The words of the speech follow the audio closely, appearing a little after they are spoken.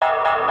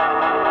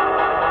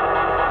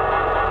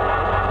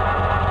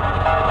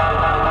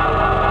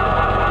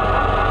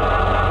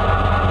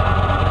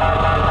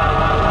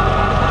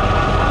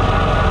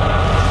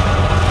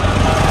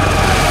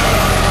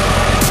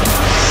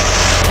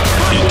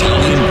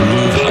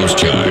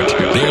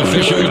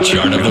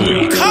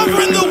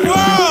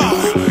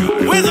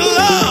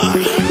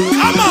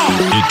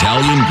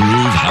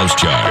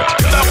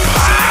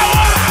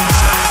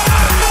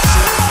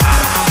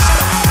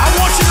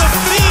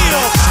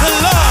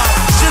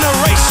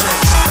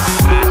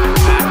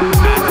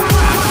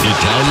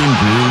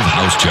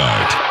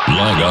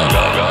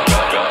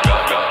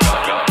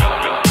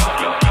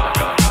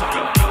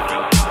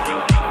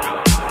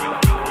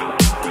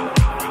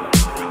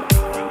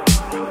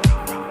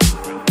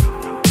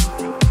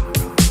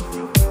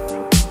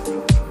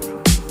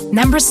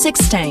Number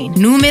 16.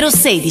 Numero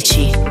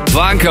 16.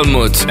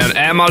 Vankelmut and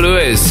Emma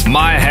Lewis,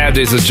 My Head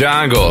is a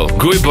Jungle.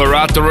 Gui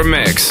Barato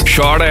remix,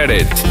 short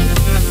edit.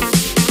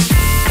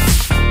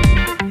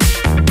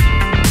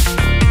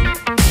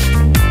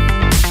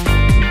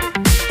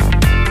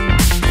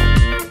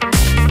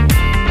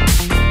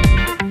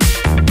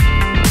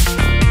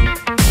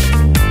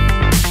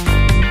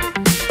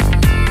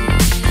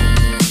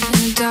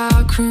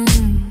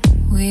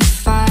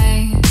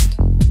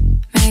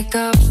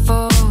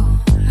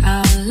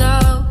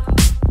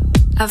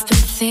 I've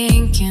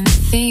been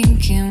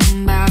thinking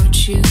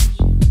about you,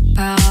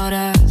 about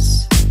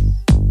us.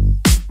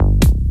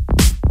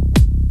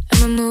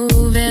 And we're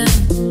moving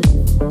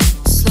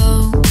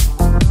slow,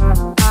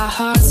 our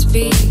hearts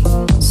beat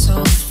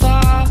so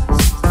fast.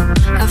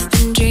 I've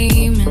been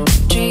dreaming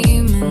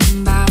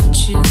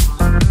about you,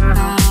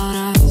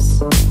 about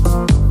us.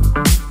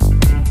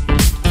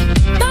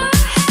 My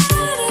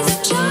head is a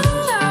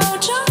jungle,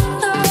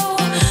 jungle.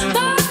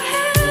 My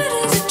head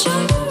is a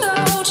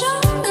jungle,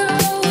 jungle.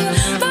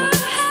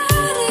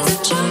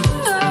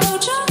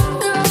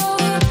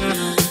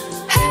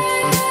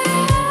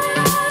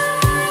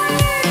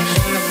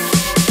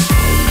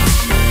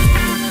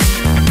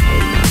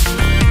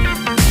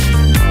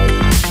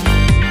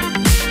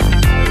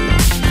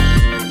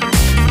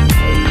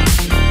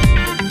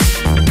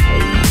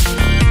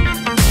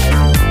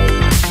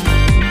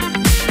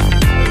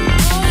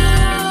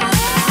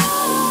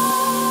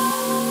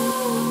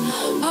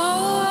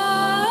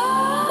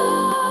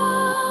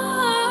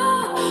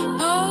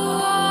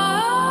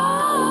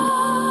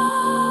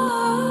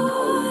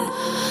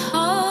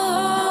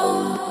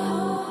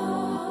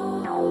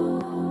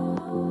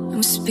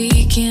 I'm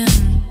speaking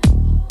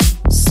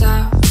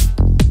soft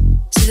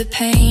to the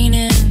pain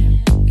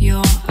in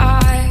your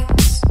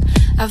eyes.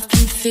 I've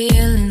been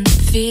feeling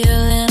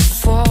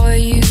for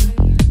you,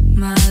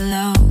 my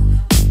love.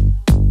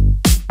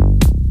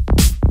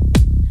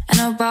 And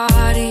our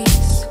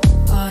bodies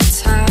are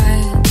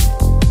tied,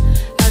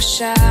 our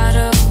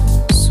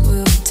shadows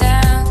will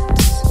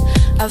dance.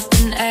 I've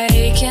been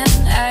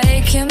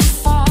aching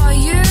for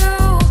you.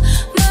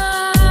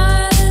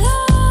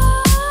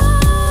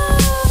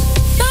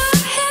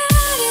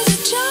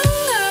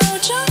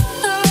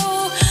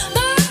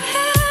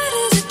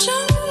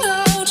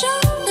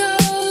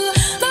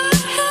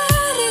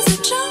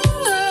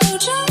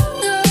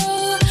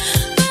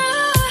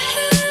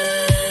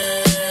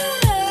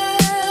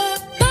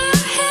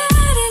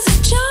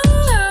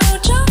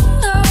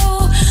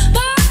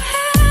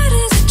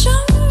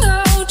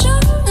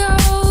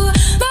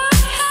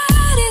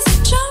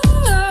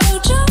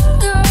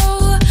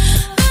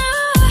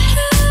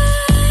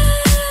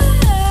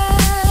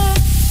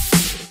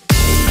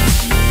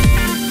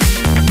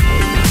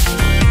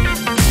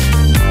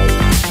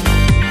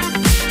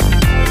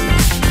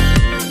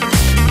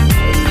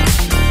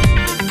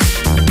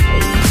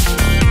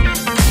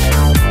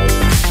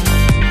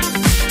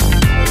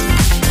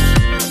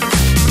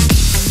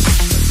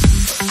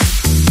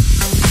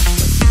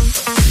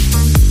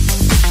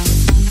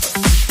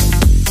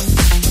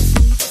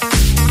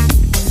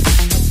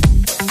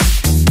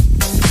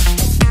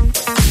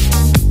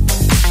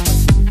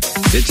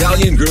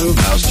 Italian Groove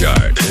House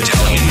Chart.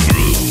 Italian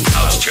Groove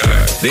House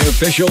Chart. The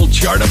official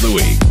chart of the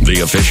week.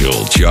 The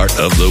official chart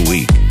of the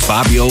week.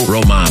 Fabio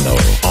Romano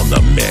on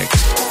the mix.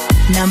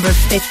 Number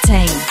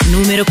 15.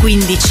 Numero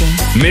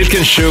 15. Milk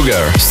and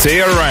Sugar,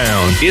 Stay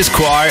Around,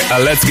 Esquire, a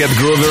Let's Get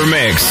Groovy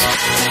remix.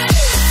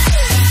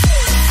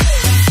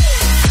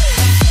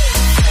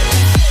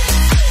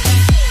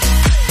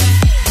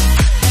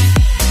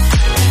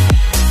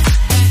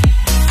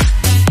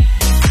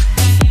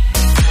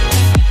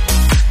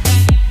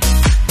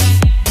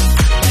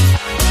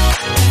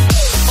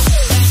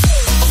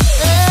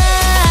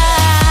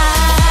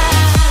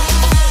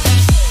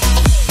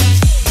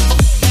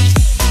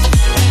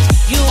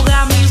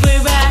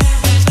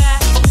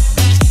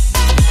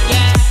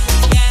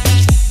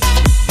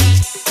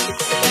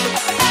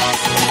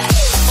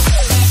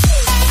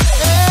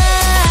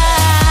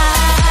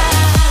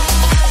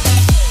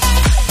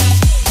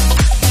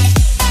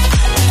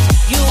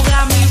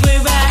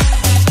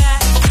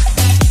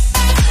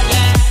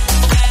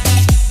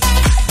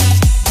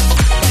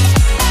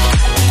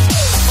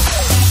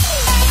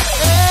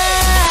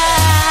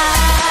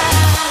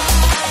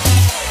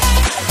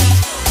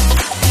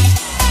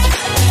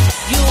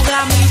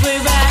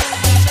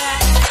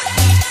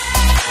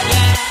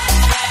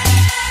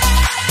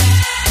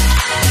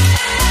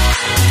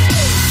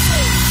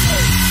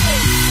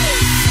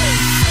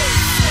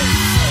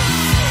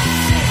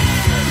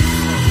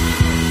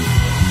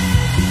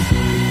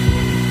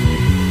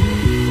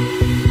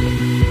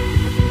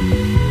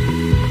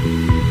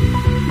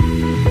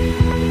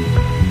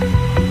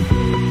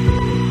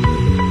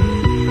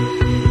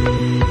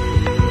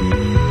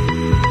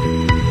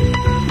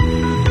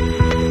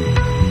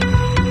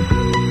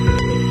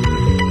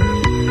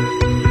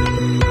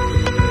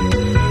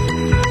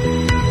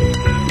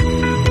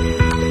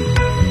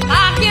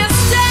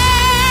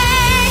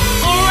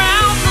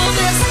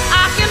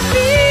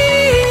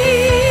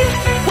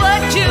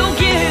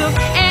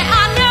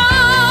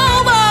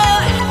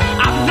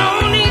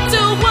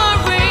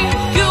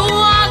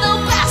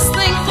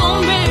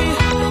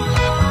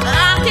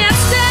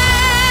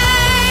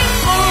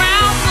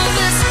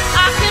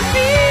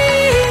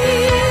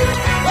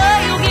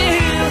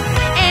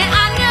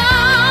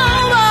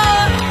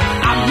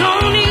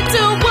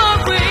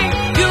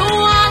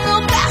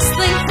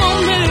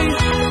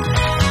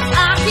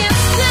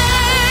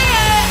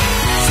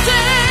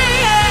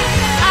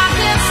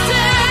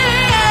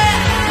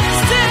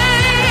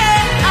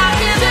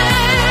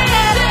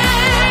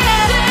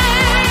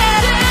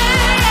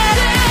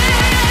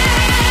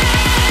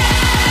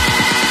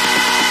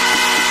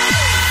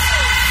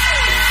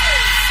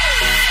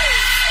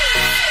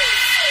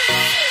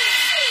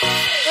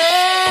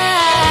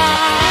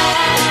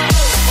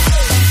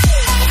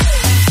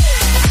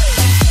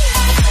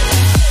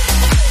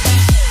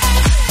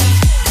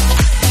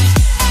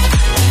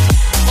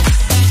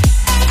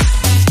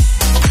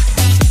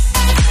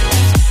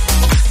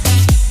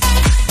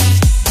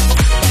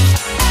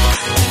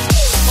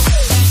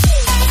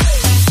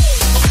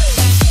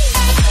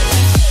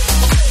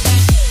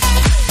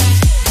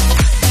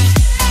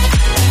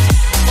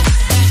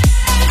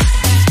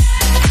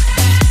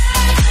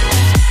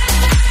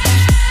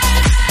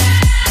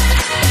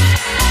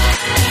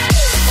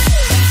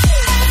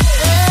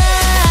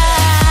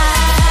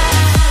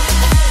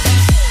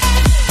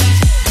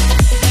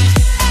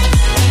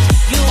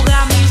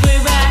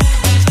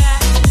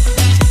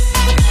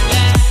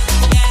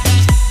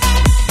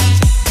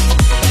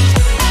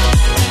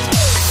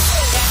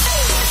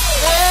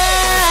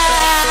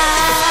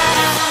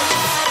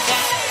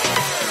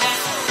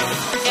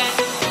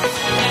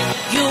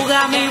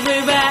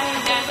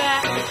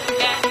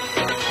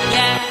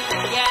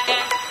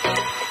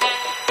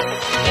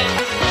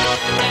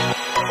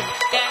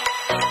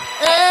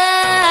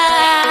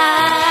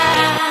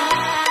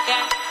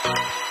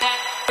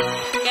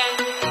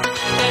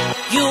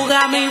 You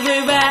got me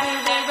way back.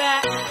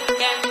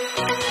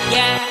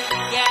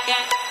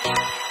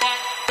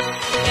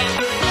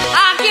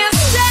 I can't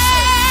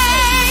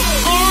stay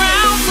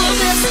around for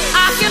this. I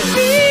can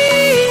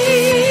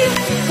feel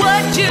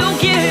what you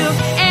give,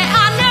 and I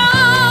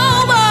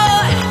know,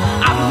 but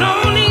I've no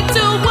need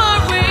to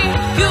worry.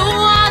 You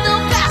are the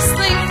best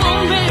thing for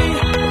me.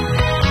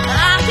 I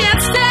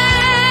can't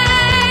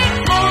stay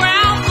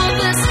around for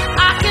this. I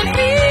can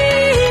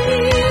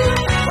feel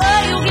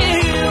what you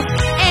give,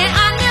 and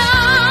I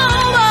know,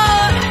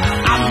 but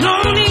I've no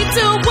need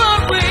to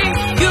worry.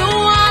 You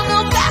are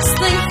the best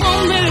thing for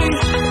me.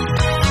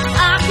 I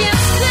can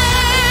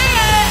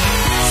stay,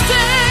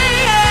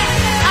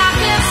 I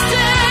can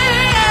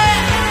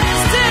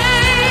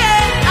stay,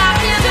 I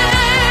can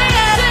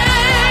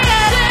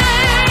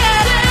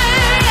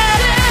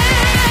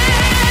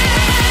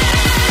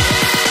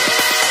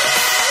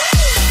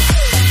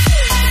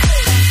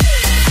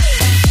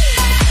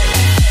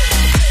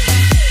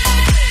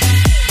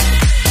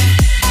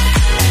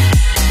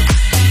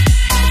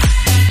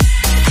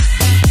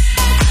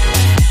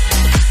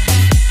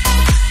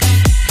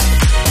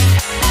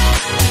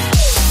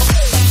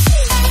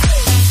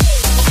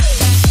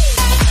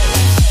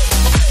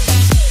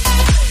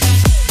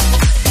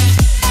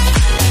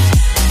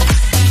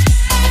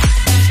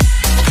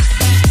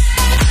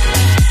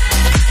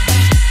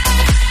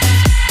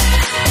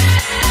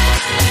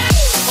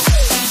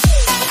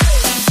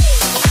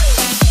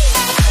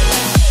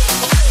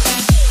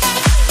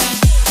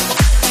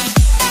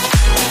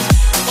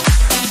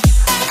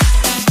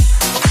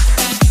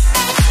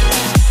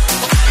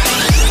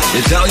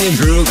Italian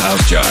Groove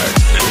House Chart.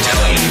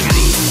 Italian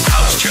Groove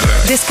House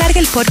Chart. Descarga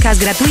el podcast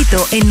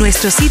gratuito en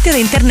nuestro sitio de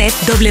internet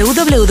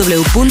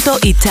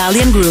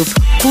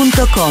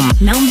www.italiangroove.com.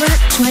 Number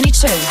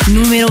 22.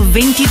 Numero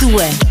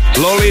 22.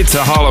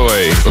 Lolita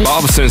Holloway,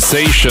 Love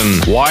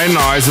Sensation, White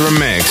Noise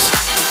Remix.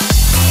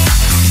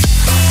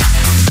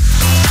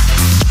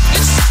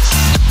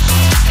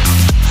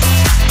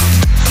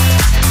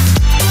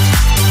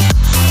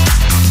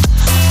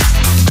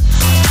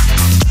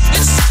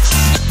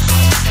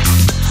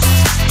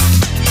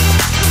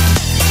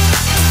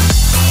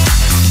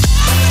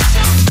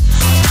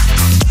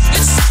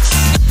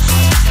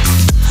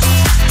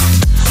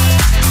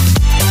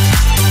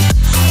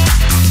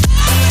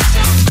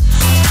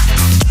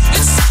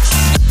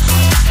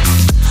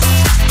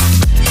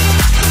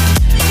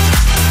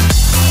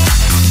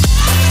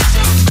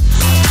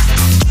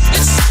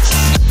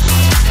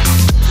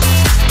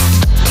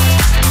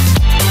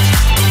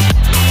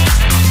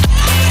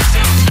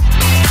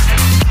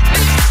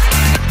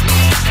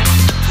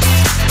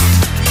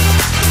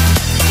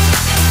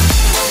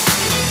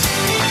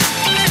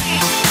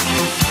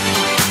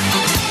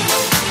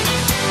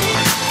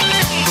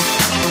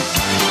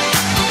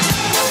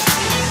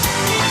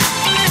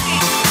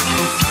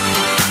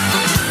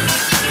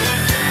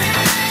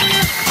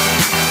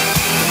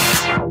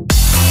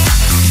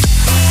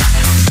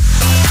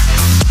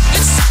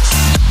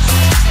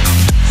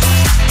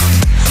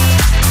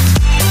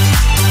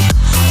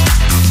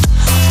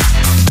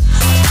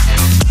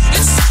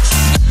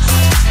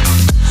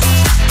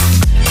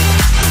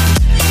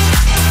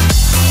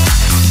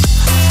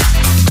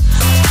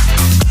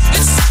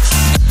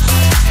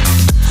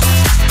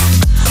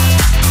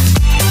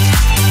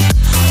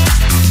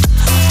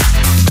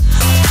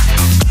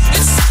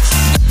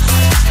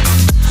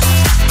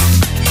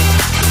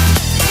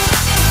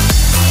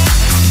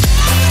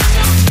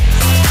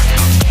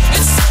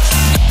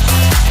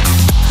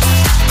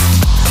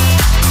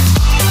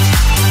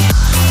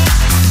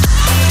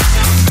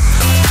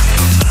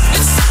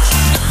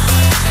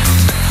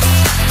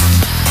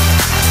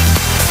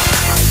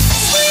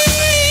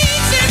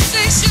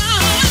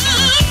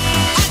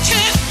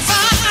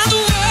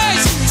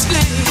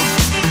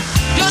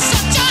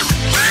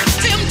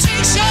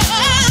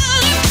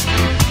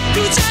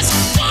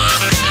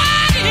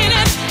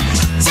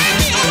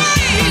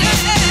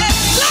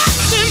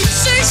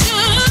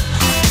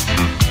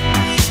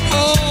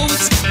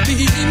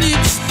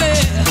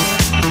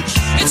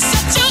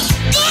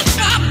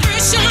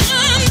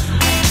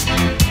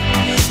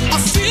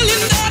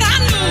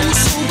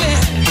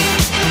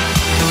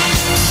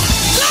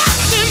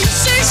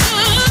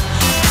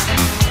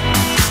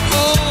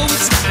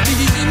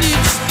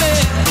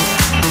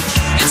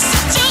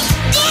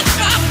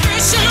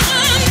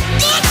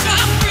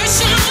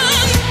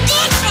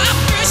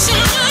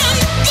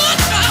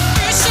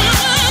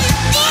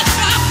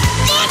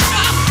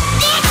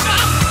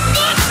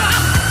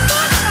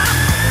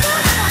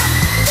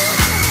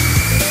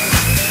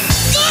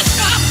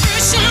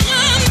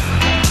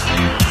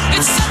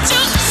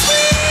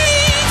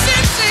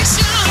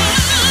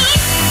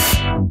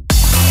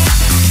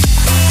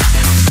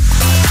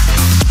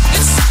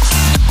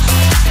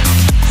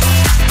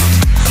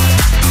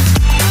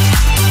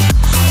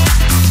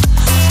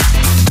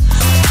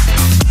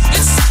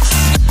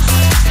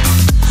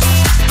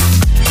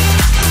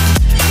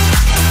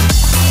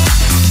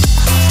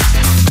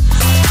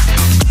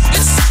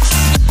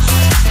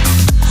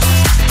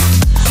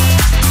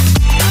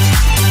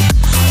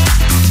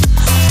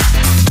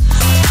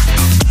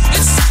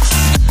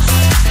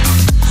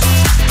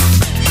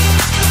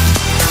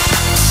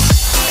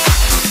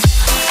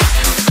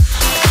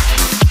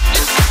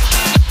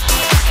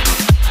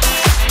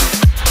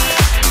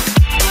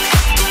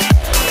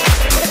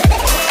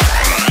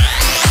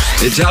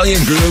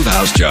 Italian Groove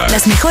House Chart.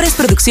 Las mejores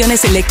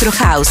producciones Electro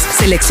House,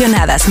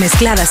 seleccionadas,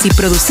 mezcladas y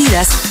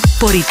producidas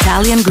por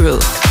Italian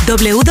Groove.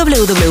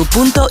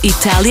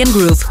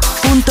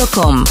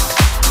 www.italiangroove.com.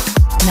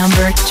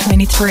 Number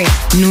 23.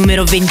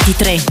 Número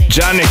 23.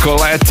 Gianni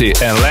Coletti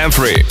and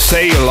Lamprey,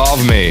 Say You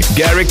Love Me,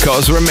 Gary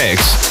Cos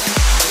Remix.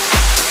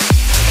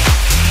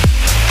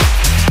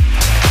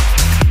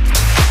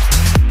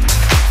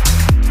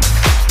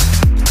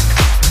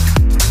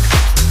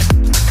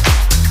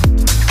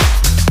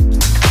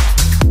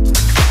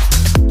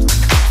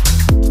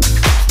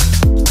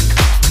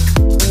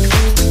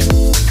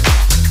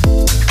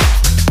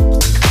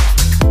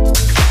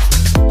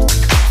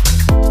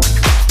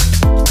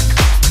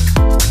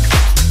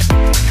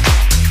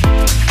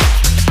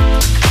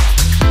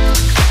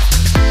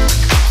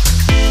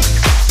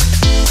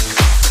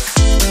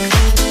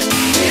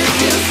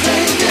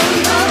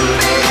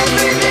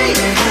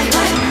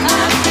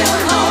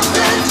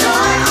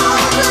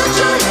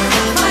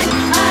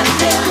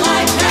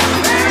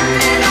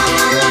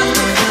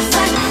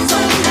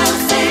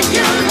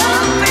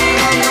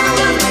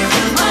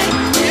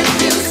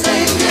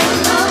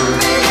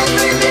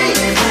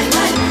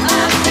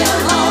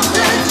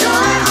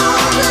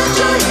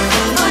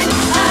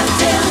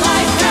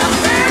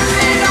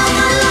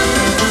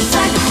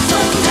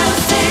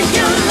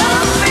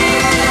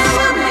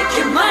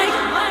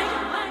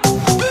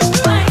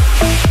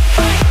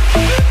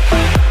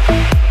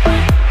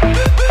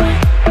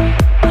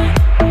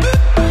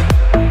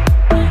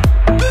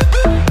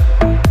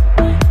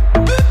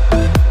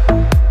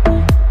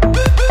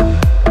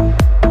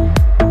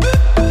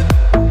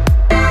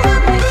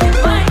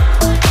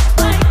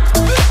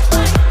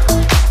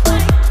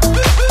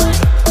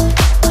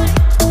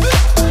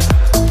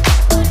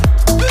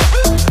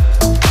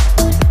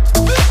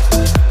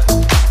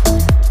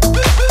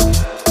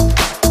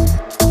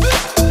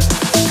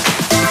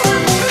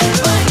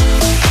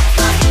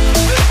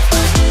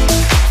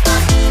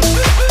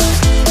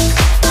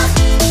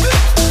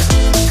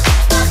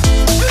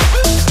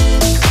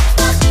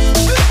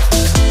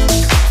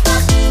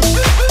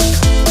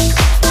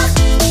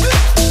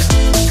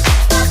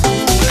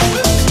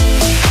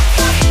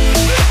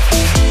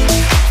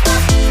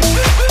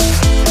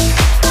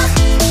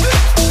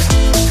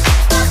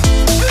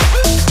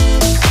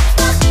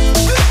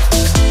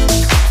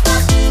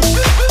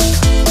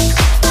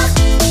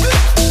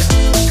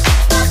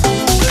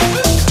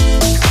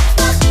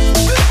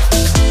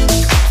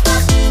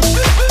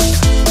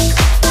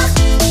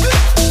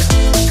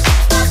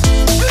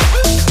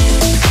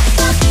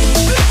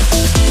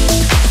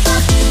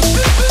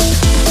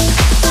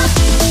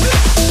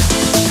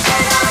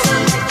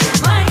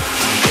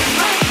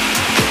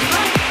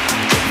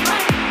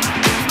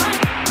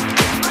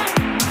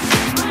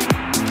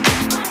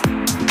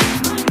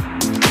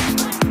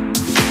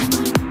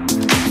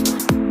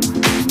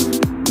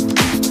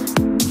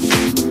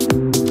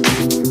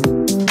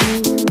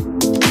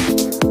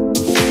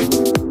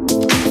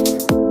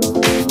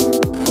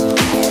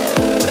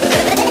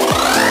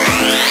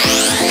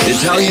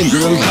 Italian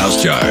Groove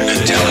House Chart.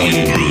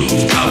 Italian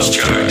Groove House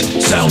Chart.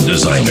 Sound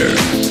designer,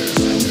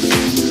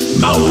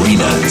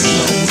 Maurina.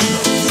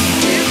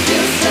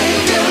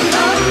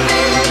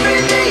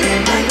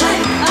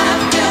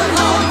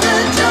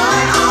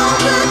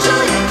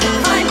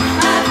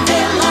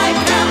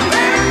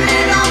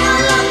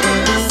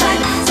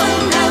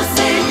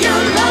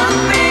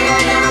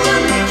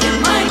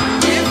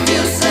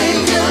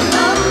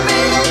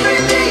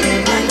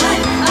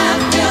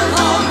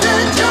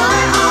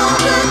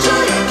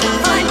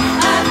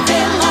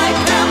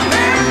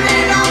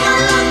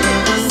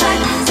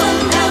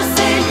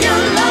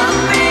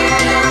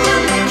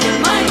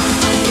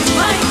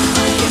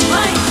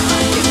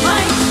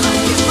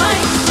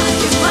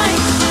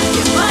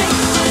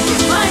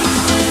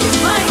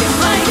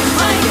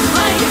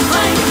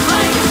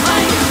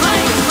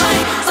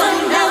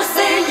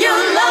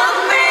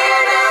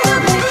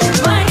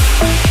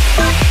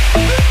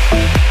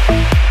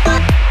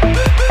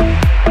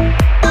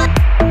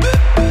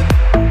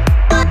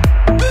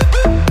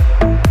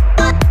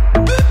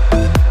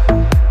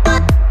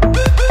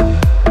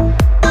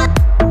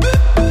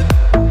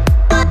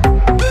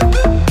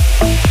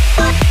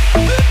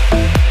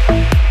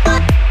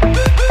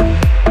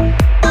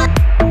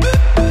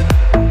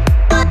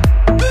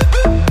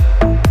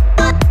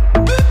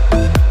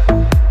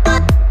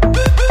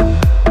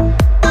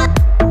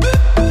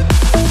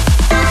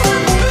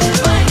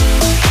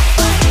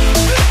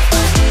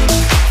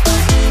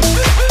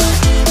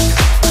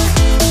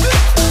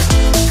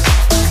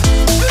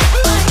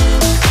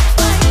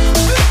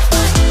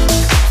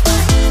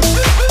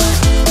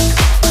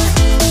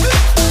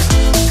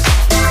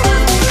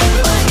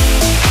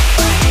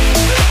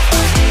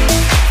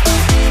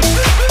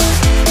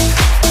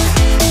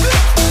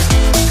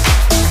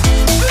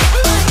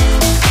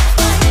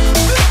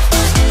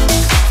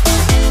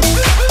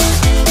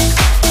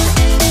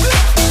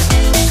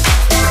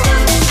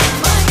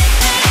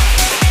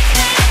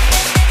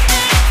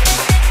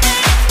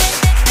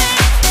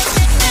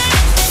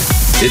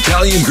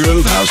 Italian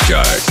Groove House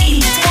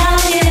Chart.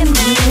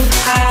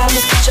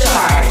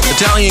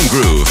 Italian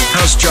Groove,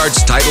 House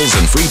Charts, titles,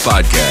 and free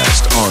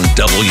podcast on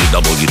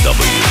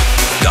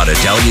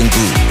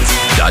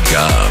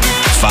www.italiangroove.com.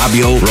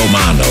 Fabio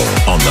Romano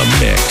on the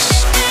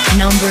mix.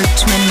 Number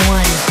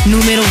 21.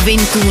 Numero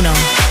 21.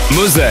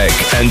 Muzek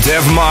and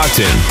Dev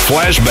Martin,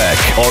 Flashback,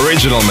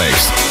 original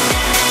mix.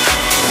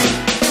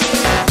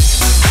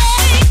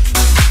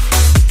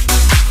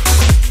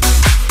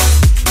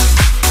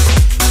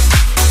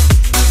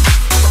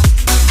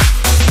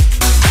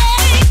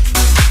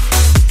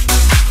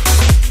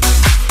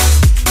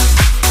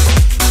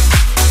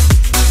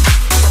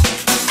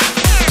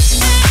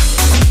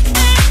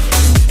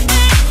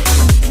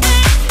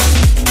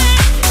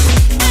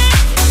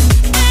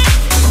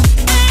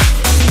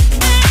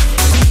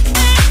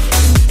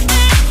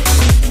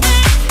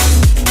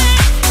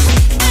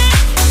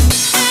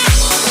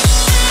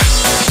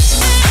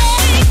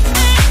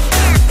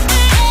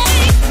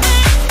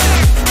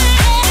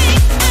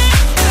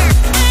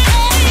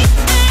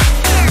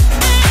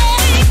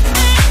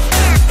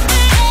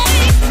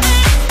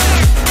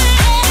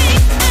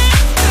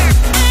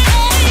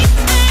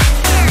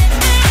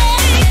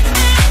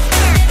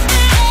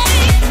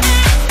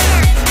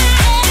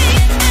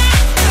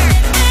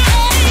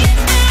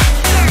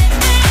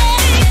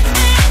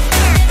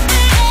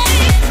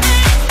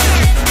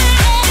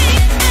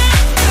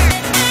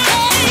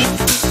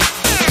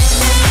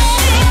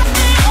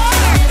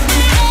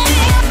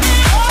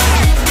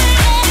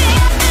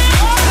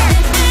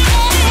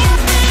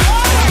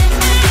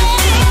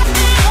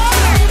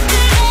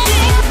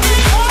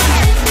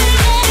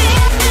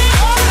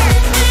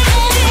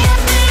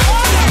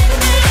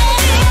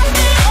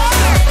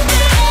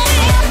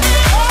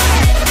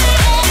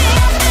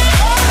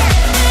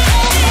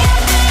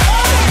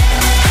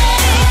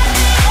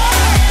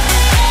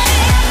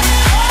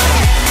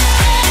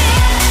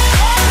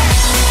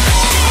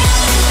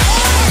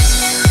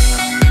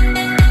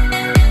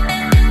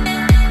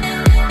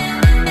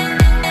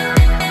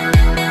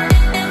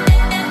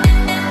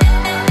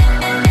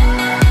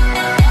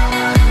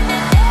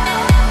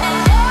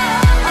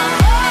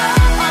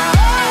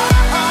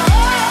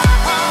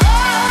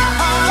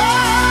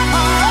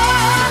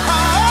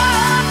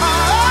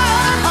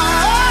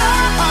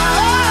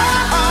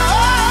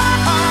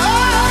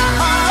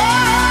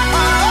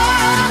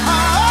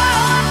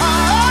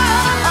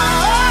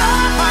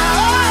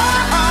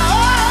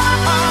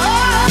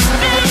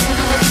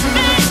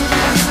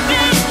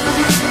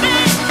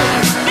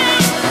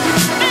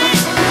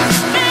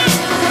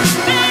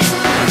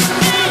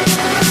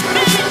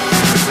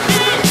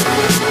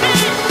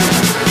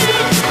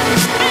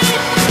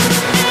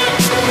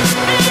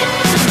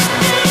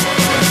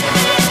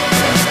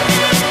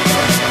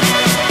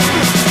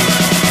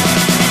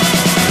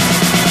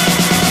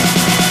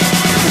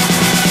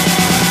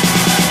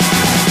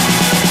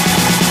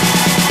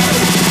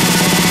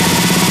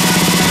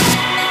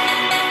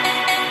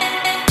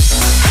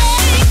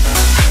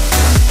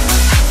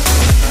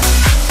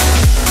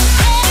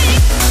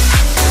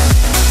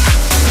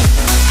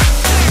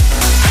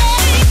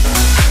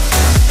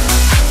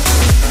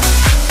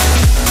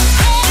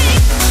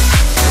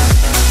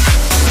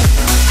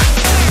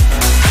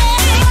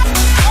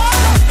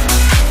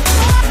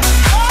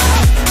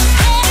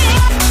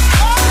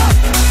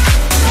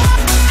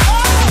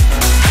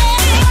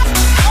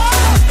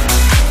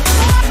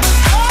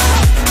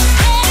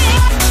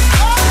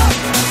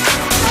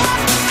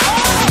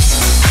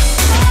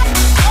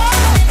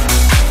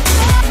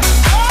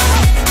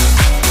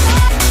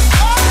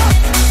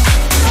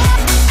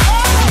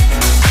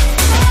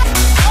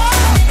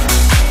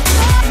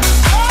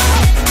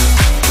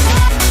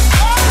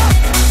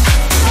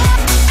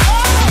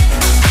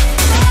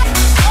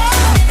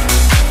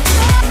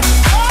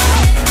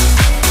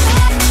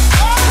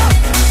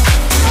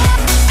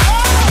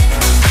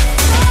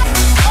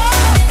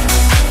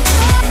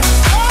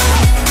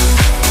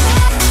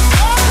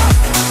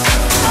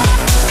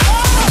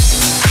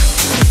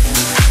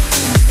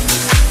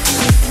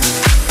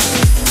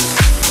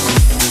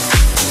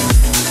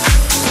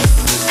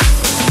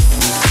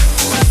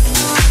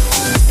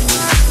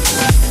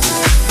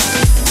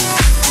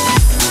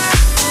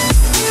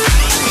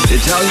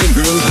 Italian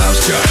Groove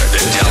House Chart.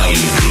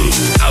 Italian Groove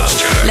House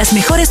Chart. Las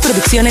mejores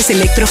producciones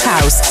Electro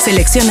House,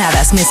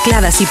 seleccionadas,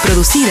 mezcladas y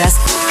producidas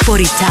por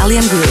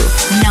Italian Groove.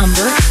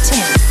 Number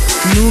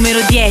 10. Numero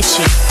 10.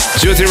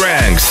 Judy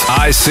Ranks,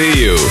 I See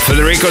You,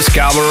 Federico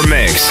Scavo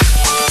remix.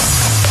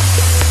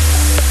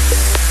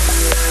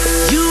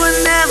 You were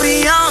never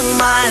young,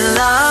 my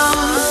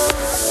love.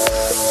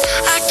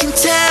 I can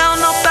tell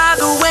not by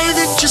the way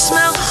that you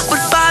smell, but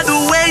by the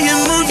way you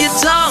move your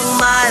tongue,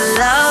 my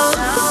love.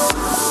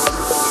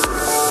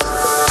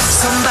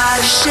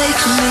 Somebody shake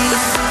me.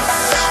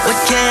 What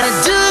can I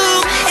do?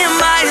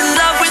 Am I in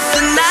love with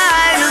the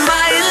night? Am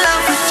I in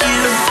love with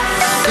you?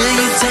 Will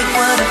you take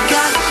what I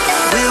got?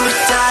 Will we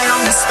die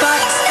on the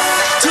spot?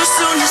 Too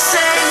soon to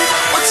say.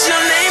 What's your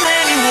name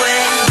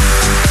anyway?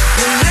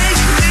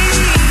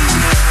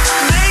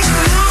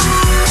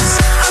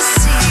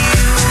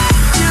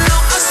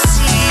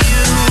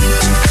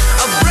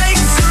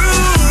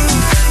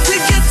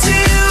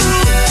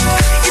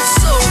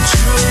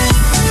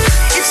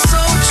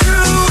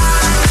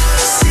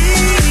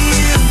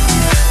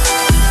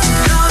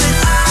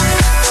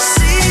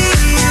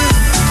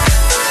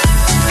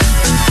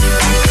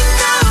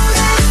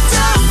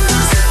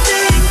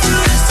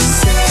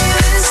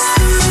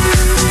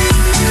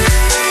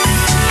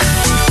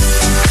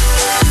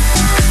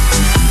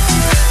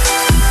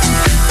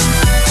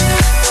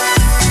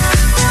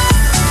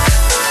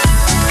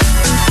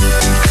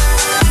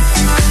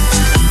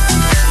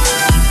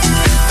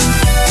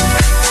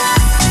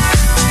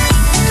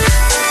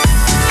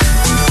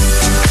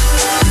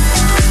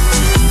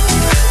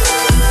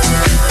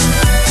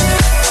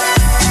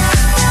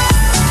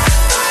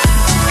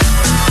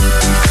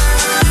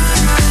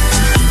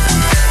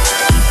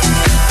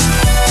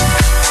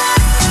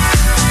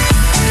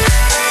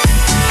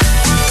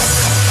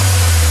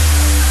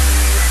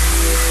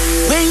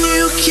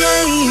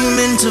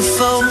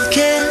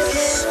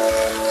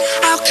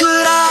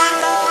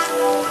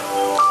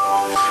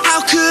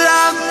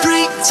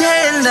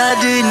 and I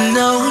didn't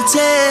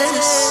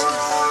notice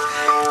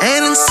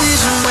an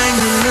incision when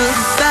you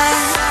look back.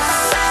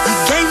 You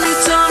gave me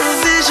tunnel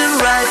vision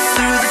right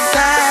through the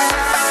path.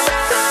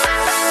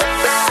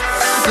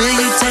 Will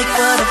you take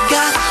what I've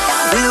got?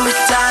 Will we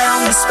die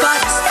on the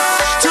spot?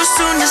 Too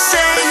soon to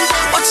say.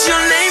 What's your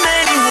name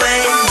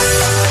anyway?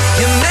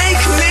 You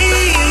make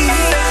me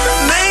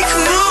make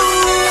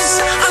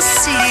moves. I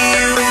see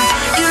you.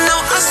 You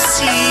know I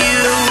see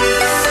you.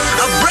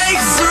 I break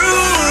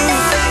through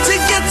to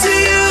get to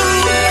you.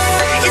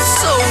 It's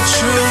so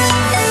true.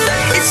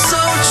 It's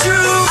so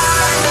true.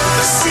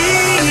 I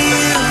see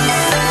you.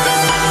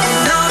 You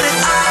know that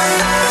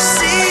I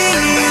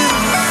see you.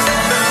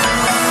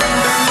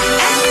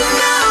 And you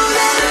know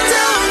that it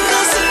don't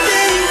cost a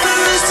thing for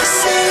us to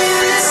say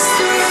this.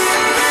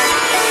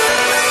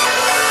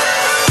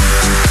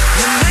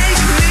 You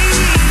make me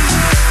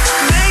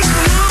make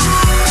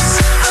moves.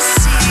 I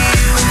see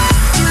you.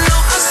 You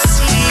know I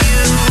see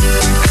you.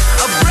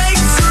 I break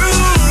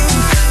through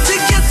to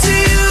get to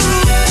you.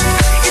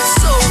 It's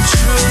so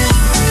true.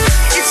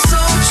 It's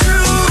so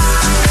true.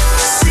 I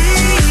see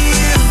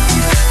you.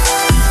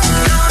 You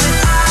know that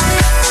I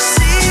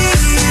see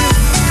you.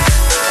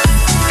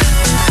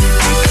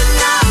 And you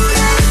know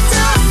that it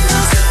don't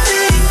cost a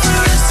thing for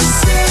us to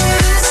say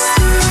this.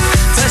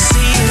 To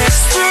see this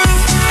through.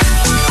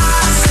 I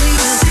see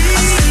you.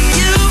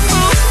 You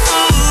know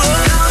that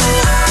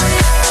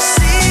I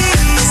see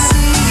you.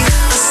 I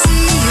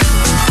see you.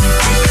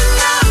 And you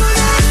know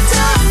that it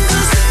don't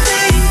cost a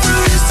thing for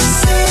us to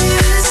say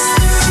this.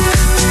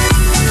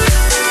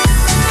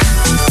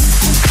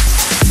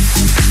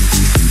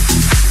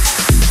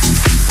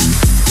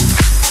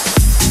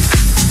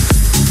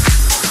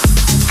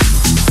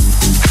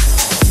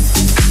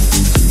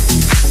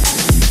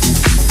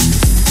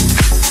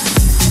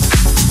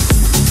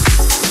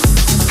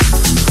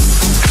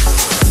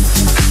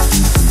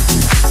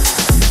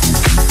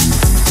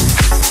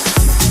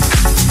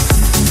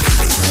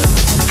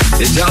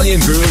 Italian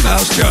Groove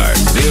House Chart,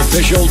 the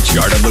official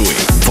chart of the week.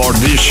 For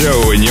this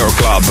show in your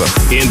club,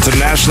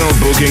 international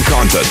booking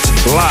contact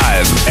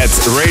live at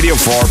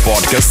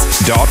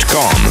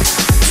radio4podcast.com.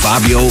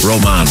 Fabio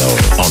Romano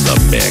on the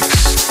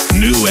mix.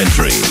 New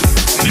entry.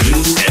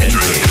 New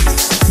entry.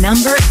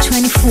 Number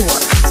 24.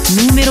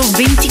 Numero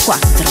 24.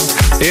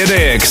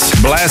 EDX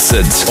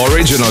Blessed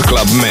Original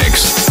Club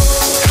Mix.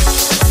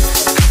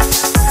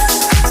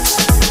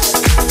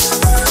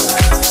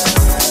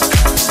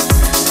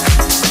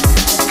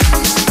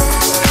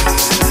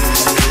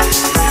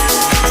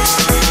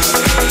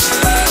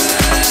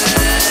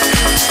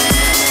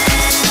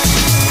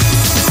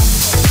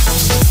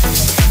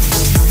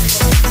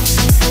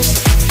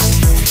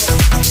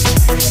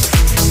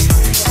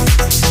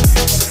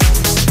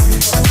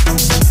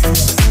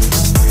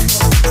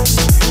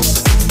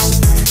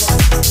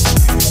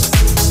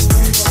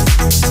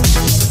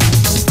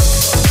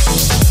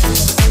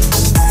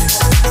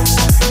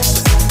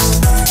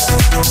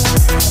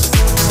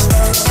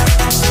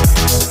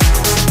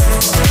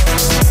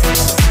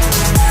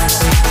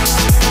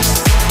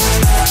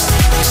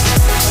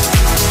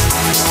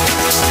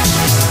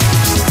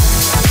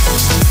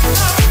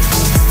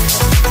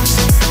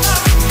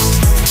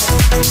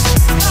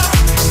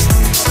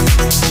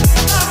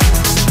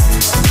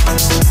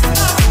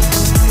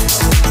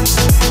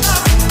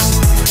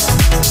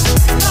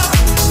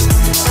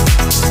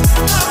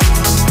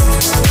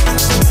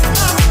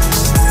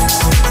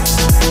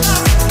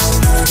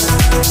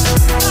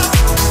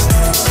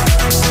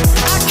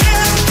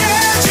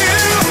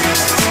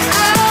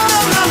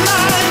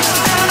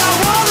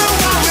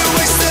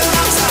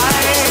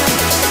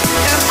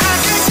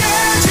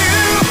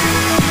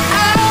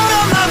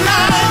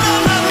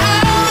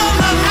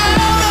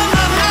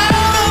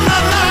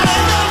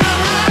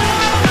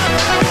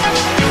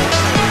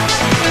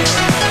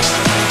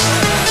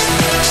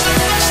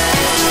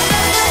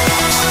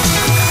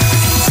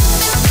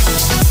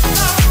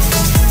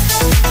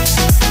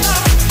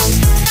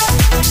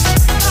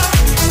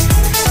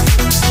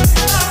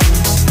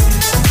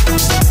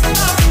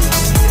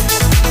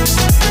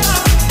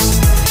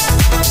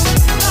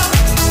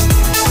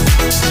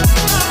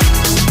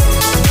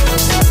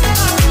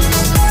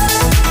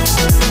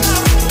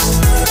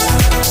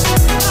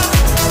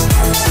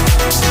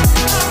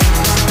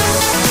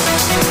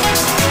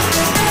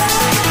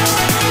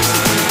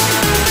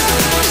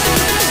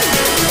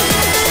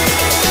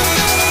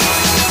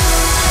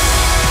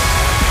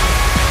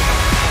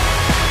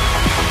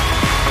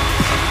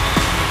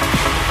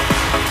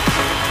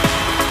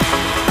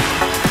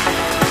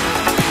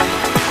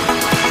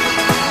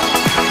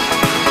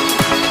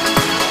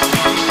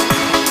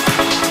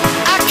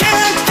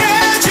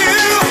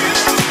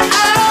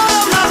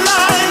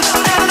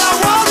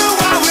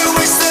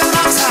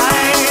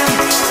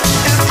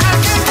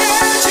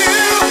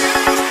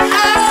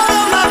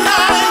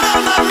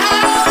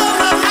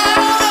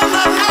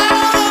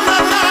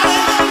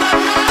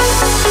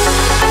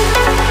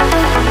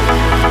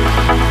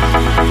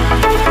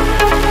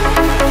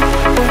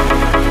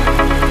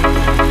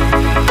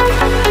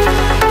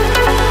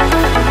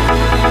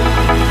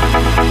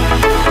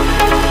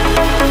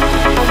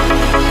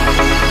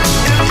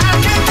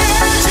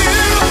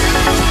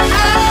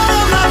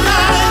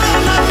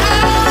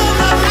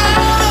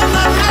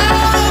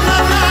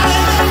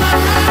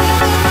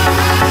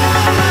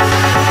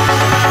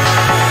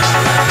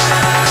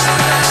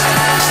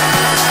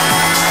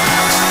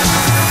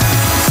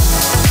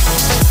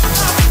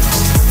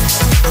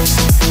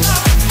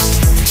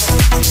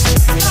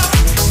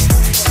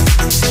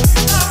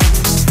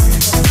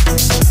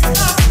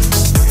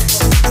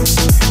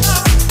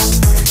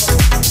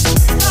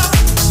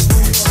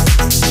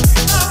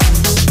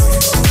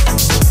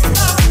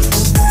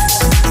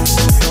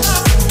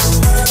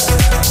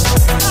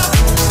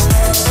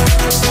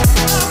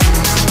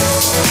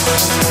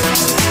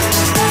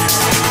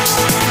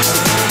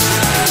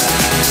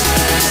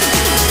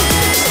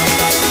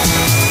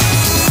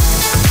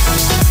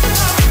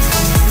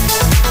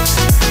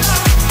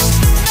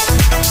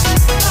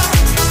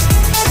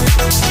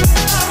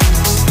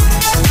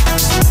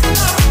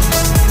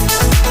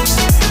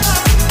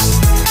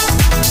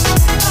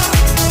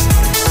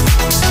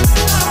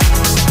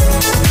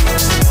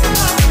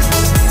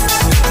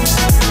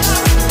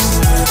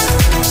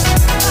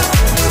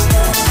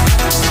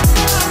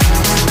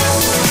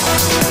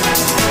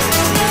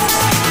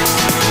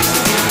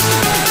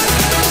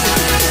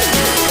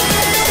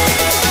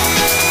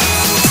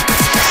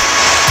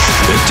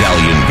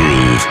 Italian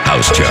Groove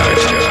House Chart.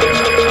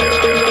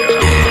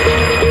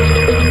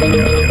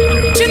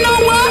 You know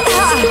what?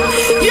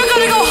 You're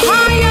gonna go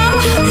higher,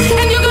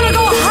 and you're gonna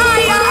go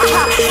higher,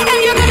 and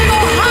you're gonna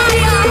go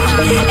higher,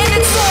 and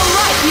it's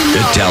alright, you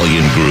know.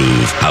 Italian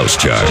Groove House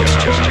Chart.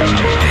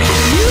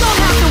 You don't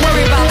have to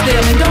worry about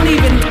them, and don't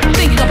even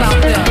think about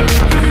them.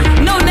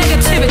 No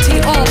negativity,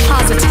 all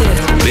positive.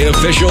 The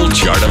official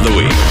chart of the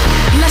week.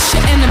 Bless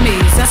your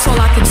enemies, that's all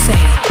I can say.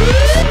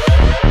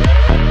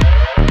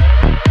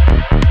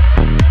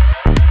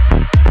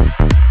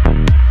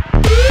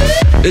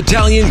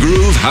 Italian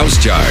Groove House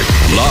Chart.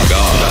 Log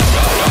on.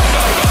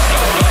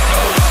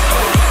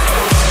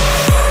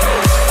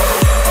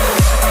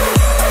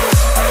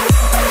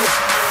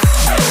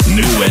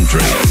 New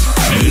entry.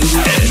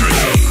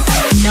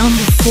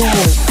 Number 4.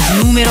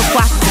 Numero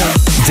 4.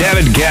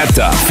 David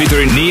Guetta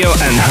featuring Neil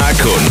and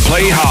Hakun.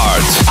 Play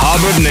Hard.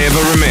 Albert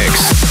Neva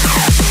remix.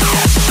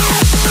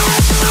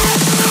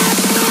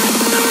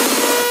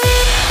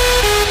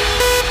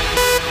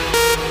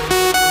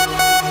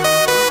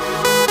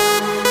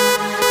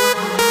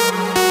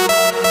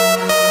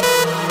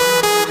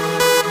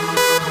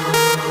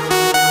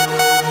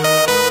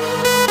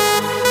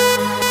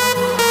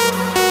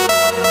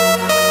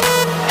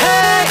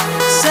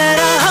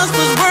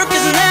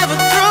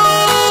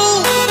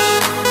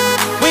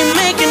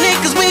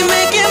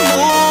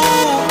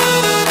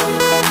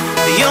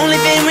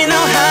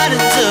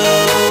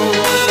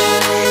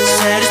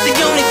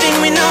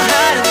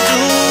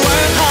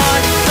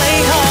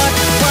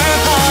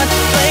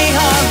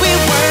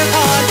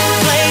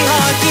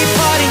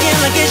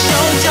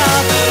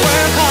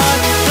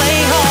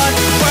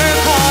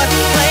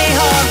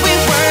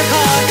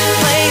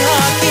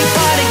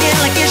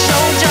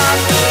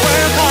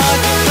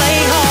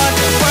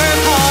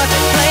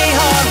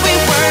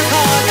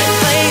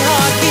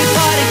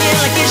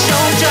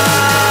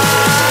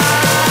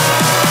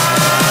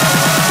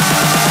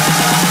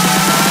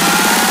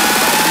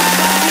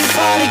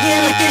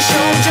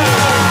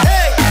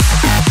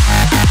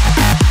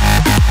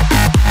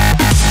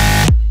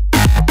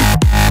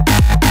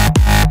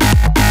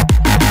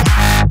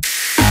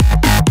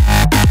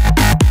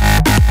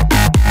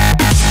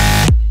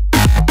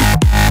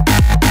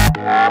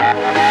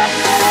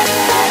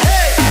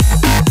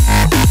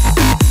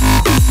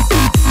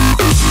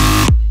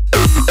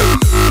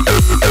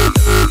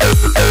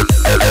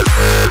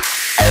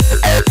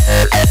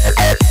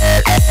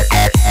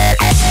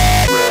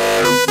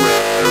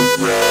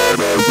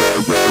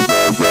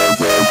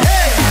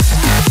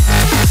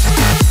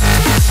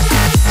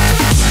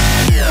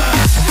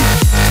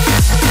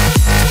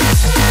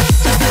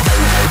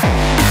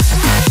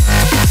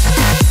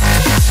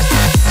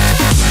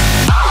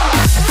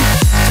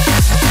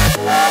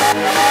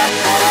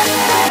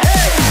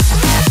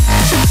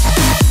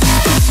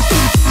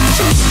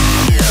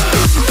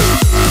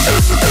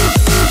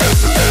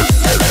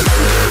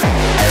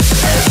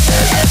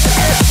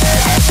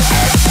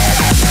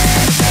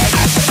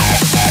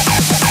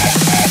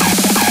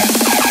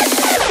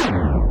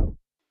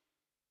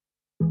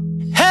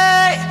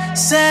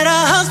 Said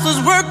our hustler's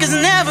work is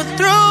never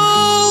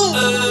through.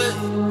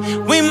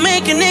 We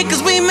making it cause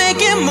we make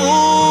it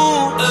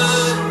move.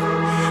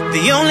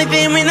 The only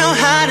thing we know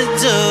how to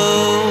do.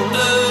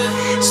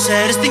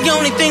 Said it's the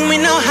only thing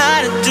we know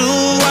how to do.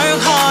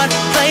 Work hard,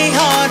 play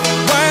hard,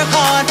 work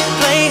hard,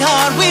 play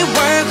hard. We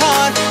work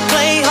hard,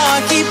 play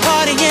hard, keep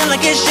partying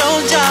like it's your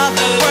job.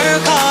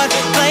 Work hard,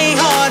 play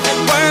hard,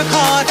 work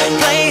hard,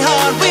 play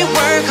hard. We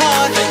work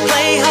hard,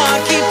 play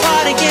hard, keep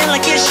partying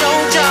like it's your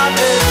job.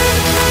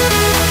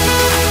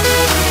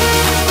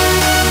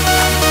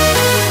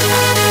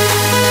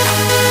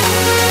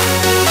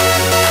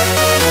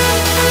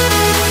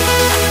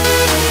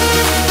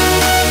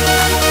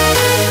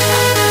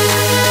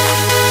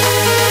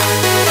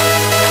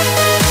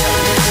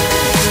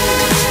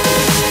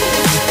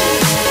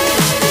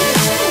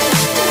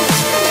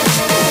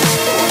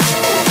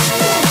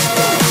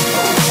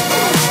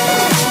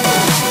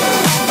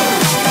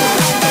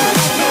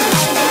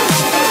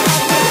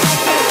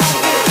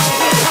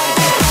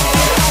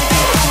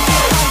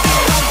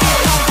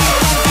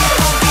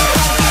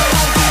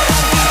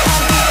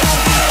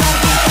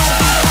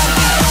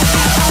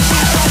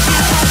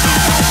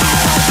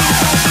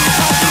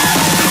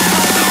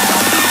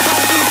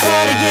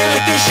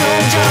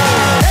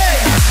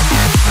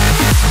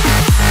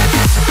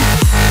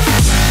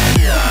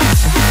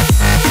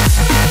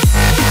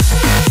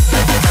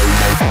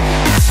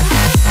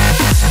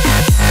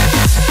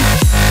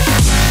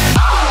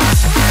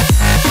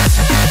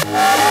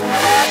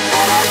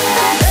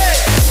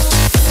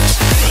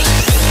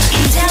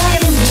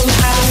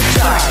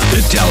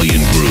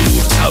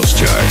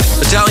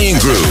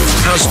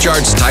 house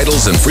charts,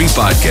 titles, and free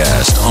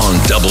podcast on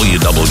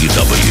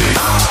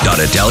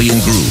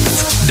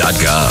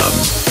www.italiangroove.com.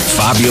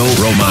 Fabio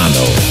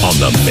Romano on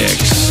the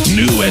mix.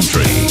 New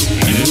entry.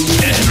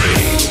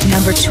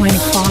 Number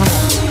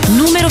 25.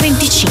 Numero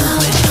 25.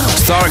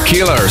 Star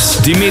Killers,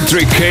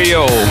 Dimitri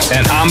K.O.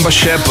 and Amba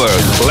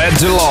Shepherd, Let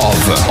the Love,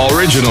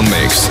 original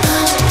mix.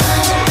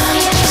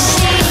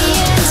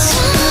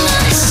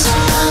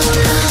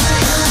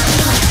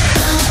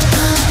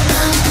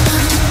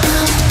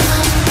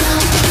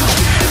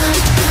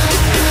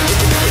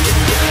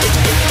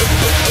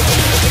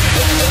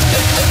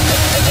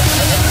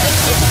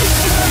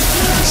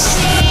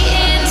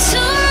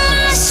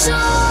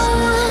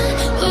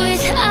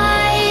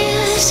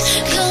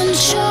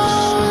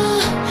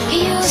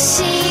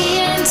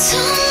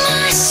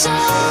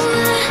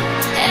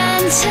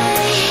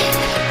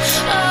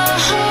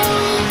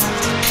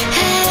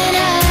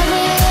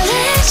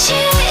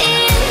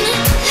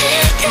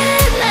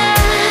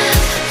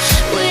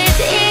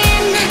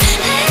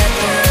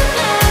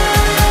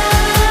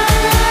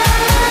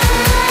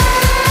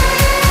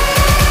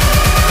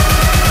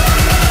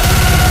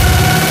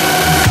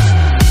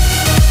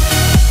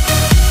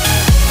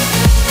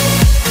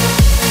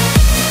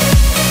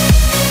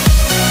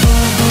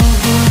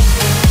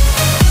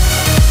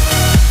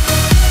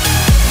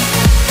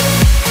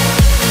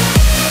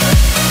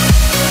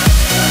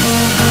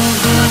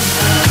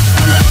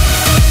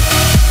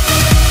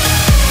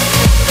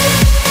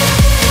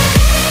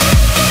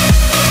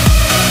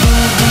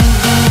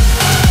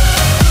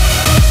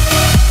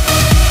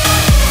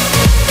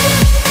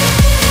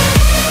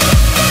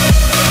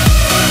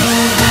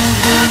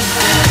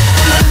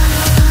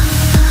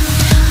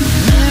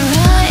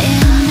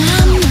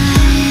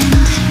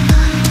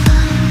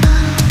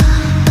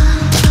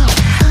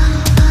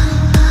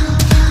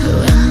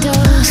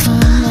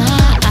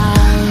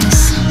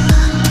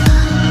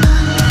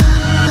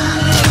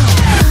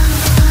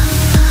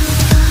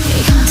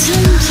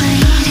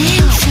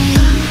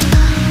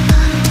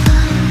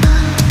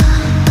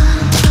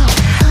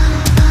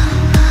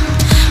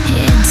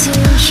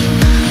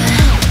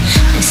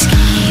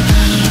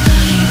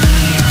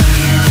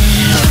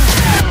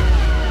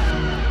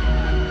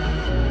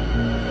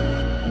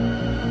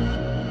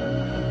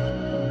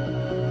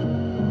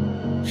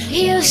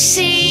 You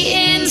see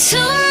into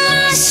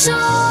my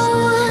soul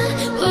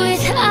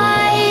with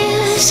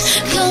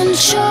eyes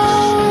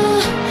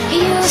control.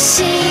 You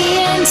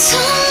see into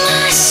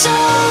my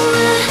soul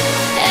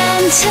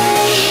and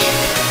take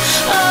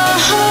a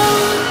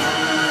hold.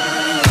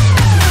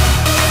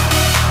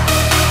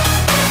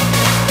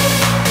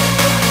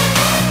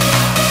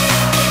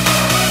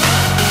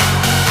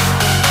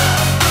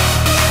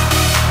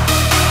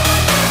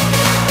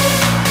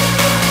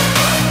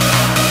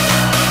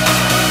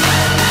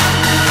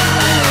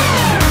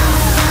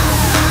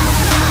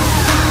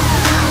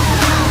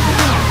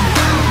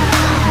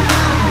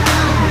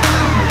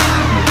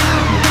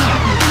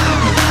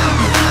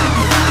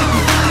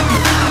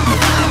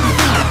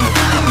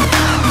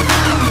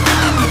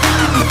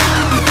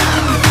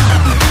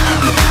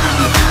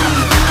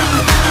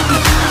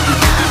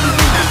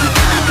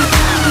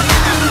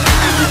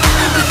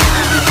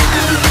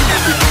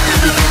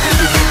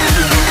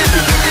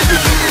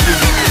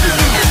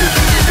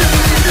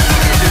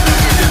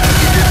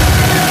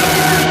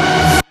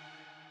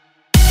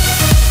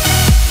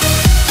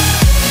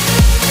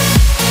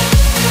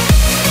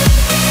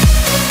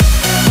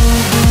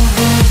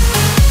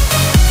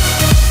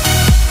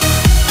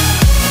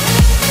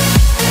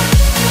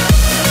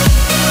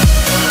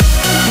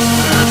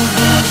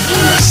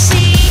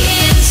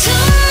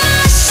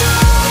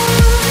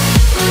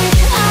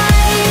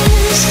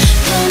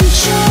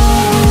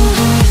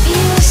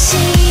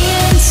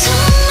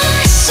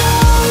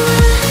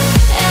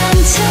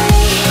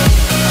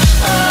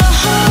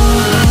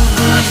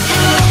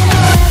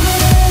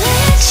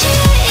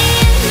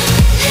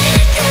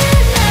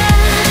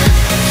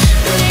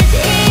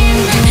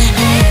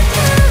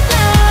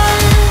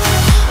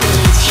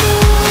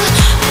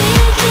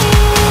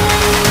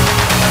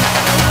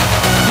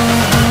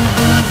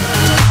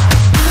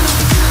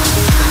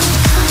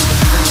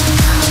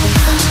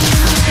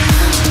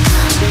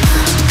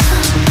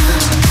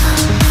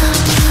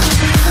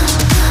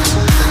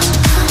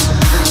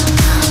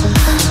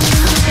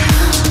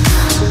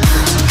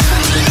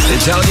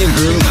 Italian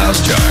Groove House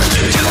Chart.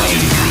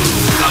 Italian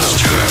Groove House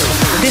Chart.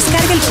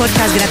 Descarga el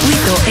podcast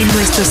gratuito en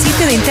nuestro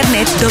sitio de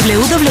internet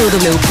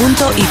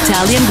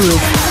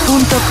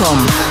www.italiangroove.com.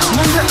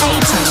 Number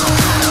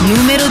 18.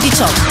 Numero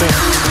 18.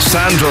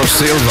 Sandro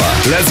Silva,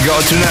 Let's Go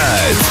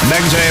Tonight,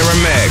 Mac J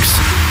Remix.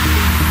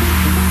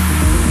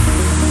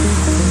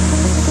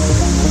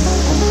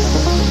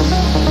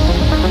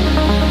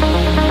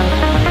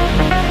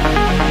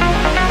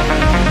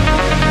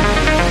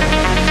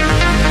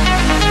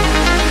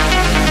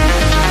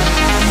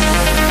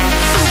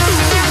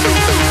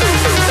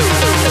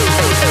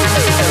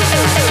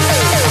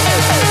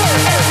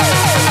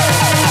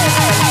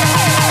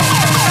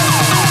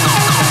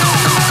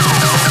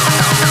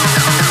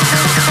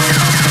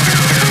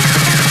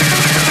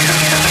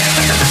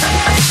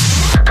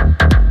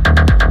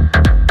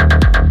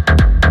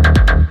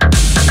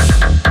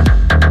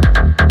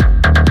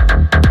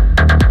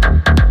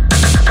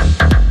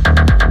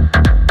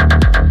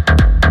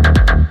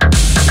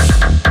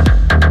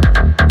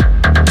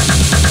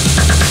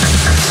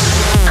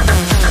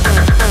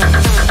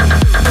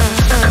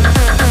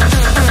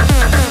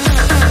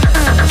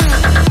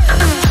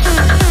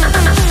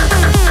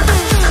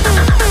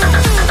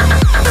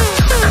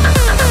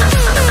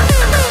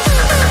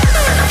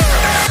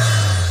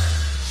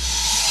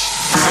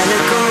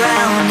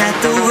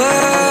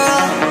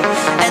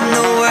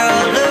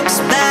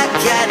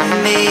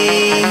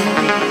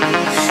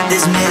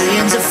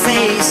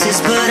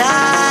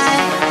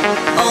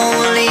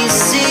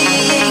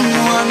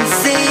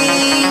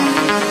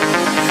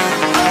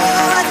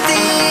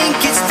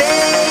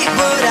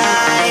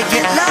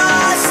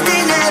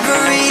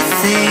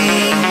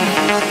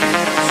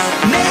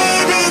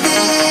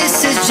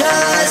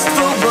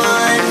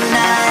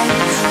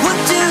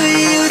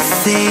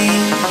 everything.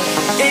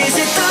 Is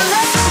it the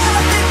love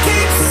that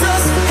keeps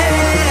us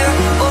here,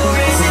 or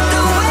is it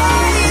the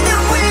way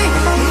that we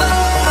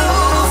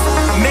move?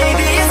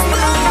 Maybe it's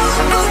both,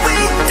 but we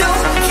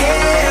don't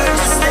care.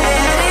 Just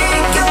let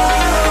it go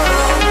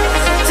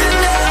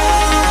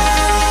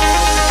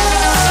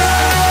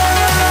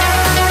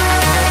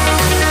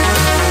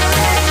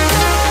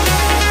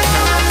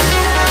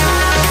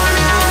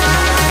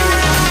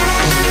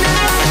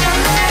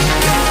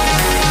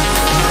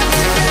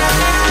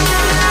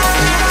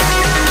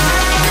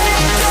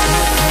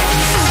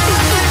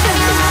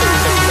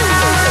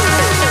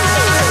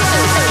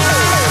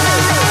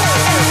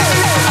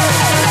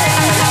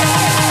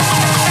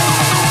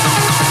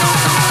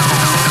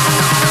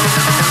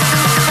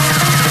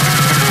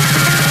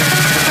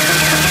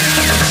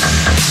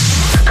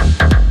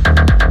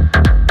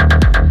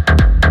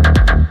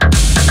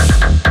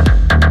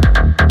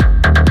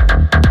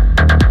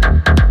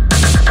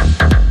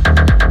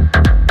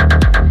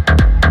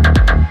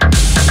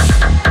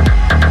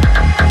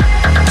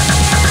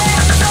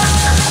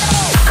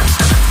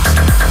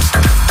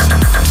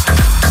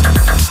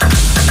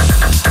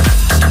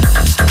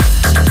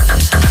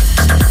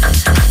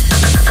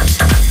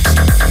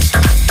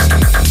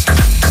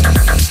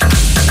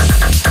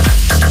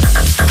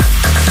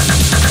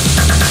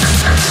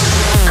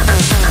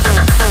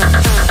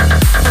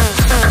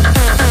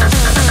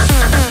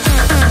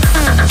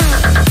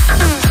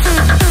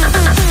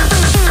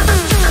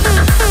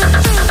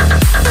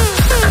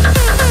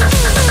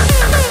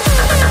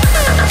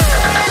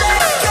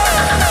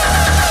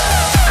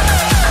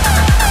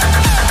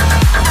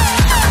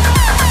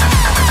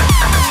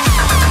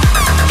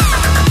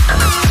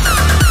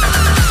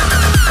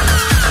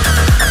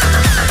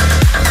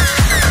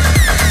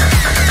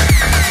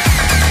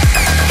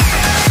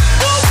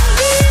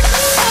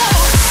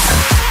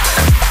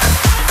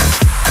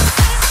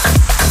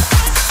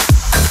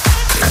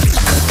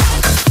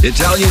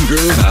Italian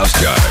Groove House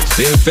Chart,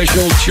 the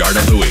official chart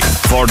of the week.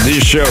 For this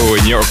show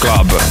in your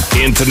club,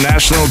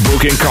 international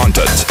booking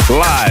contact,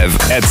 live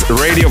at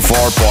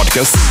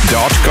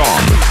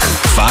radio4podcast.com.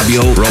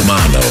 Fabio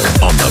Romano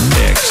on the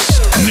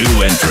mix.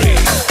 New entry.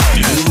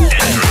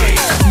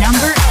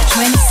 Number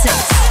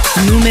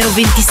 26. Numero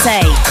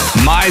 26.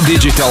 My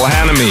Digital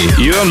Enemy,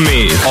 You and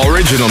Me,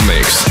 original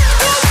mix.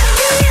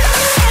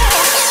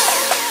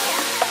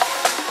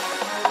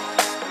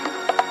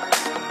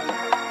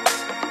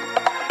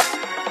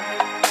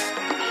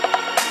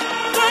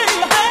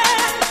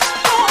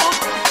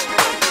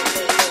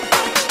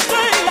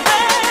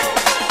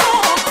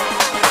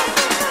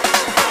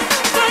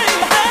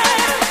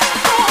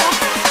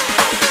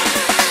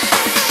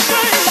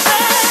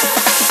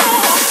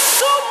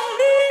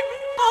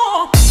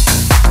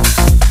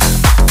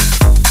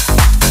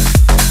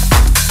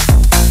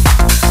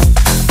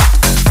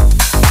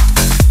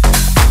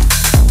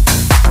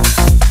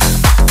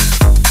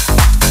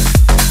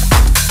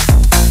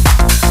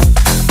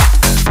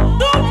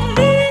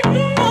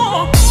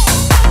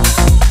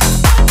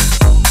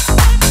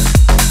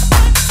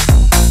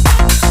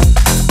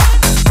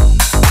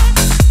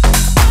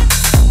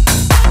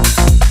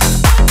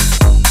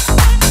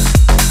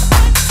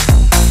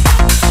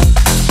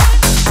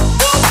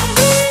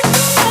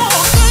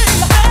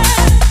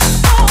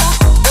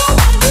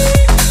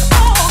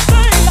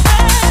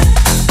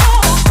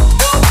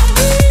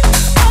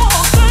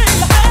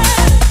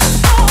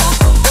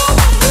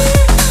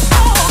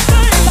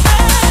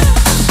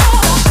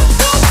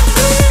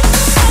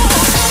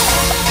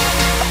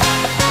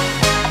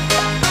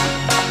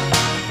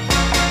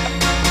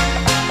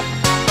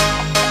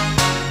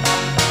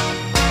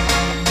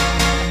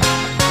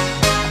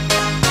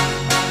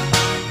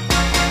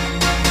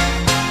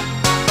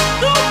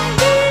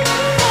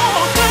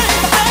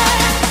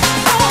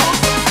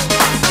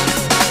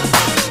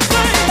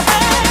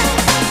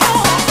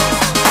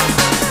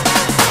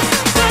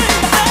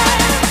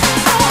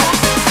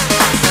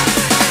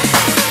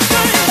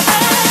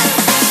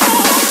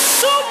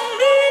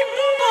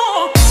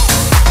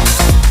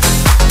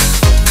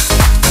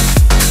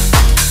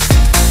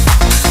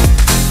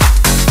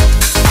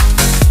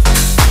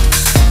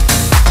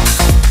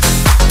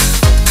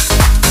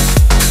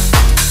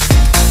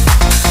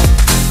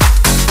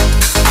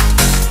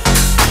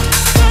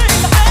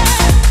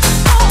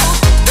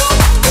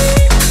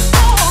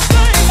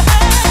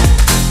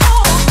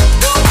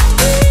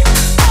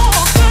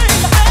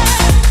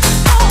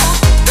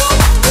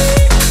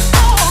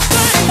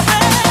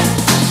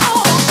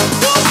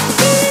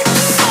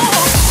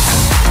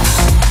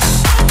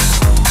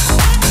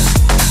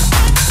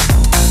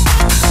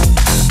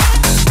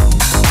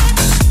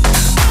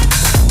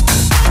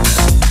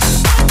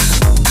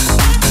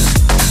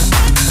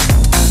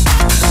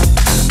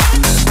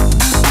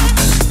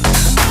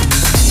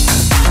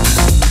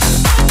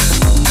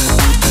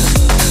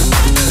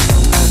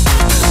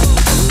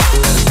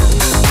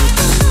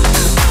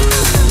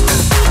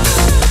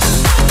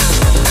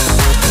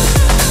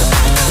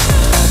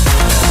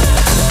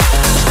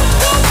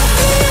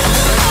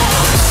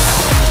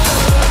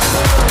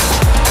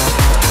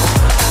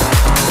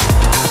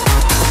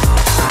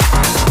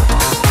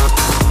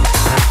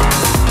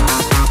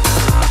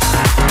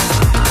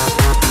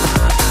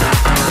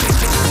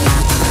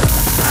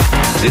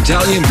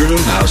 Italian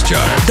Groove House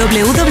Chart.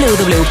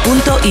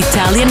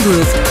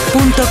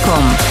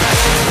 www.italiangroove.com.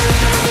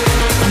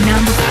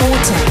 Number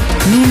 14.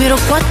 Numero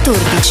 14.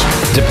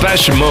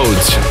 Depeche Mode,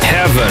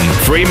 Heaven,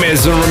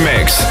 Freemason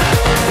Remix.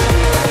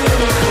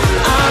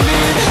 I'm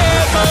in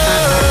heaven.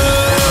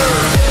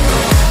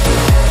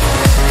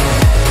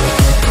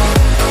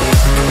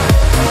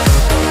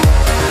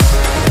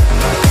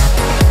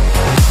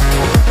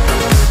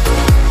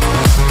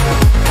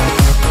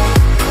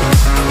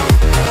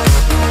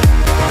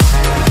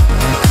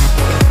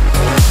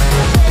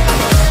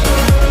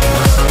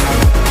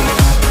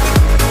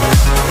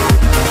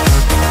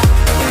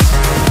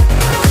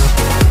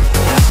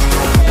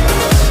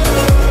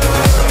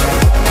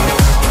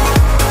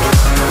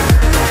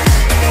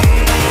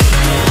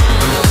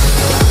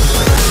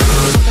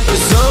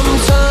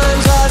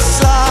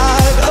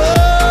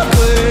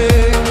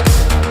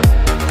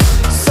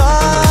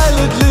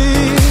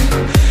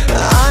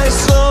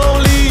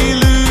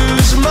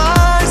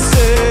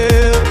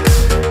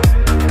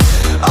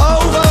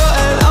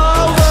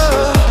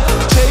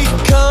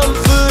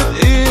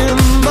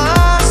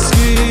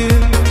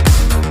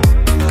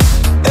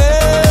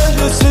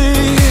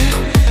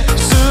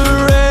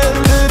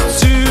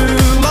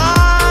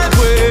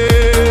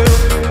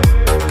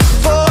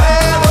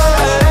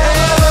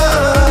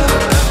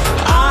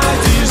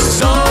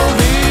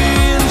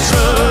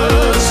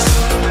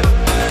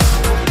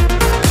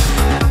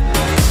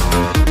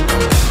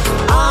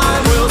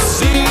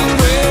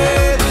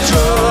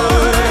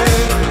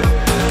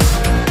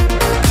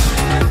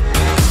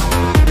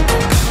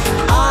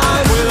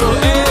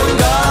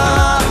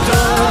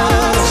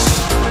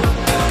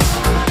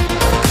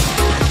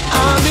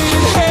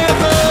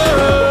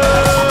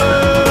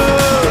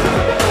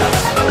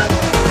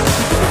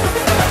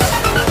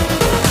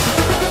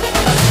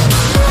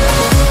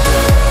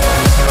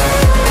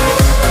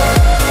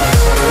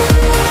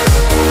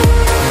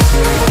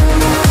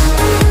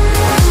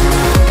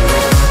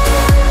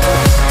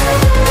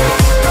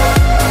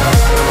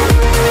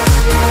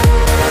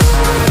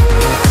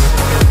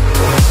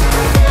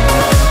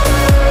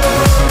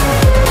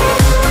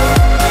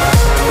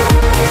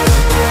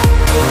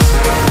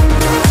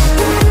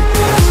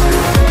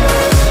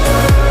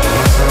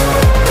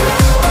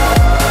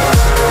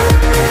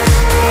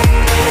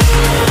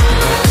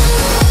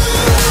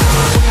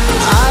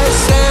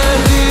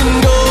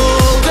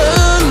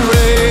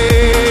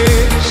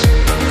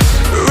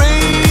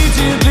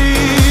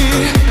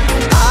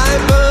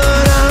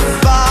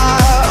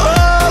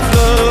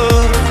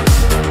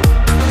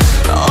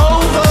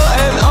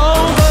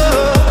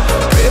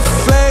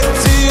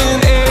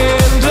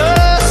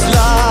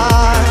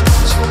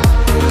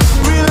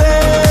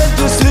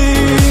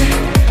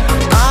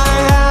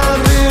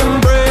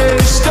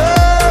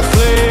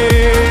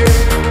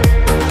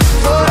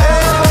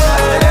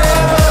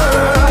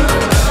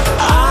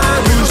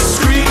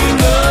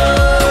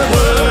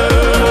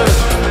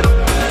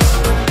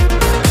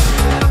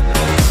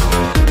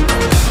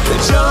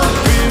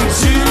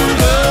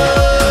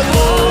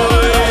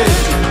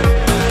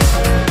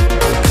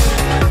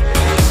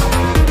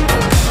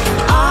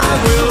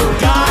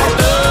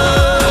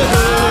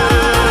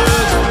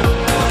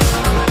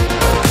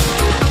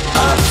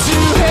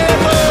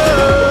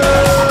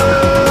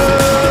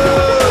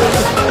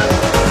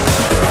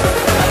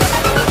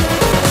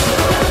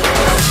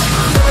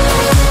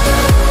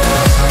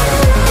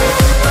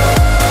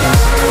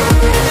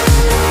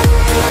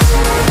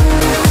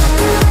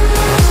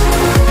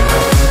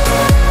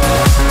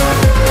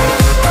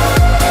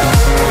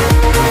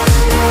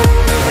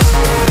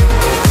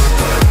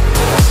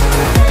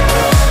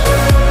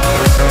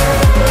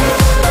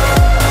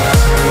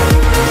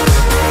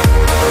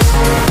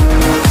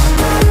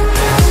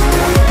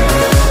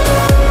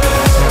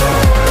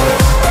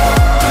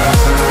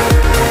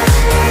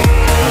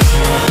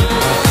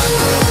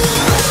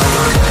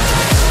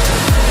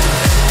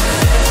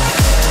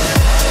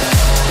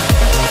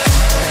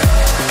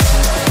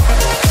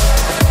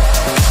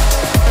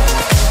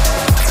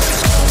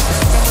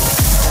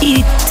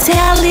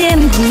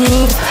 Italian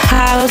Groove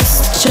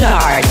House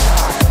Chart.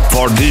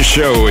 For this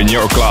show in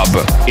your club,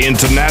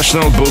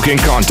 international booking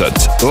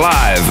contact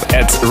live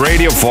at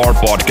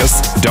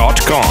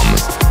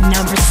radio4podcast.com.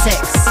 Number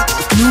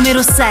 6.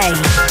 Numero 6.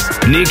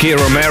 Nicky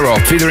Romero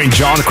featuring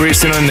John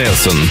Christian and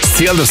Nilsson.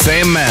 Still the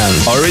Same Man,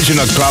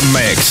 original club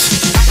mix.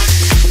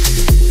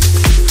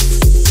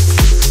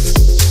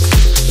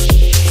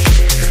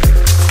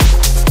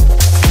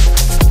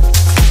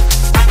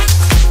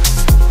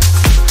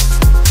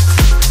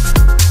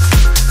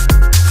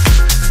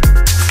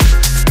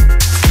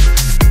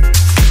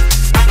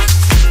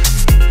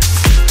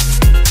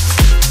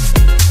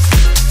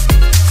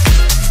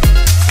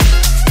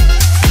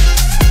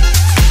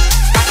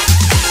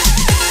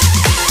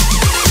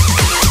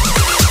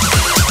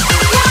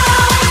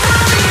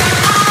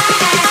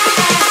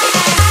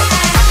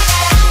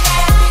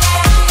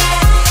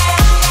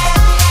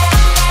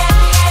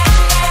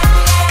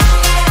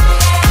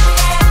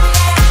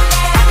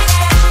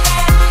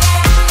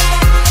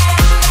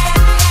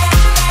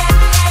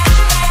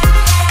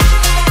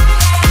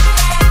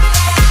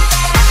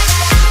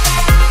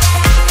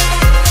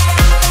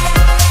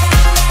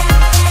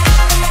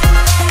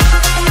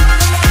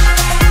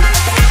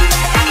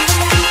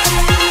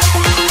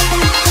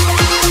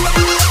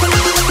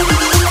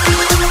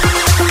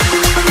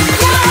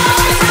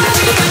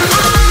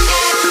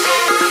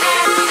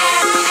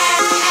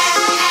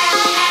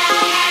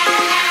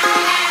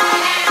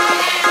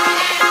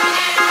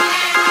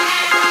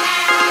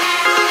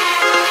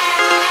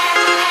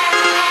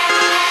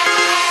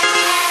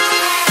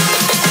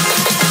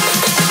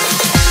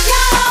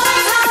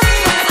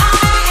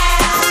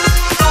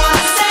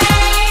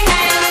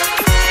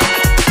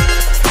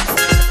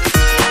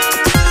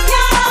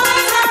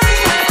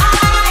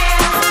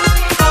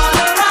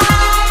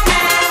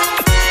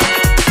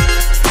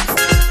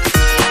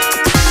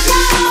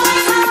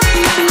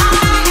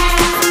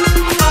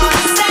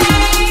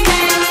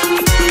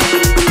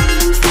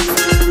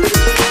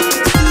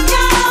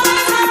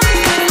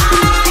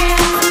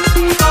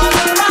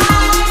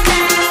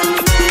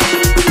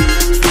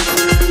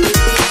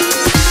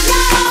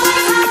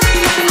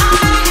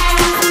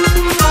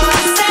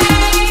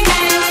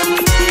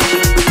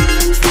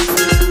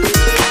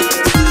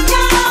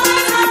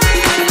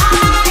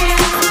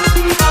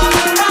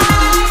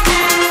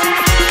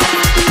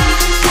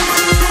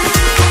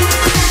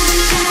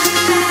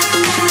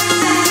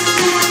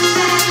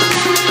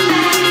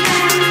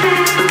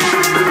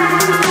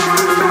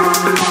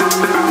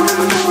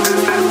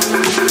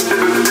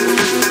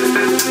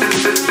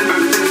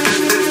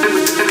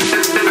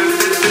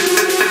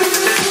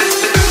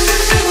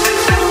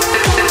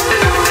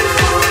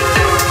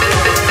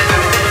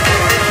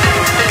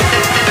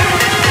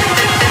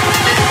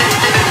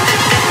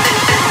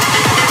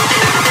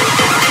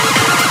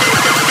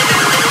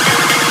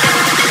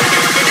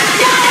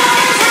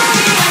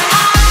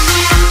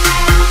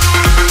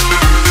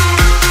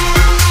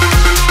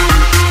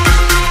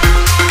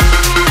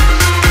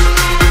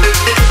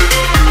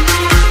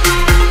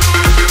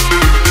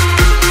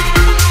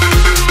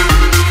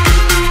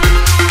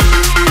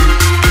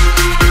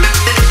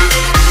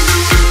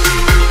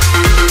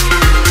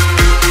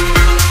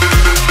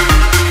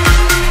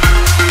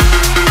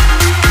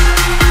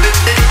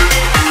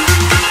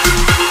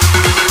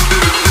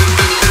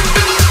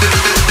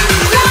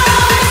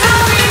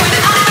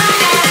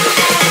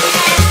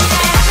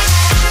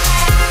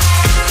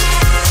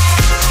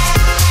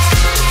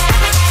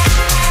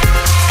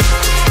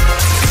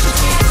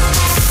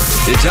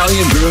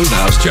 Italian Groove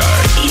House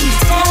Chart.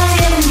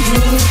 Italian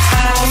Groove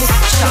House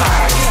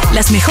Chart.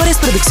 Las mejores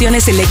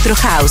producciones Electro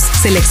House,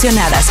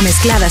 seleccionadas,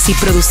 mezcladas y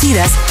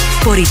producidas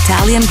por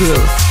Italian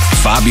Groove.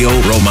 Fabio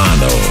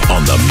Romano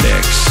on the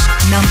mix.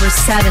 Number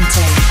 17.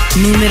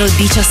 Numero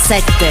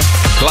 17.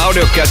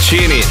 Claudio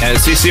Caccini and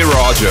CC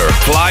Roger,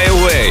 Fly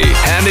Away,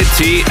 Andy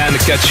T and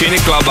Caccini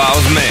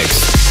Clubhouse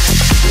Mix.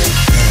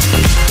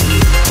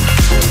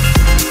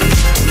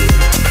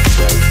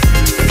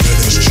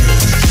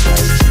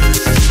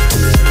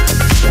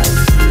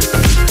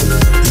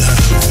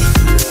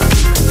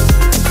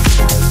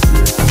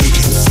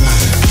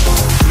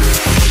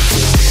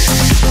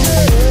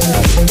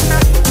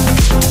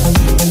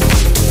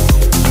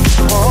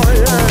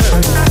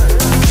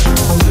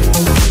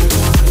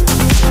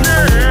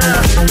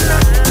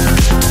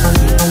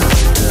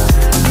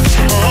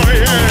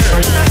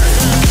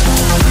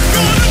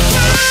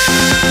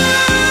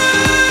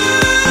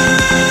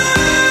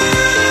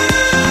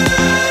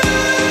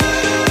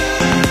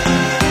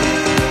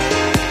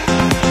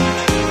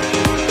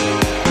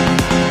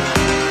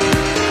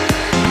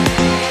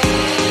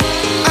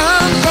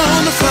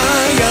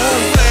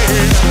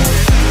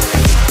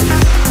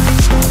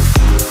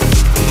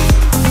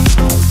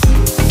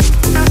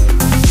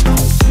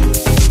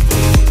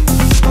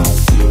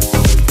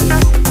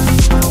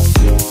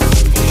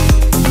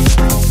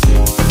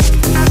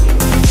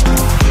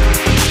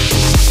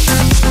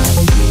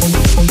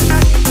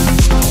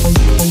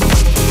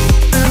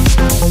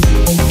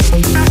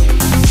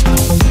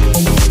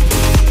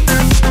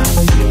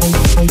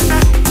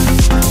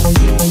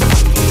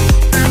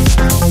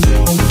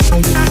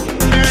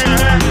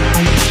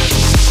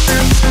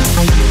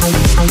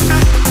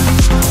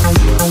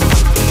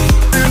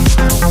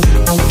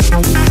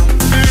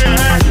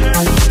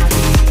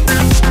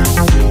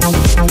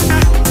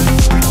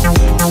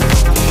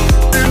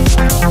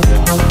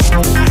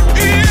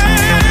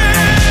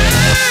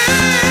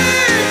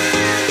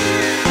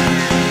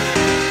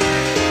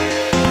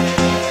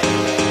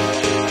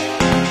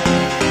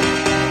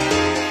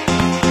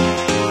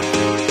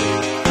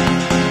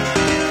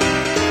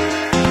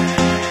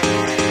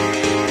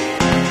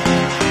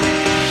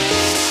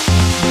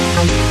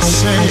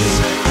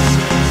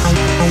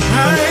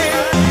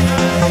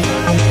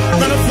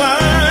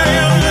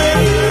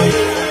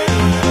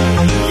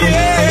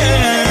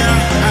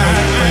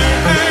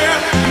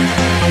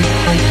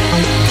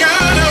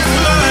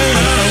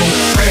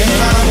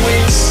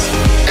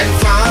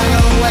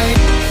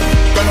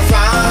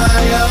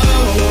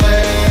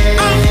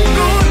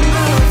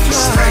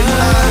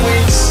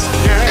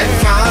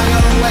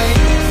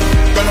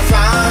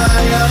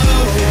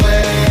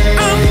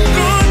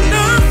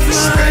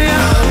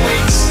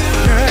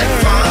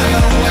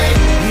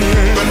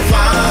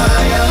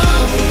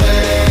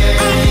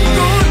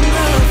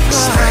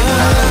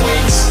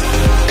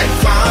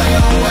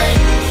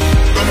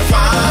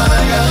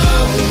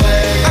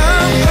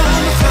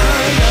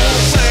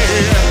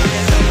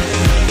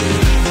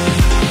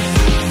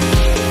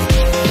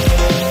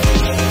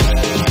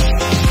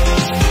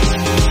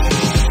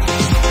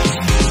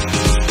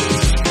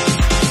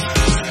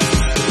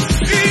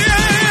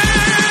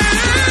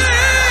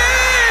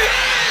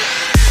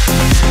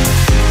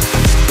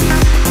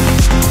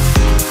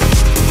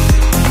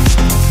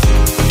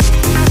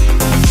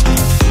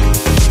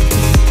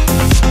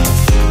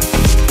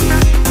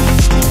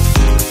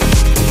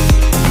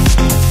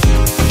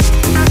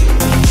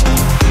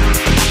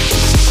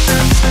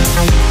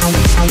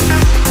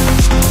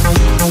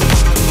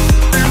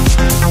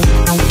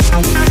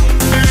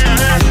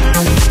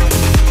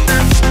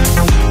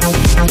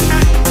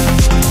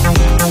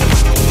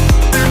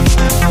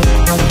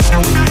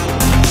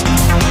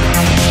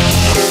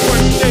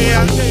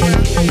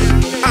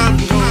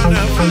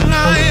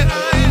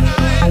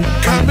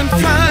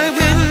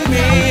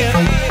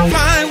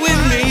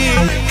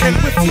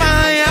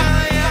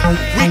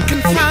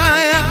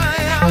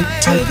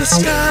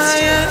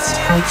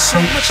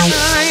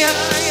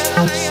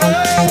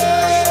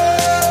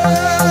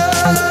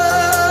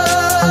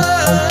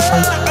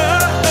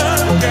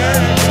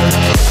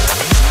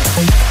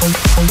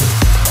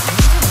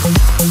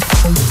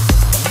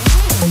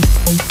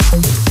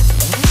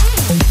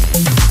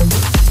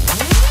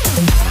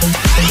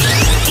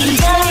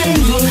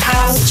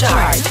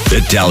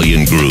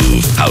 Italian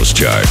Groove House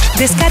Chart.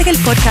 Descarga el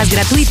podcast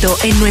gratuito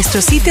en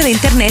nuestro sitio de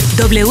internet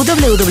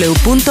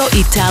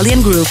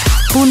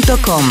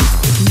www.italiangroove.com.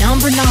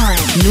 Number 9.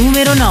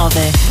 Numero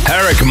 9.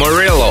 Eric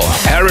Morillo,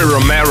 Harry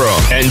Romero,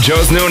 and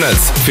Joe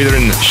Nunes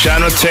featuring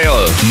Shannon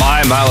Taylor,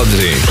 My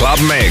Melody, Club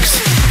Mix.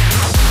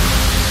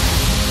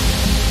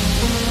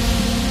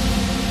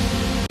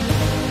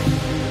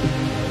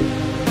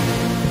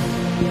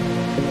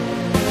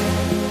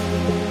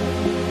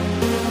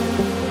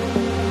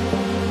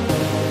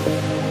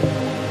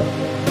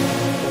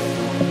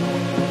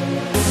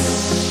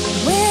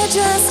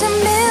 Just a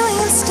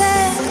million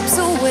steps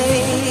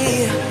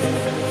away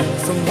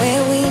from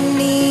where we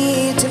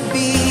need to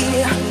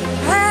be.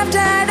 I've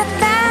died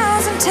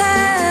 1,000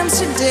 times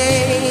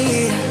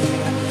today.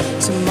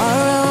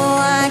 Tomorrow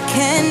I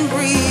can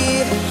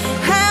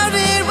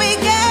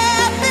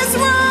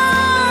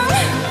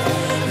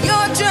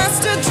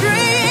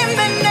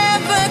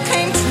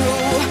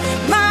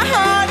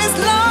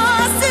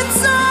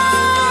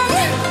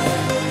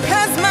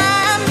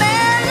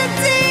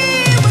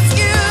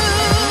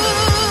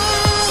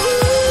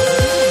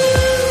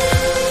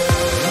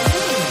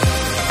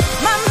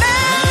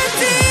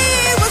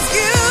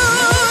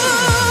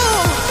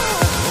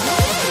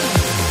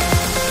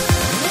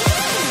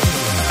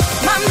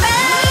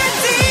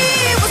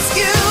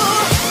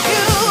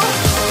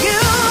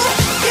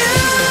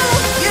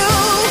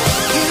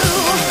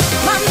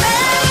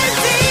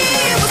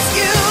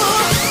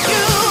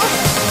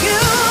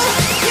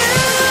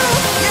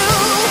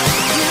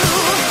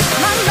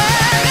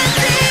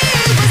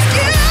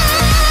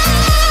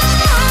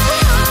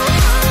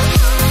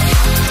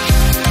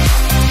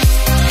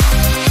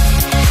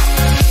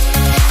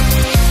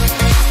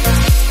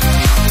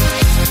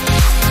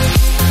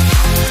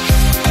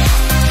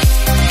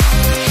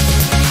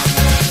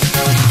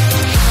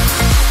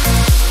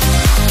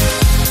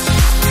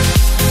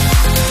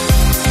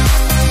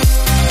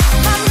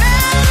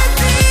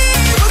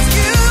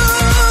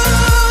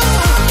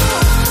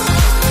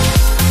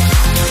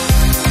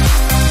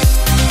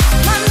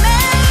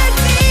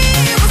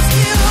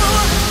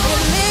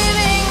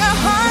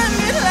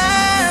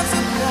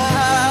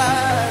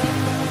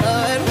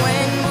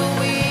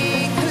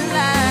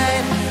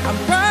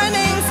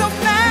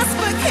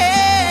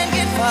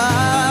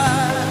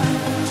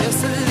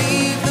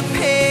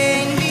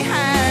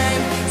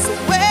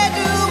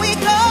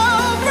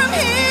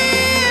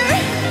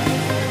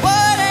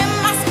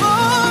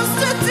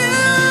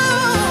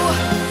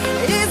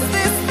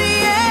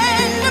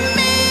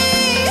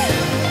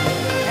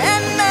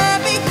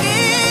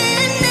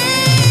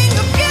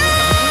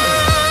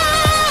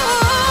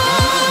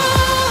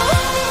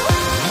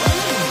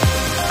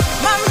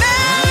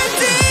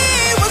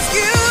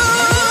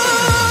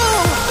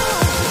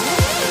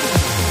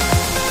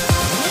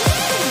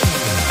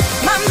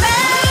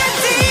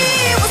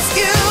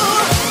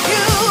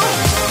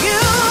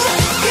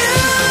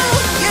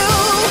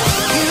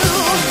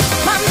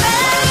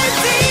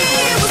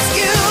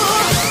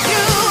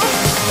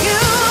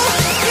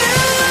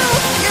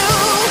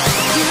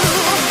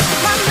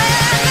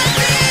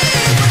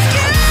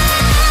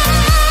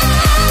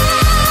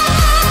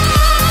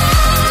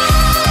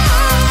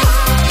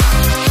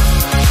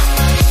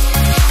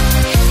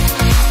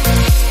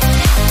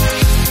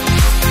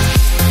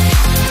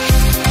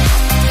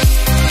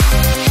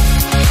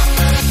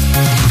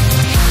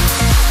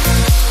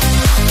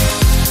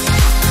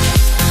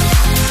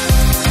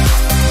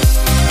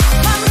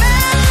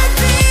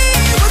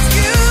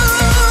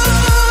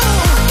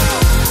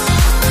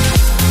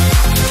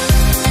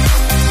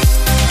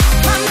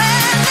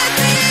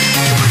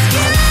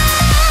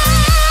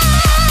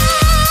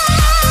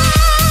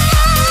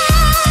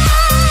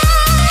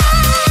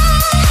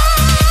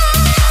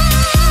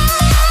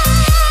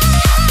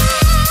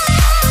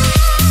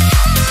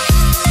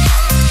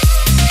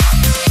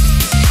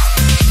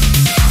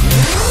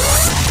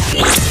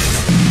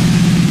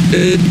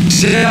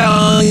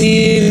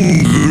Italian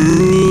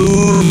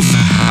Groove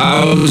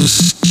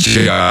House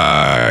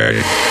Chart.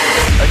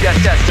 Yes,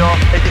 yes, y'all,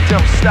 and you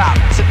don't stop.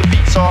 To the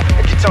beats, y'all,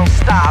 and you don't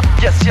stop.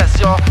 Yes, yes,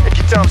 y'all, and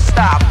you don't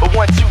stop.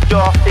 1, 2,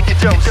 y'all, and you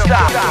don't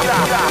stop.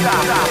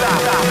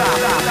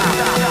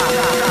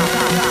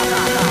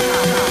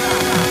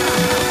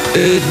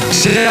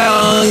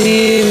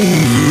 Italian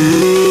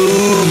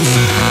Groove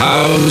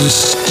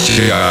House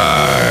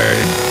Chart.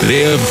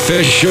 The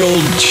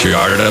official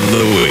chart of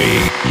the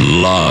week.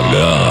 Log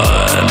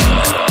on.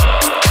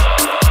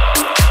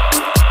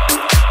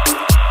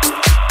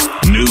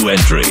 New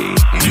entry.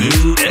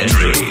 New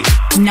entry.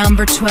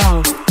 Number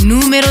 12.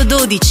 Numero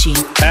 12.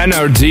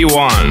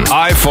 NRD1,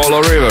 I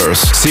Follow Rivers,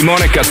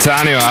 Simone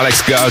Cattaneo,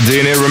 Alex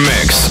Gardini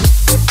remix.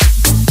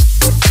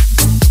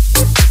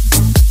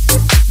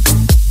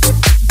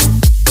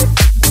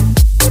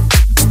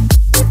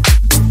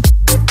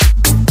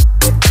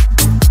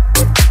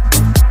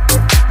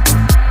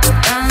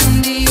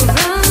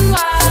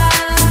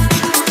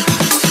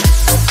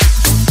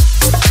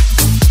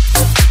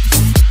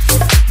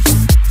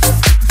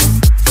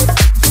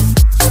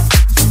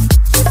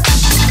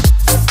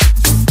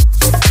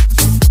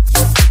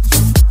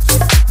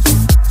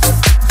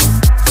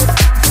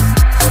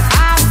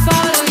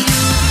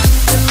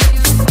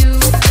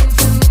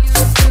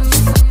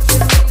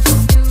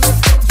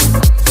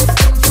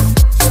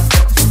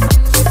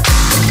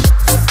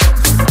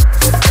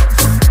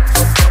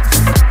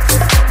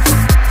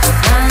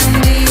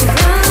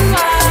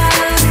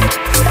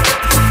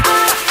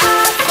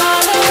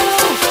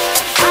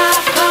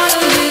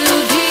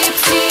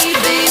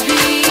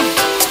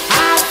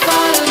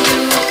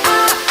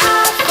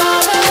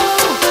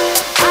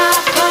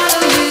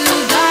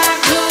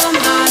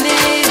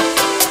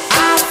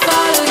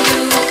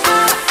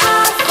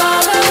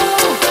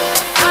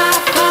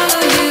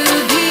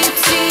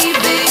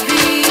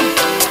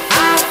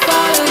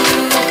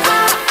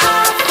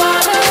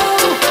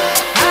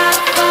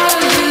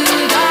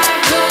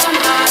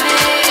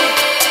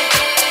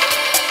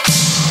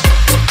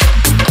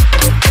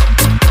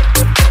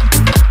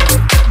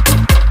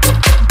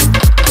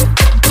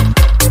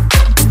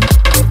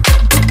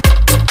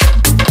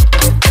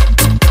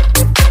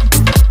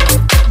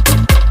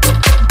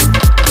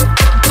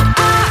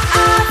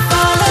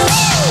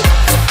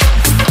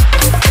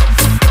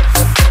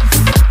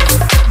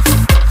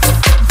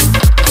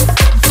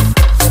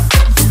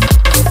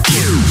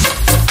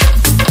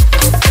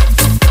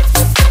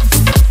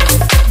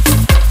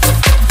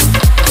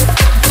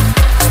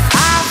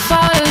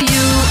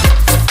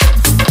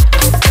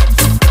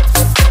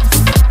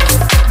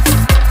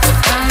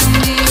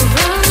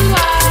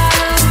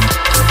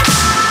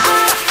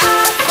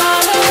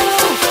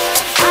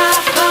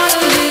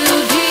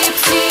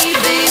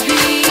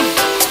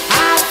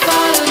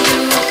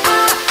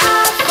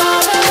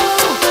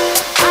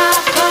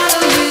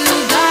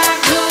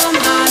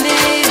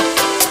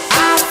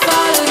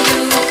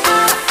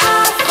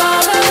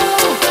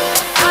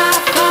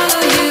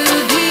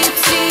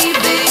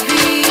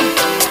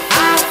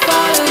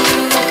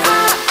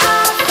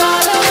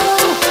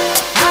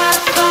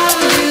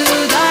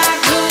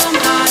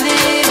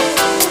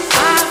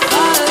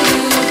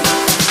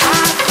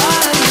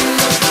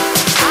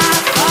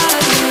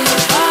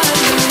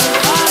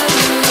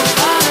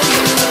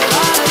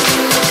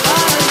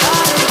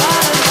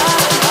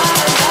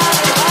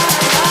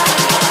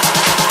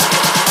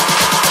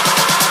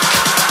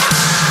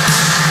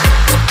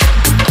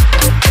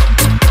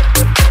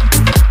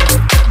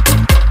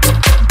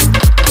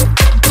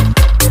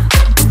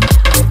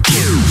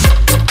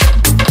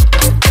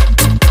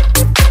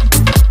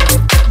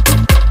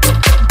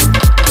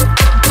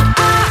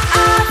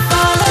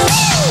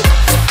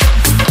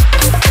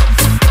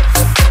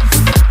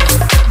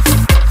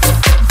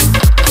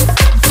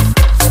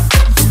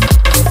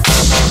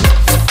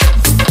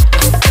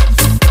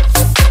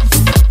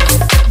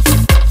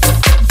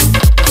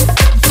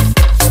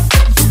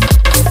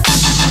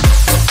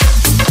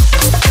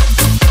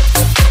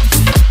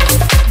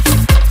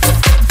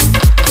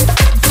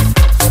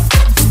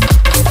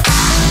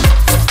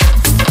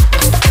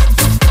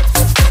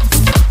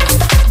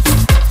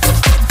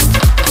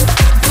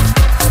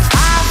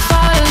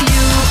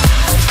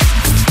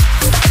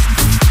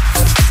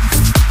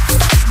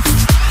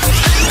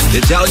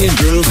 Italian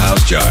Groove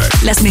House Chart.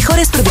 Las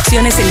mejores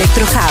producciones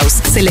Electro House,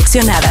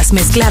 seleccionadas,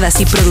 mezcladas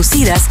y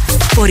producidas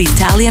por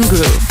Italian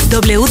Groove.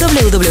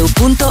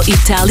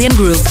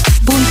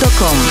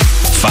 www.italiangroove.com.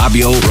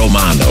 Fabio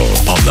Romano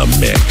on the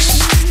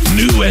mix.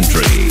 New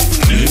entry.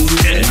 New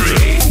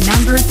entry.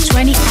 Number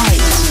 28.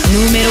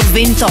 Numero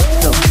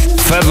 28.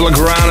 Fed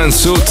Legrand and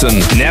Sultan,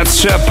 Ned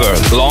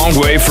Shepard, Long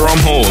Way From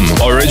Home,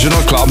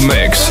 original club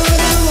mix.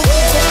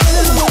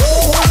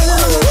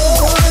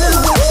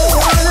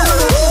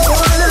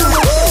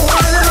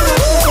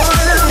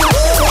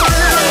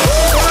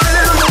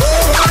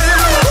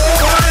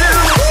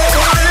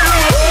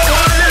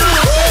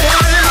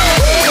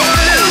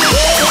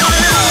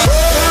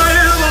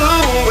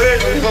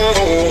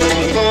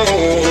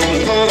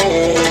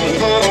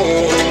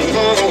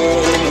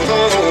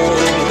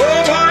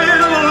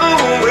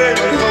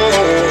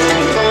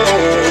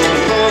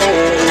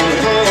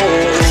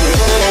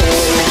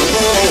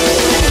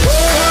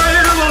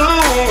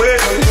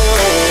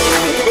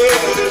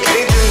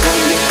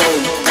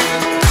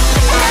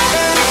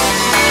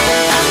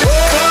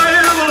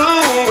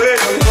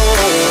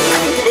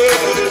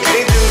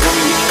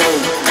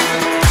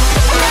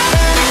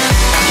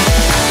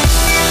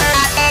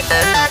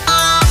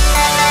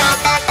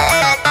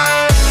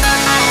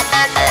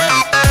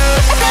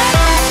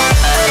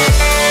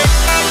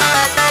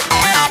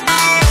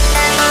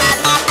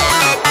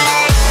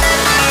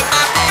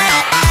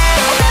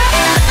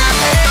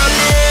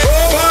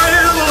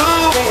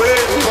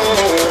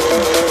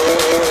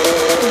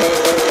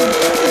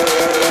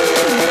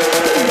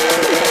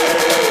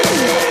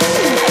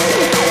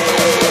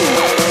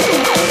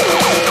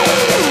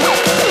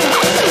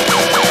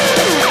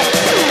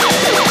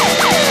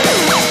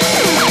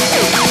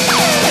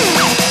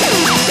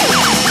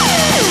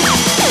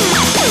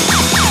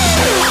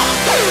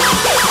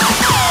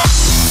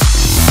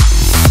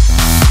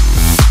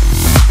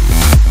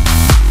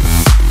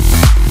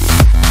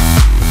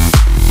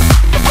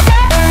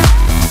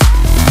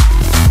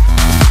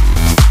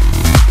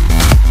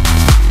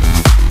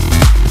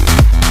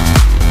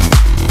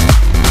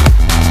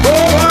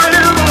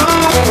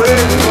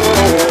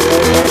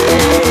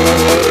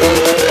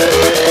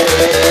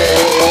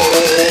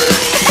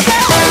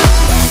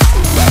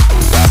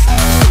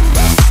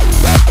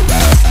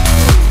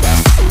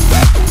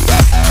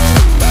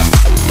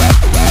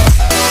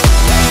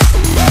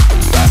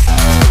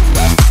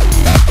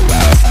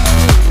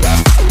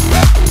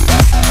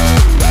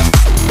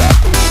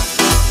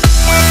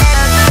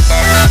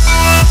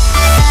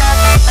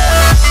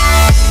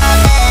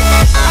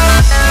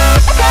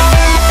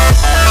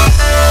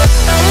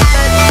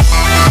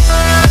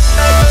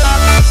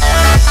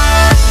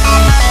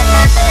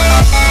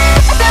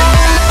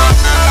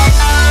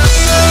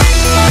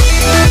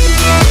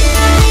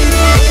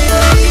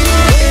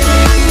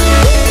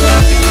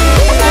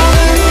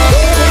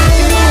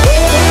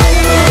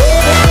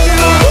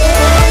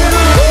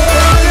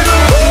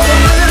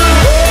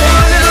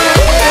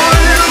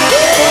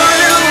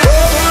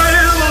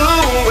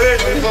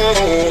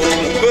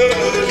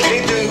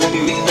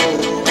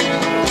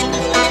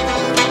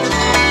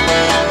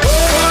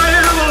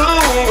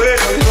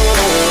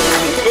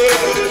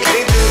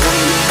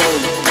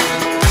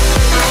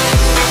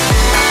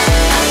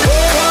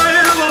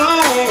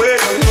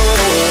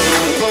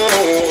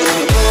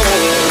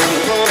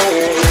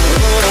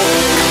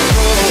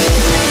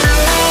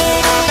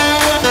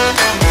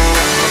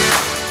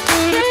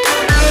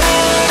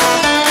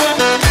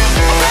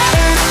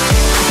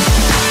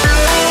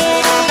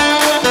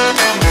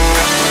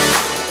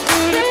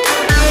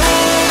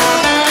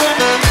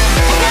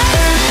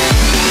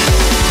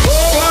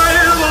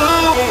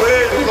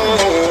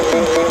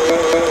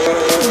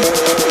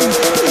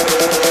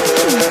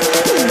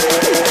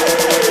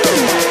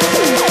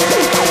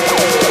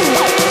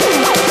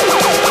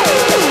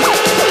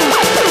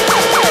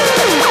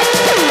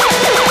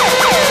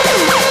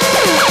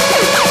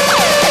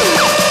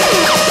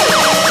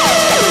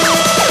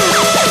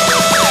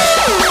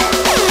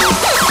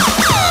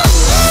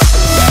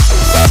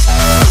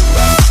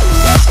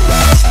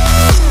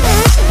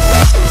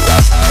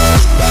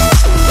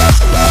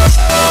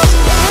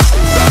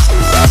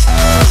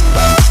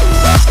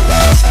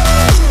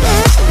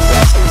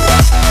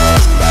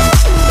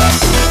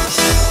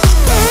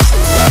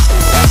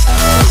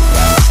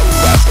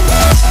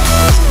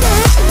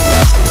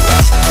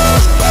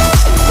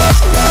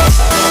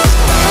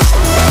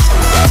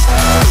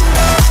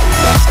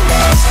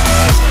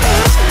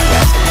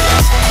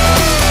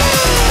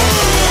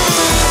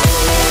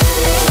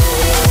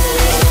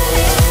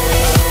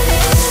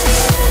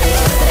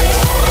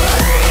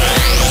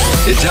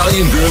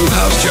 Italian Groove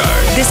House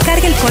Chart.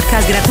 Descarga el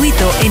podcast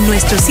gratuito en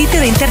nuestro sitio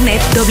de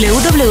internet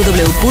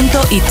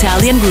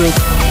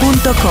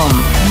www.italiangroove.com.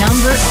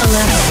 Number 11.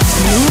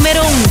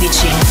 Numero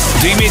 11.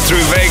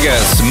 Dimitri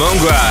Vegas,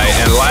 Mongai,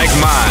 and Like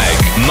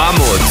Mike,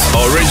 Mammoth,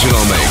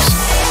 Original Mix.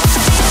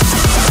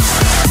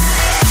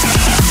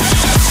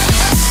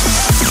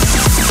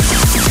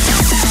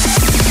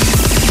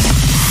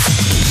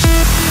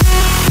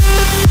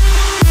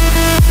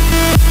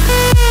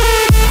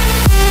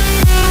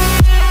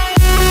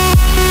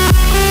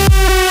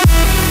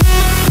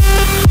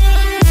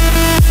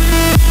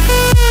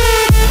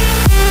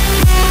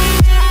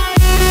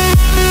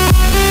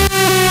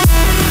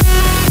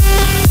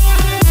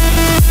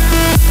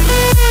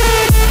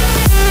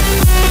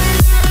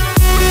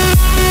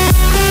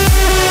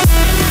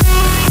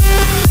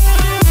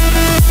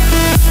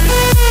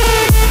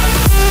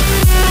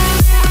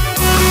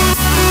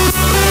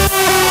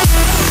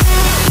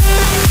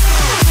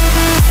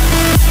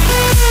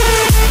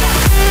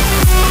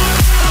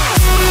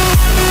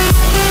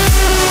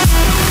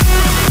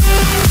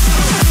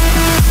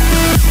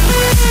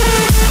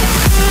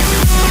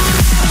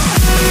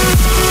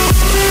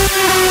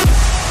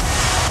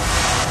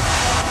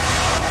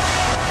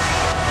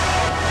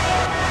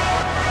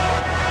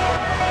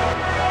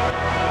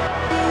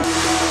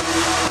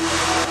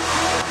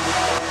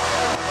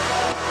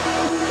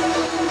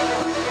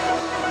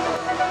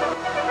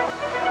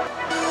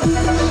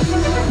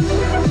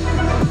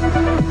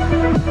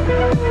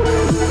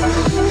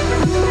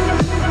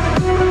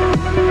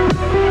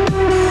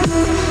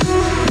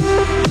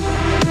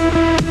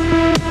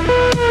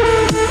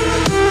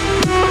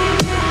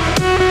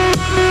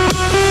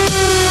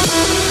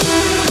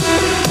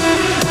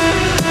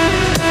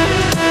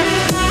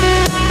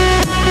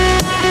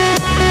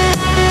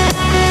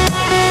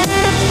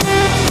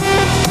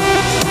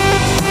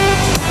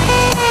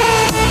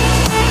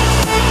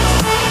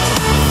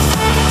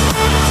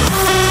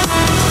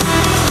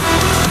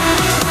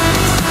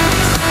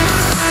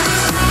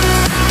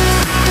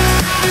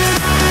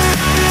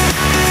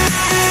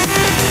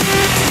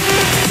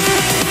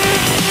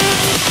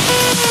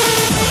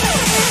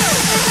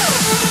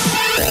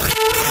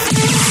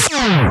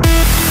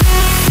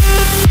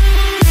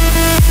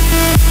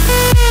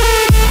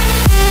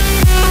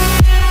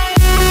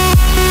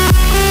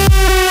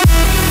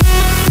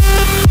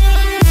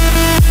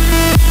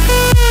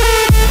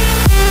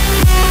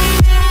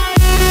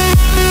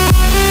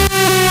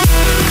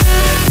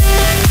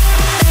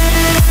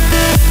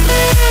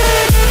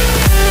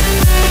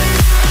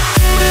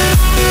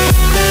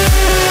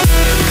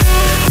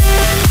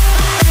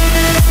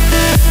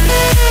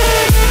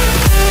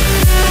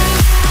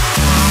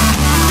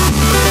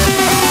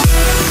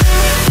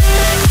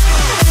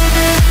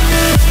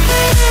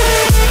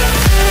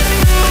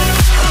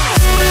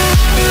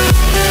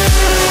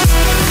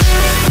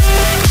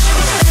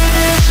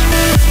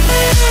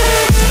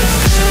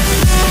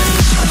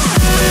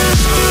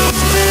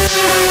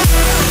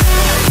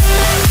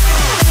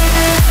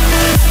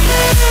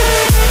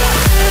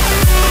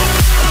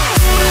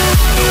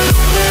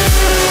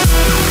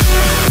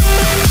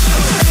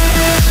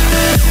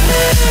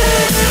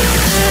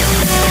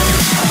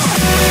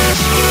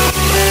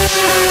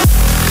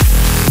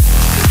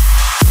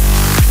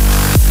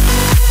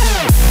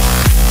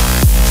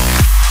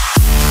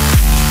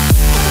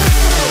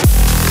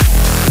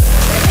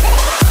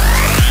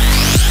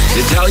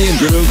 Italian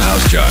Groove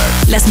House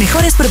Chart. Las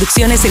mejores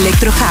producciones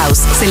Electro House,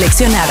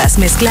 seleccionadas,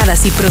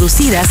 mezcladas y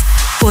producidas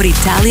por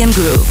Italian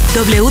Groove.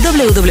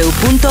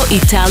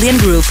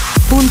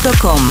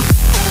 www.italiangroove.com.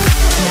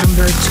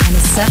 Number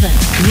 27.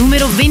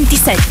 Numero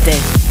 27.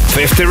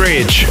 50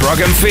 Rich,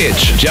 Rock and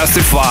Fitch,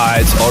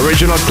 Justified,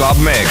 Original Club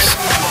Mix.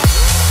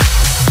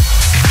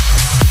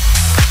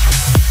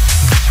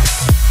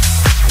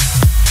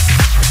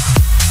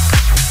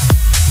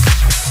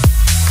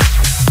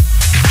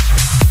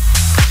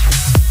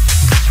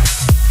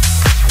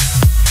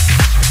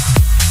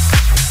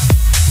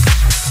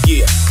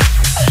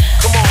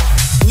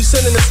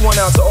 Sending this one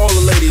out to all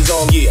the ladies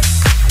on, yeah.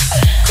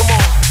 Come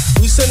on.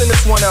 We sending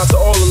this one out to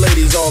all the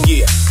ladies on,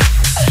 yeah.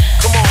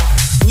 Come on.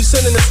 We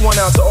sending this one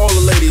out to all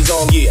the ladies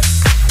on, yeah.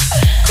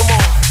 Come on.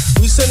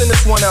 We sending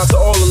this one out to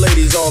all the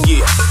ladies on,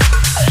 yeah.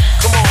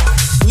 Come on.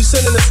 We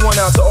sending this one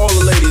out to all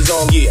the ladies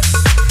on, yeah.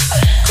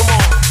 Come on.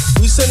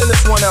 We sending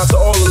this one out to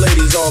all the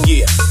ladies on,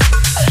 yeah.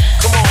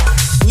 Come on.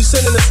 We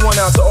sending this one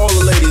out to all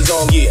the ladies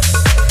on, yeah.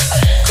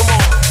 Come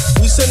on.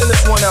 We sending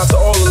this one out to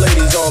all the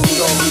ladies on,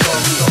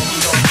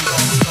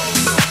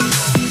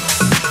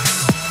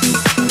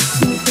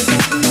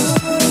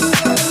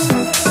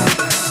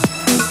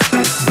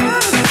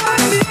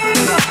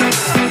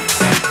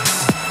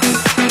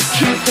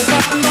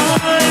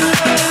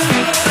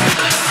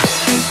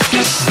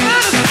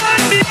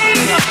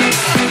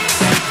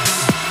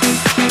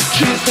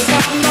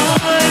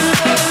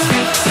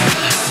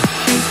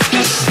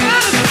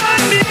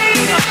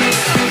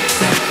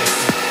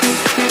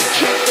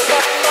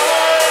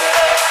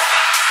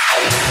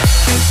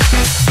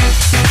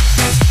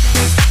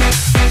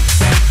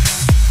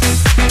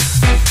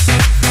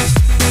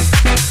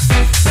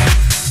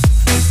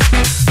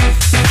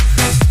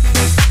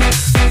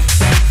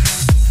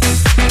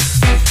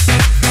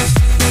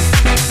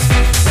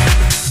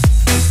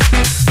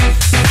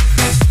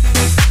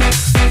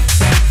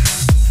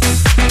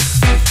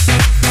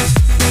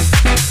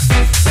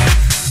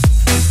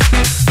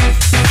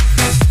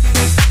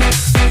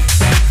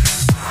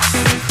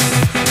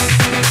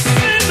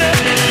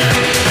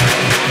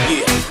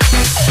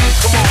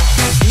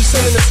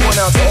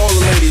 out to all the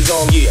ladies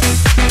on, yeah.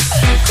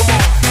 Come on.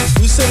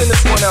 We sending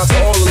this one out to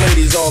all the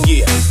ladies on,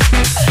 yeah.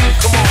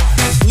 Come on.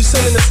 We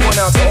sending this one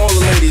out to all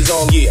the ladies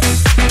on, yeah.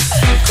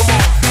 Come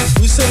on.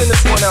 We sending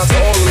this one out to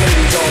all the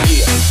ladies on,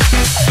 yeah.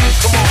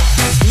 Come on.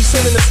 We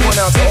sending this one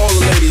out to all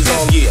the ladies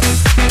on, yeah.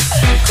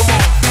 Come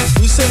on.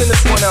 We sending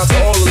this one out to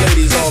all the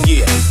ladies on,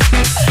 yeah.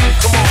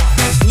 Come on.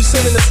 We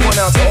sending this one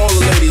out to all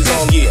the ladies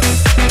on, yeah.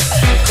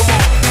 Come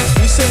on.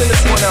 We sending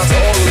this one out to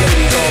all the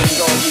ladies on,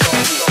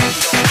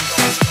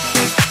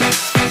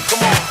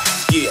 Come on,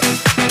 yeah.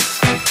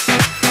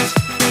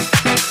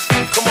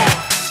 Come on,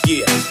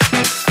 yeah.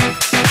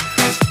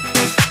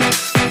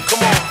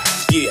 Come on,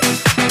 yeah.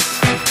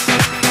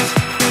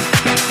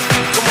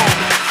 Come on,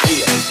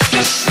 yeah.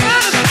 Just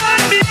satisfy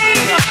me.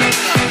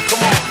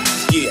 Come on,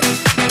 yeah.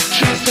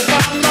 Just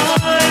about my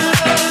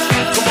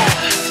love. Come on,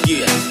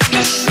 yeah.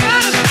 Just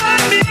satisfy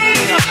me.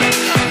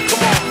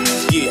 Come on,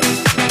 yeah.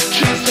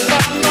 Just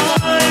about my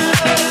love.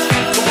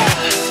 Come on,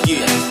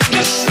 yeah.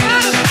 Just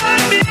satisfy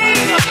me.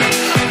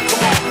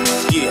 Come on,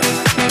 yeah.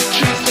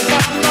 Just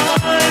about my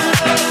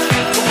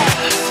love. Come on,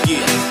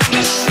 yeah.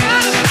 Just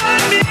satisfy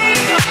me.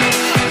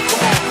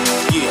 Come on,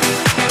 yeah.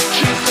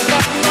 Just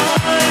about my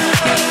love.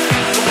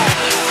 Come on,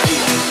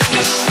 yeah.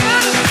 Just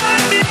satisfy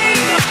me.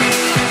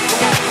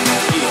 Come on,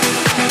 yeah.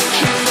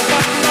 Just about my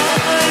love.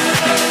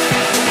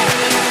 Come on,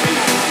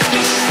 yeah.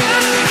 Just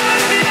satisfy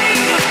me.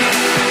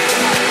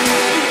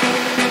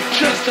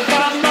 Just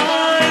about my love.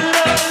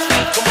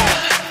 Come on.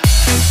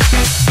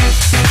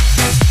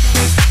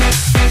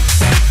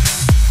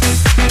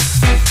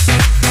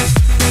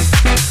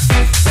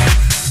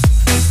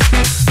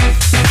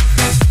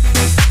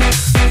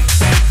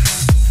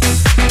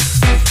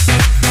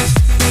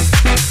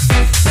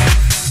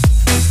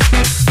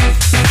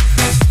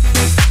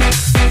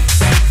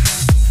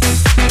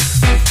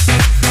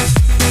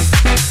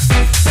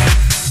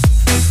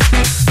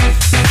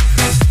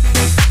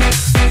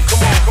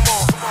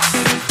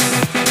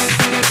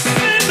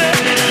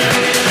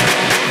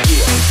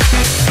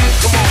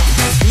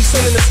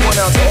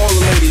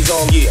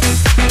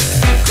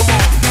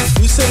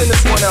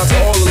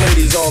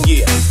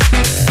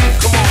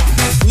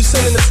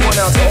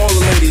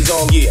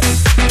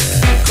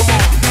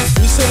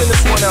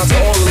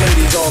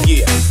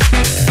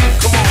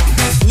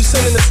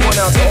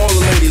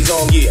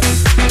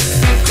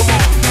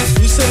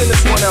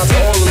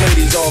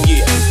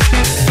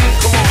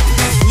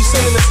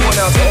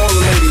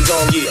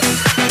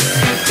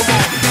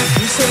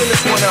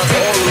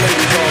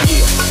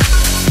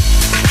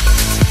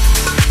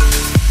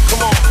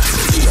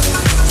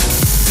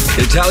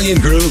 Italian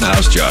Groove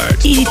House Chart.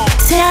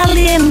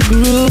 Italian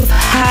Groove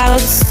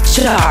House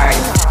Chart.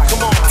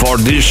 For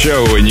this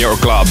show in your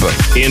club,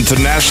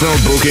 international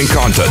booking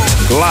content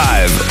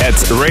live at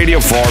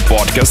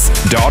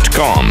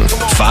radio4podcast.com.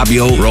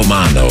 Fabio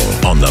Romano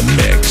on the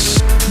mix.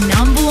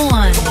 Number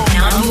one.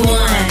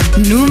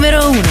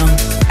 Numero uno.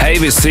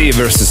 ABC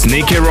versus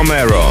Nicky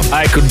Romero.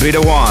 I Could Be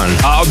the One.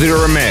 Audio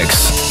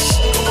remix.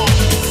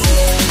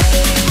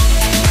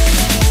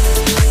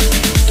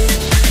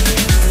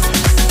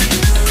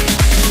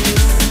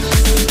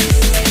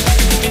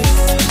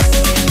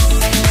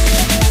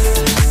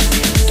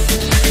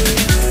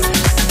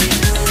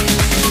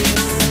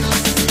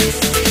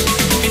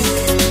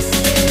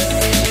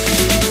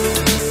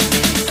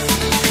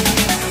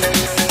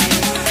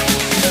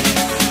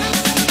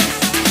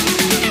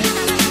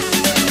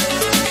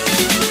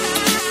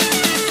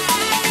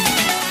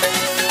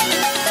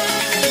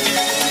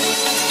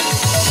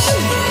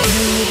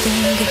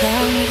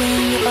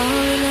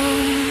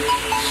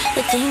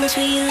 Things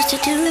we used to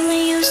do and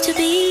we used to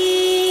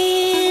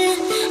be.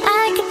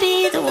 I could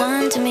be the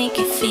one to make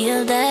you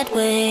feel that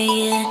way.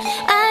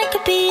 I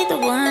could be the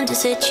one to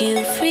set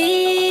you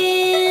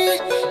free.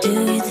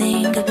 Do you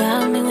think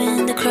about me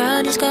when the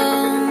crowd is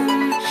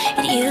gone?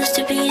 It used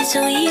to be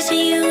so easy,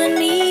 you and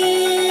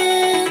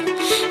me.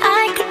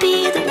 I could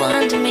be the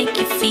one to make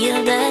you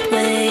feel that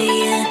way.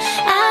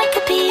 I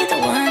could be the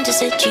one to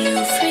set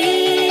you free.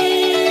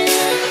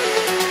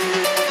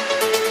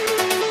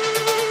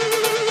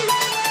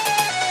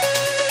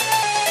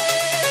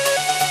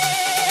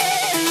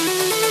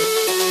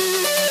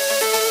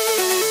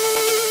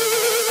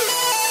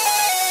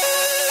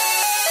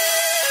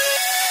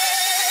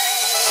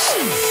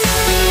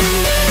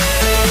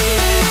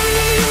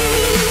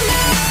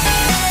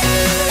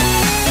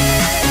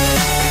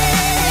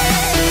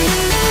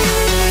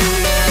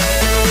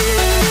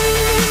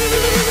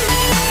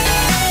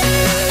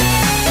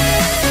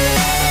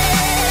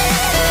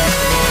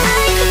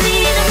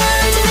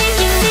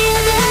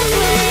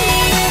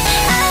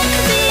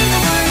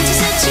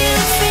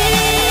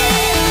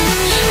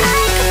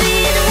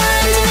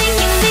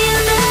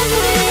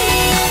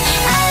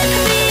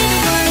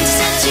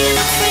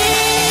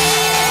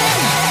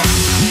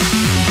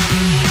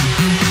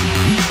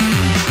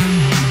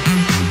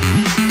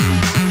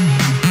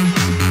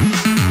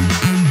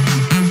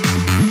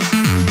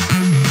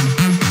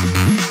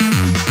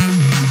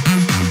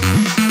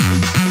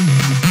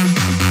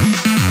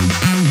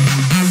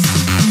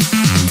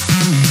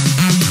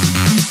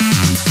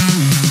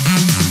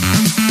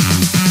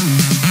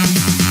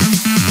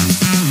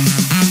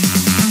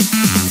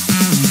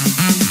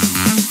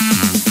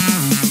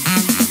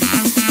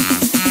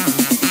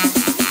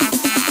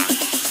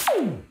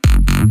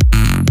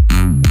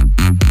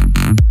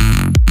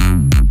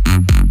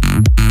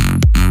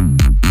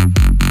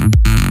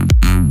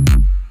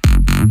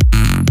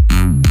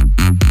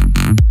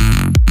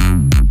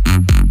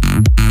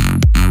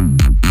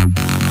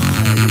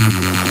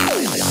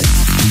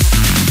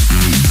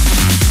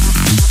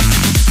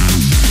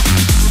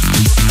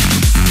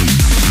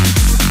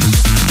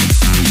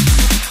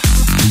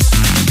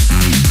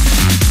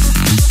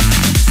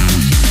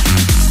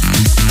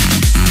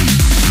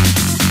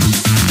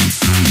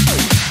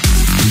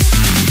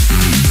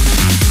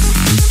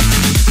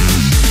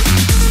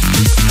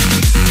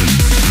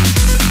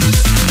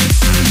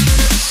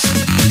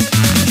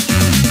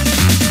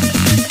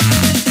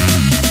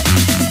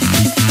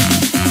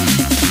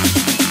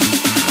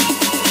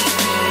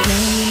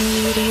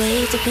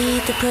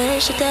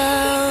 you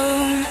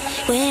down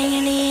when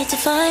you need to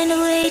find a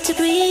way to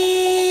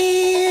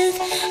breathe.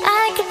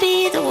 I could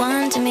be the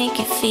one to make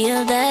you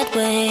feel that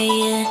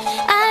way.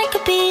 I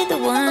could be the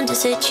one to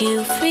set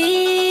you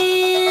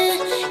free.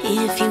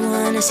 If you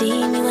wanna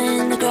see me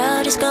when the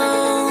crowd is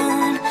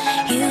gone,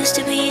 used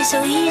to be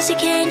so easy,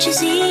 can't you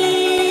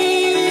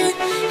see?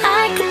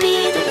 I could be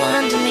the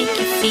one to make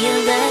you feel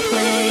that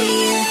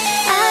way.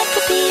 I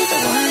could be the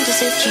one to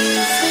set you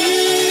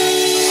free.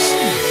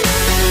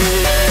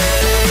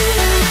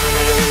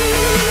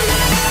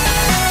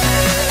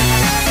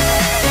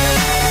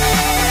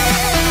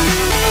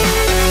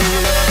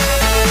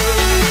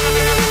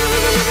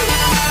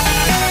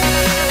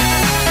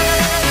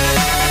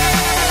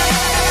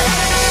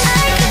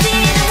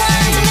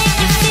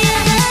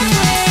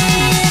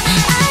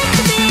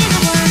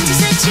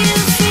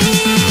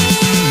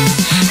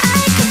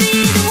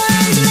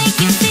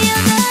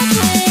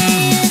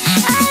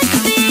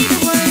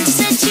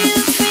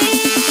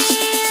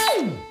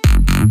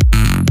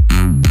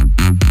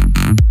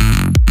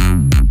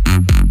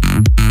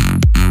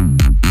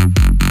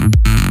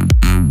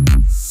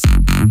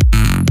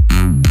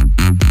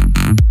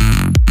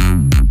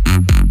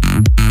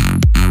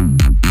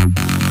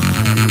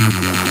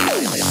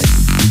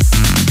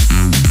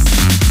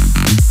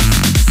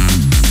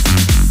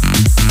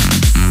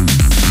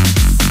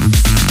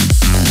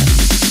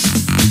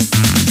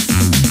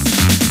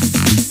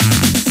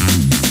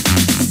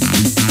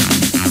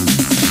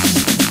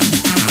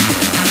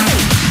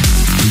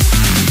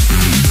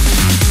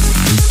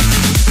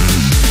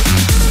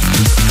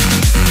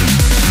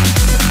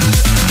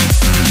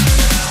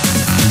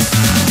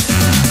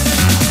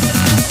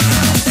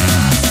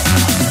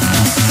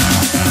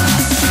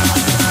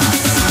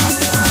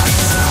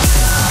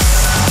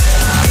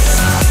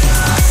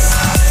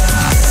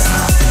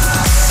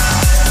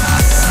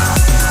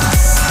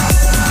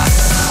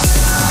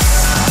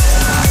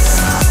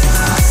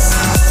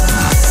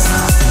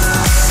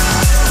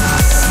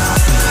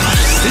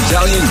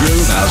 Italian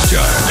Groove House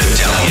Chart.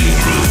 Italian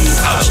Groove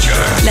House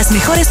Chart. Las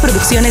mejores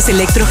producciones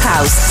Electro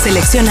House,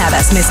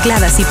 seleccionadas,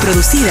 mezcladas y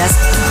producidas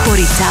por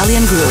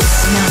Italian Groove.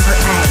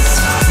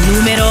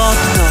 Número 8.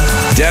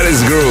 That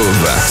is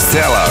Groove,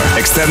 Stellar,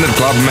 Extended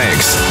Club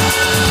Mix.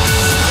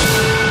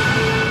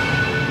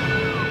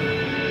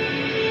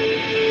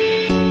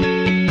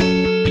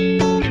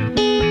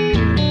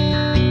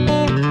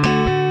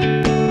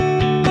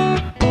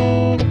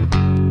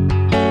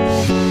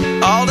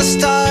 All the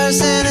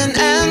stars in an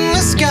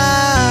endless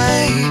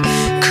sky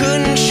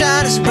couldn't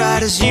shine as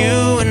bright as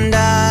you and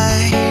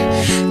I.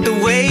 The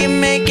way you're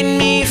making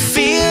me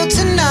feel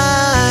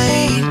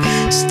tonight,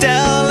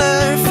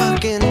 stellar,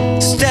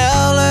 fucking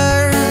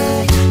stellar.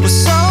 We're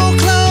so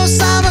close,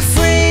 I'm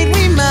afraid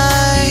we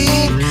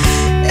might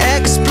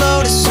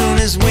explode as soon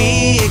as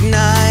we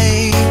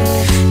ignite.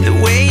 The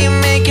way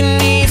you're making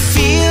me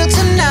feel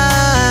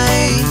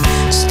tonight,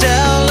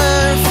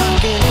 stellar,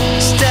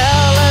 fucking stellar.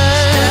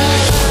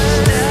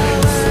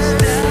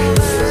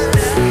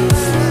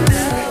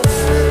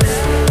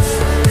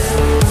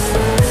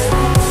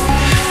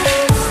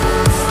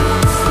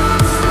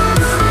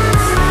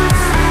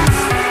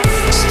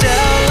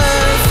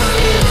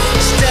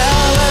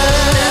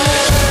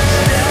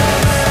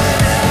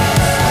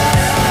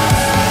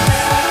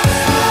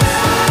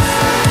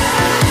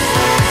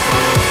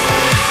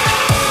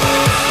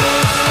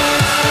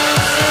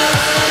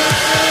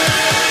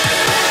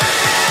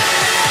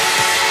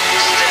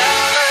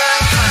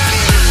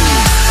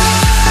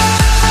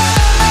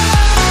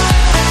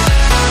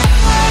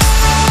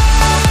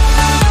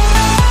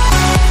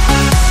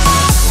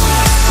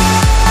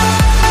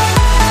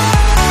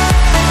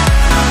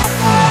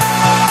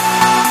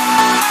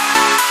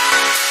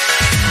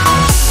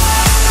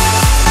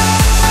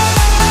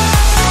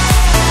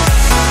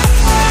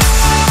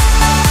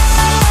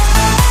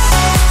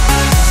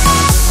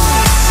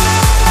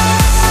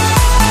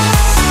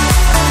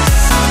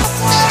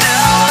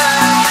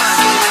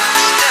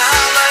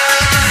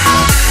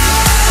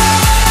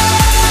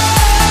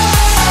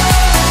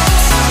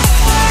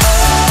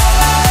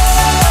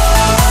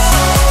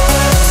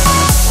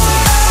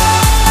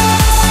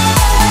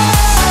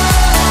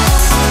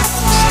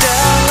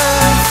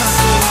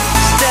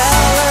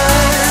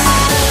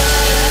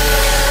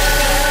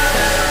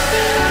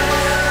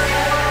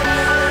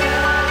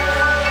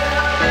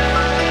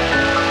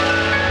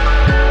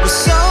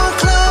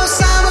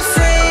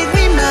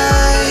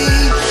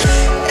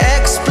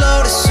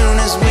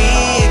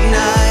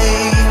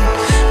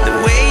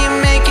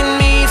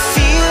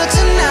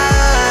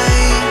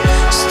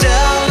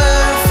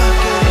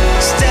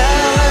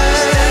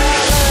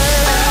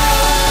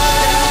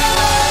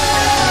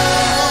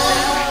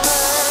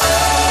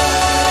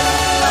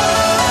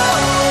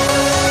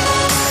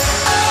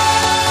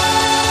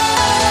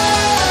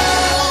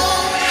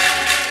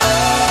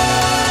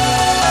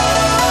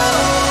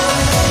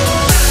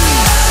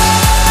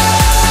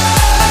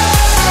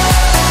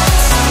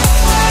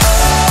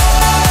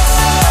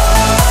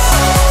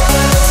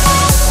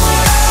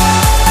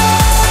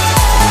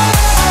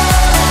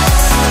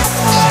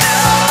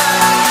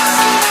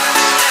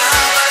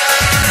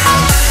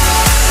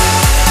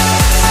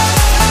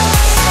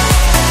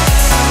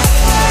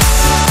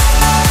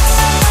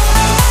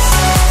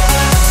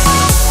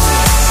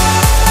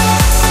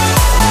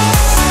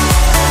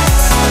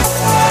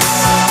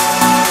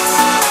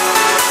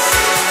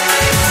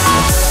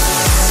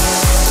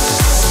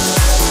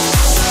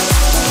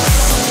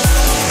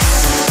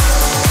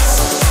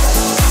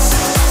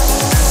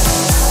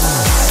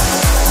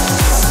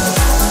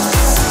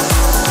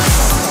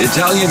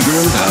 Italian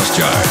Groove House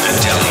Chart.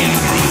 Italian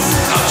Groove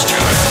House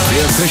Chart.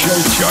 The official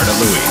chart of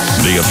the week.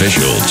 The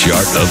official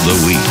chart of the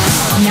week.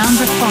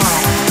 Number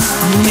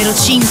 5. Numero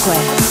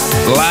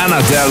 5. Lana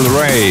Del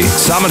Rey,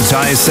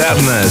 Summertime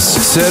Sadness,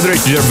 Cedric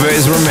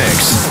Gervais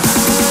Remix.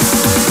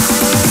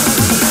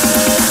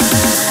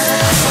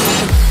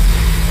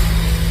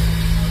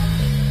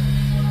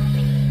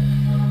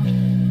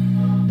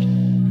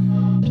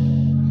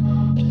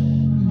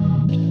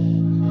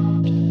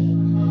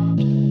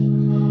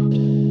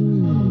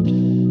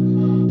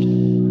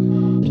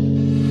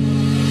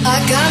 I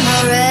got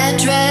my red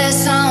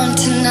dress on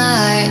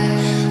tonight,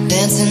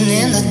 dancing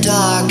in the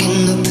dark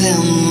in the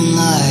pale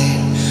moonlight.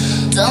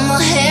 Done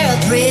my hair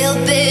up real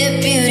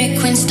big, beauty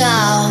queen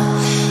style,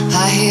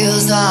 high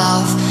heels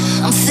off,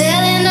 I'm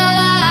feeling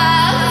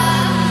alive.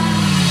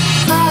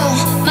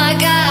 Oh my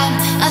God,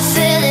 I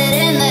feel it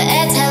in the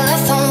air,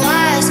 telephone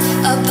wires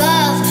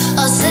above,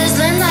 all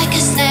sizzling like a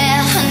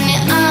snare. Honey,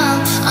 I'm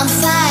on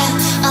fire,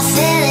 I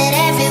feel it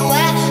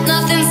everywhere,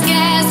 nothing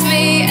scares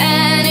me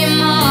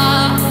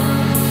anymore.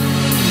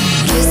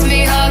 Kiss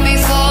me hard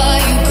before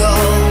you go.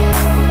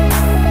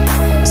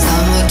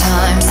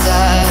 Summertime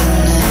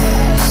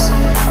sadness.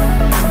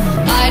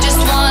 I just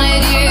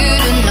wanted you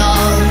to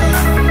know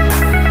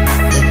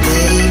that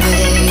baby,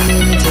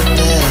 you're the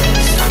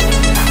best.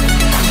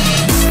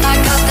 I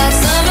got that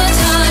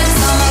summertime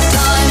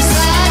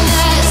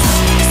sadness.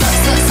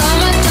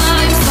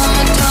 Summertime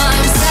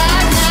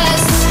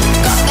sadness.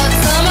 Got that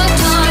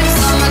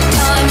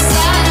summertime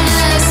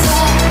sadness. Oh,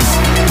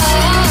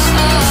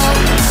 oh, oh.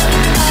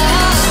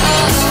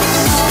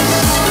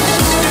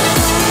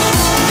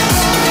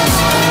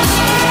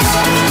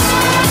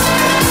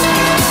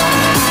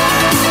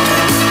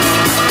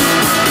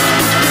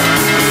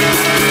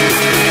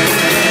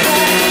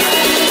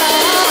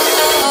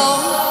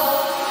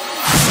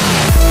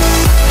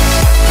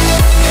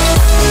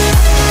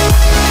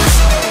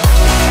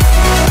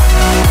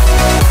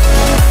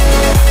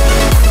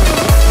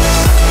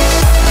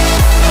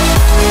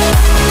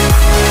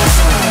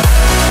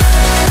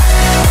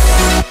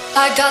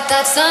 I got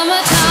that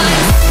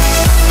summertime.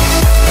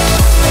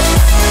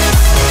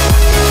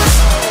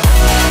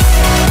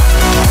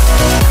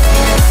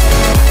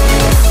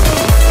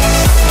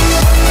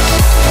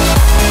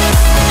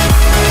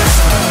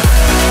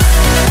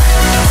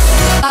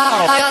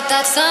 I got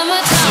that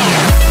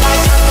summertime. I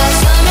got that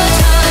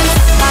summertime.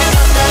 I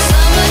got that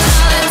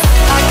summertime.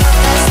 I got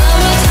that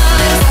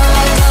summertime.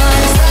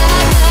 Summertime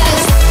sadness. I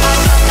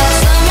got that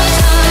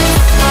summertime.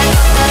 I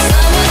got that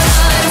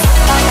summertime.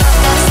 I got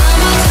that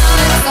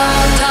summertime.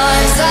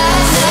 Summertime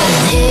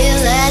sadness.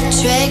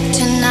 Electric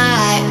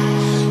tonight,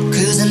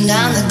 cruising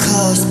down the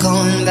coast,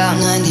 going about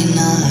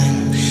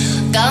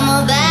 99. Got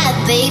my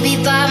bad baby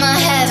by my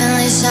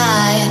heavenly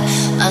side.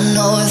 I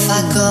know if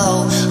I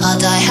go, I'll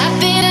die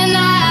happy tonight.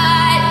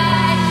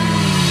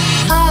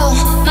 Oh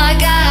my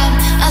God,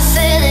 I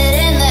feel it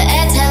in the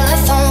air,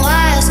 telephone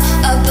wires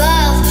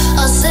above,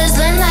 all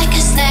sizzling like a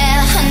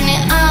snare. Honey,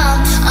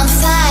 I'm on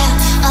fire,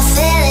 I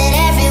feel it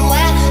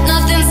everywhere,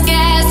 nothing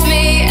scares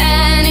me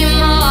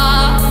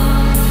anymore.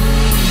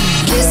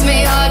 Kiss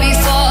me hard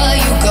before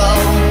you go.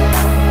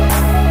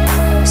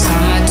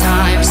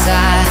 Summertime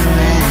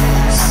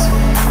sadness.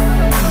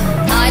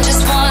 I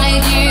just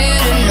wanted you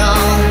to know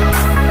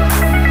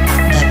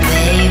that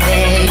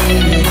baby,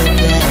 you're the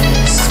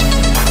best.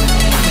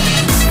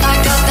 I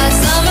got that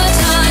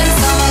summertime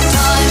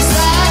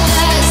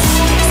sadness.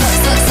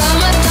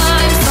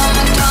 Summertime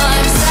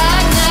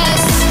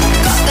sadness.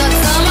 Got that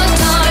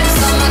summertime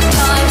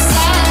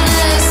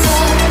sadness. Oh,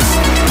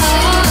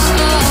 oh, oh,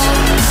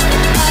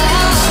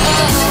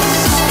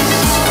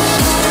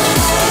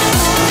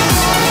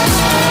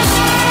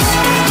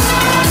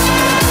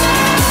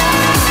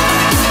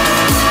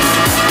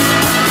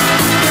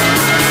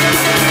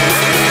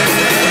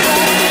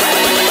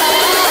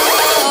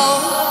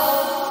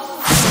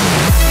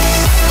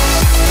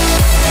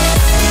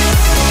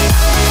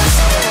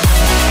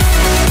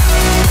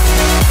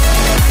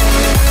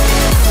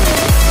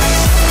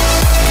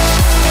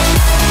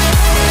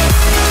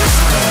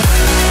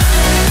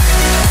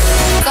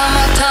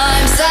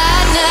 summertime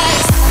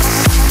sadness.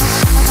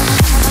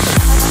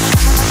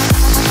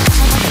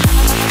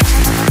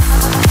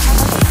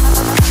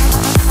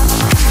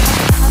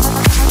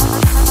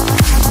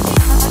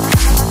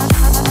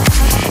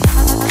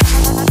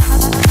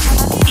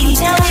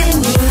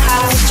 Italian Groove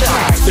House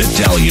Chart.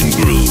 Italian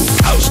Groove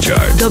House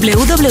Chart.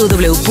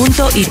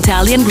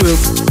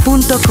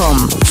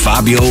 www.italiangroove.com.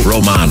 Fabio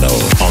Romano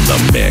on the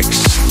mix.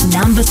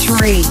 Number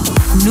 3.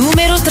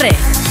 Numero 3.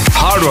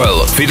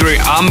 Hardwell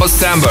featuring Amba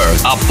Stamber,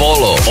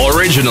 Apollo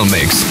Original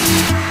Mix.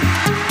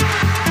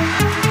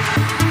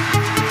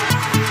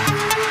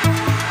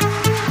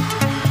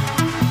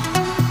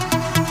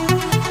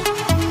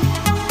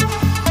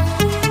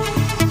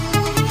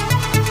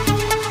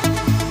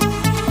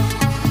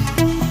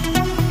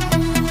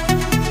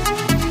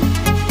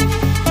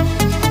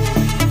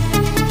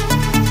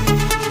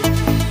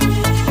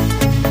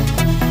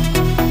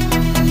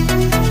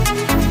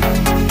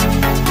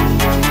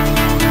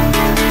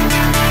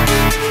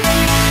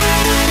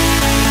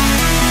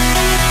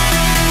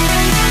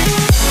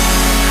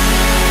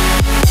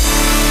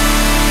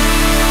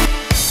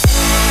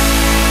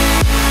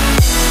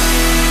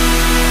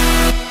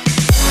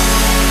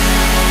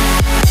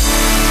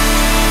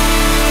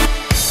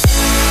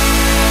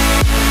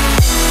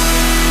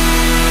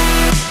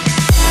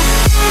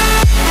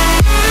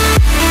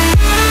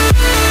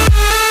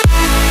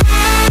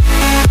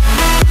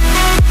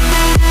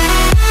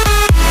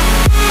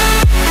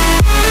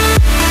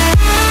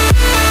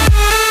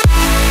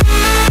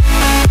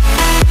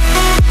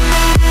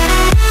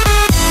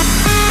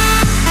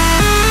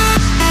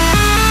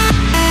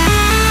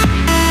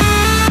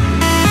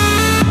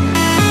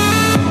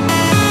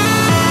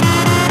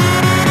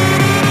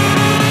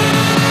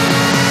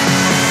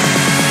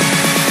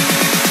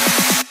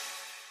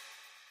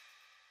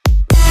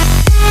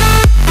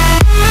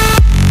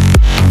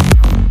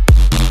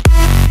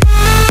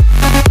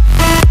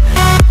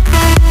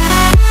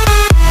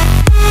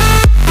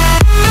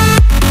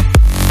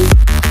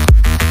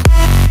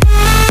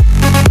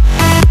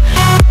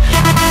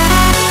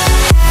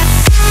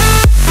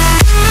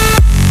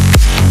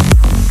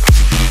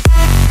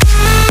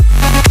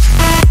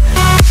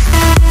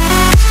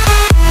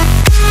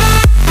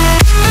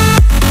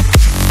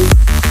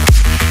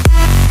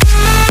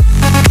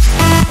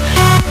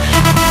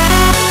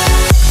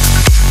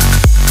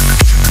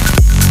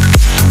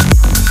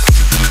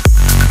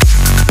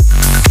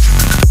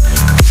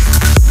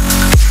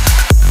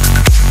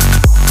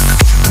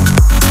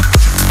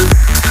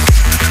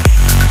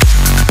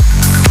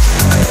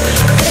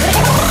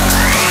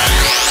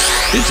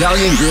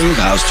 Italian Groove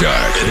House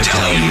Chart.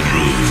 Italian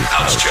Groove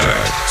House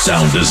Chart.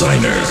 Sound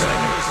designer,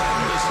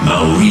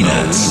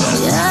 Maureenaz.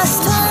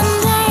 Just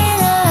one day in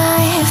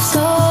life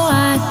so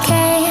I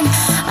can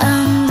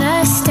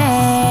understand.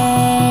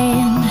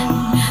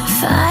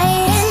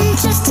 Fighting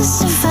just to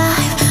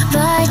survive,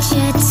 but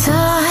you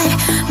taught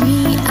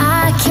me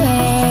I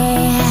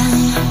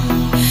can.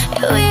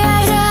 We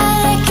are the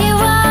lucky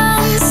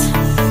ones.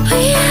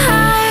 We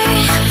are.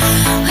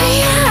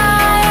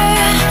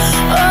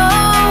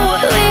 Oh,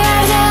 we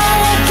are the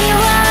lucky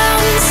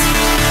ones.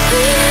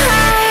 We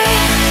are.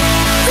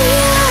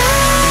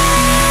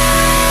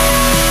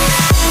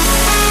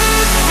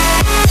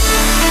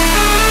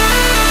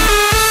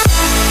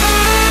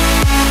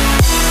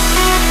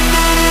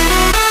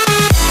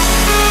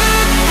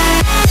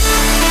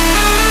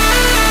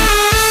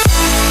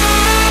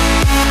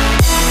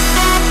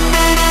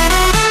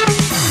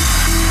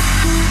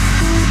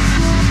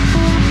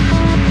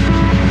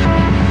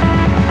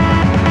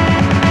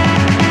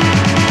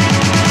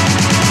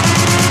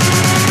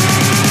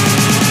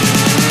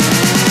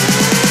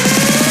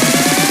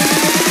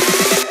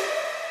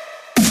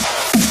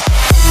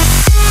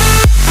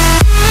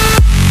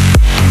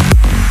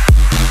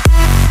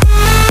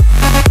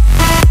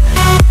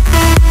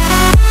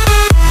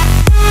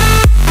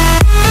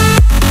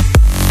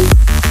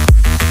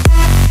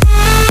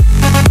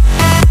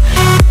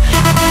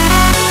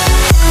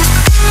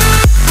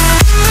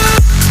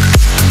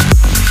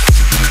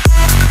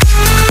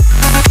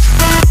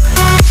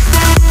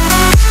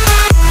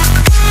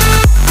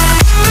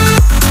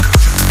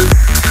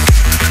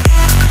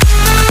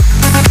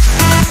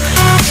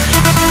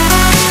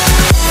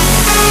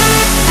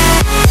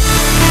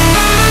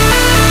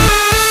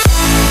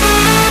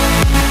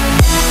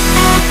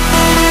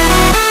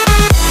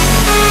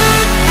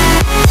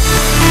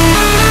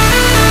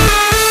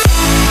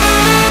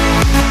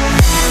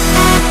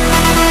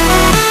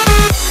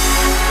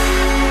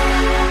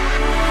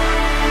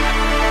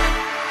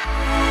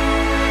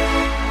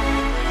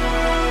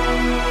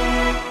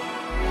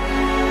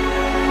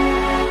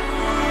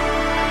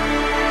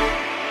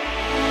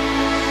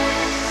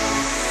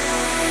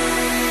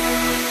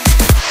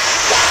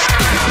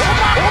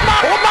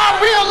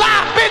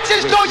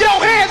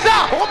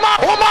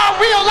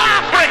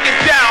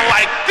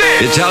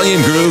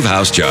 Italian Groove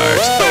House Chart.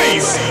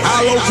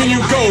 How low can you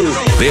go?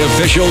 The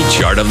official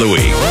chart of the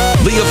week.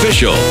 The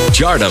official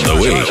chart of the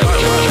week.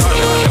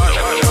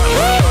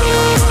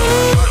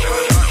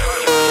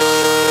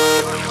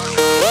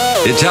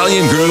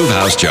 Italian Groove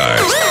House Chart.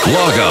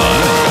 Log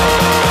on.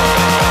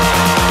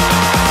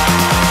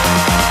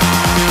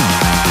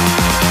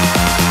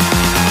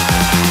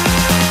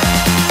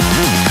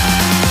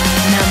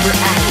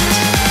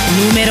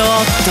 Numero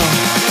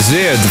 8.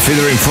 Zed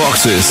featuring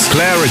Foxes,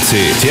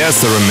 Clarity,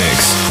 Tiesto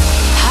remix.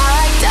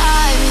 I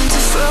dive into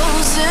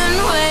frozen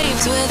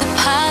waves where the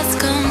past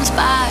comes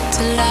back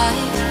to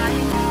life.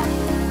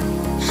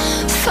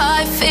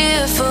 Fight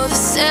fear for the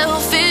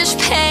selfish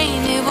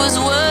pain, it was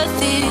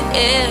worth it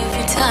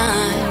every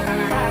time.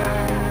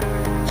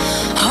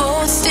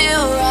 Hold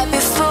still right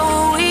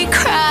before we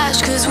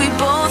crash, cause we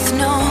both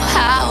know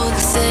how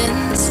this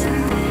ends.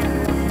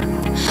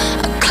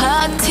 A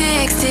clock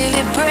ticks till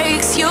it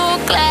breaks your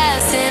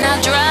glass and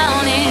I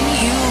drown in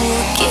you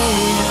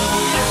again.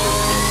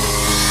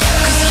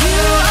 Cause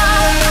you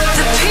are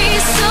the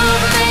piece of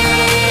me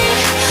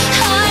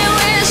I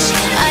wish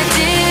I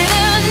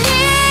didn't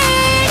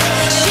need.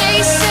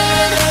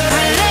 Chasing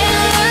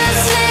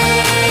relentlessly,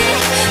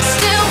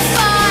 still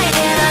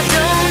fighting, I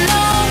don't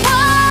know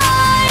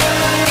why.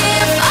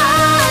 If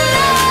our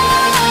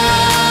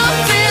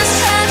love is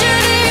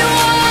tragedy,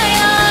 why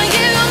are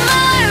you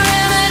my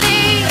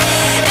remedy?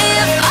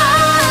 If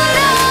our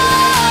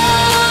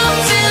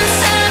love's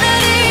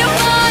insanity,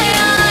 why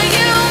are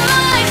you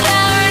my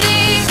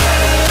clarity?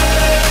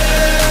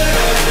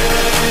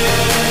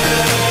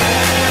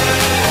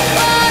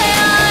 Why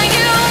are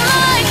you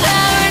my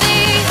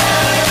clarity?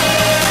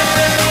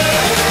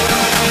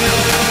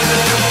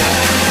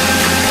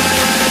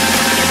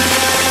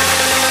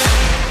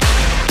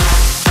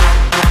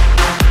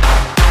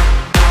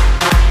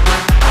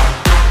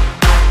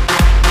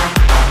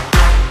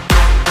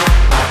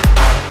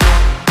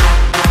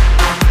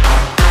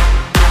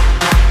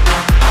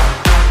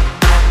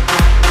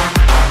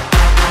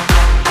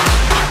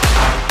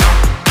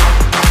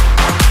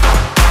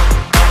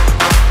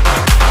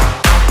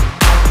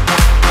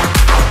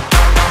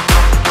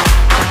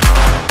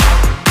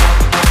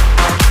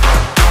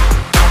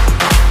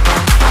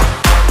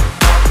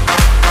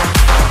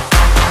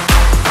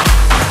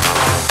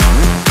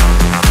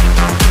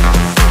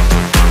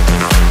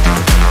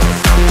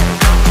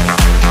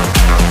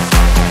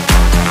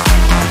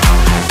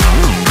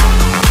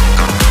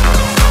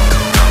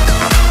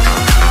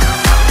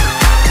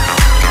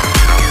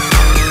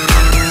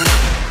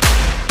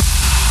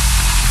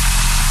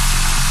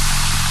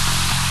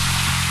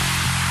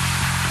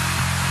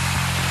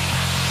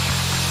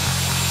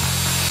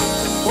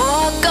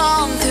 Walk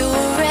on through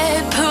a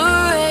red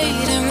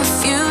parade and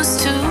refuse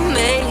to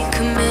make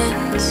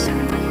amends.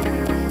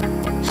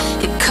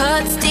 It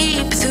cuts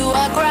deep through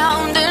our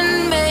ground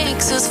and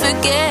makes us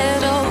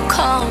forget all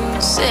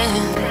common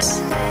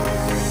sense.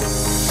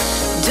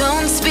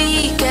 Don't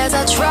speak as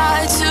I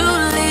try to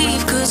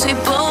leave, 'cause we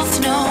both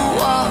know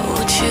what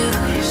we'll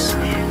choose.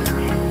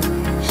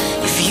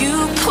 If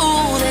you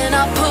pull, then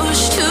I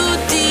push too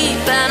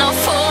deep and I'll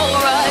fall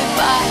right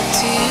back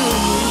to you.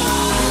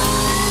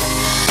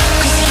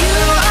 'Cause you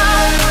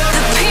are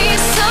the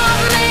piece of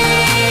me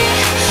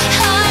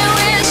I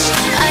wish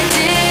I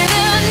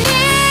didn't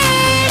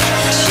need.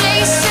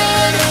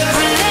 Chasing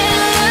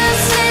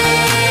relentlessly,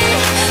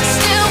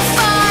 still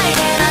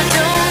fighting, I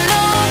don't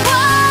know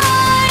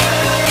why.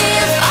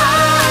 If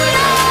our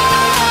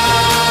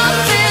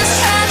love is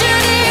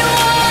tragedy,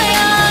 why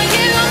are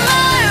you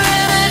my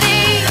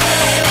remedy?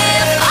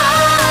 If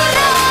our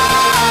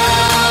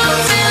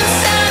love's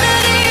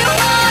insanity,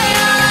 why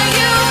are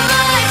you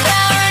my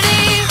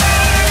clarity?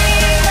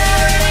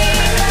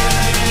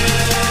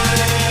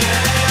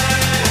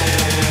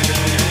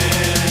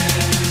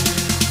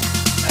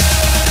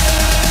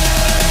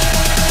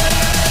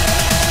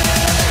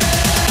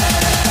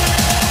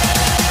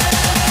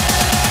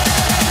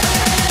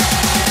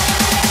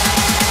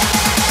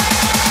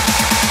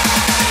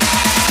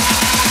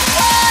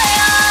 Why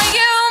are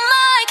you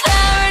my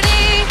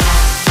clarity?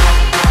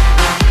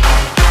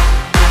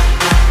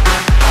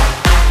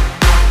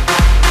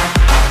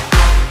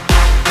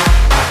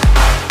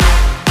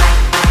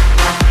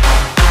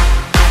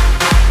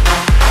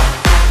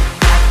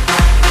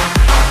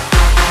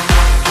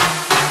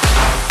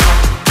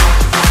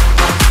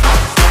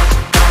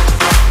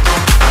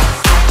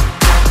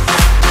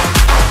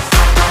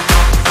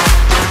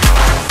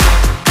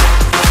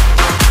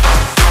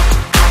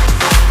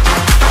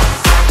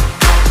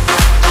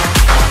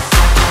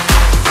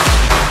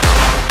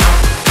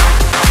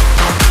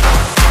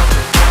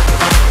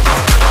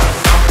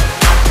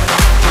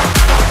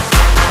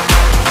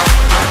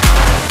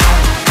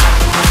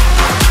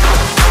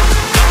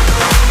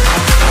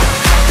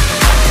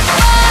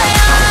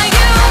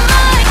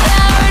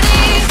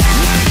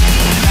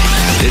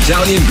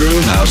 Italian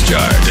Groove House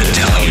Chart.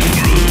 Italian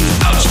Groove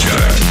House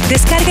Chart.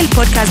 Descarga el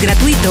podcast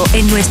gratuito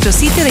en nuestro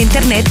sitio de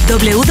internet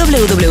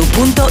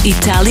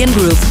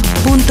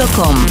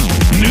www.italiangroove.com.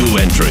 New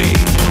entry.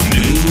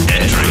 New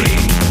entry.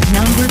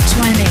 Number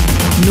 20.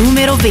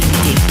 Número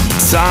 20.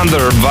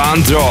 Sander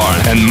Van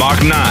Doorn and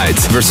Mark Knight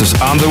versus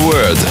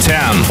Underworld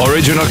 10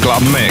 Original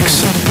Club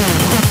Mix.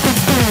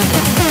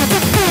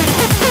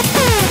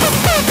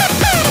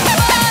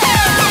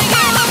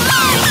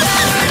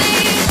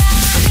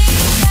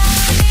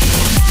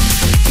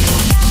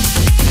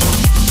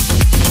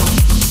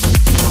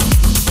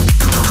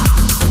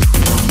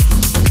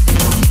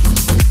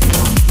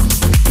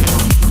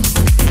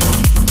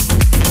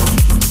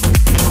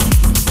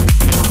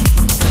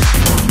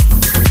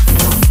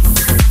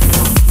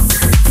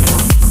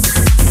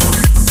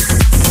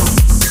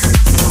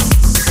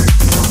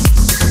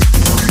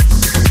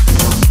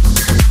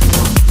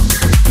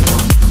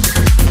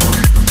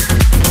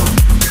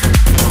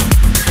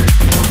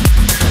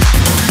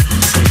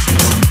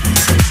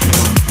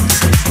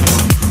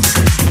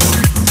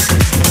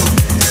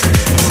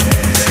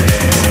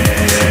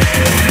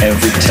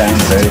 Every town,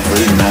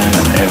 every man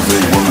and every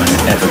woman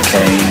ever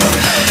came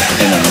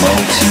in a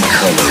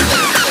multicolored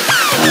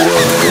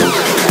world.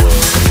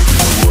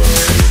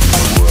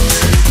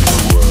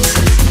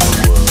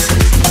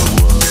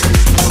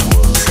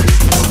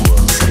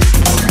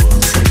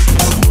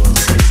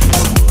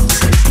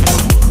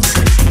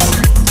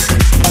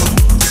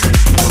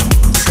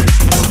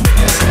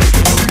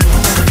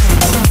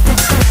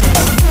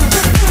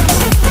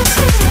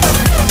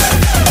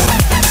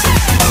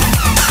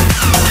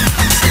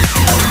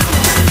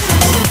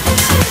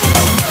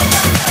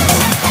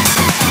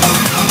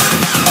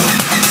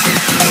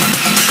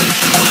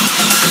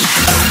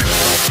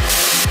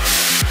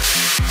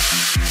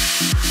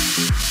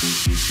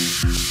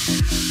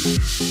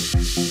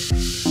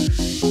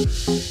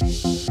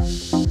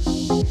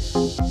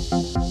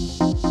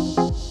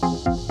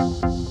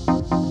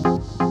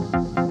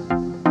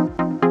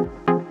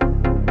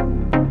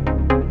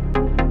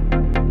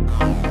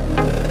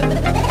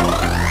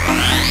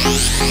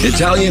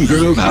 Italian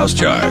Groove House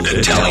Chart.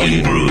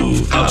 Italian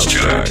Groove House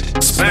Chart.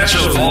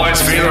 Special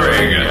voice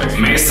featuring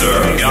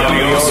Mr.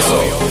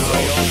 Gaglioso.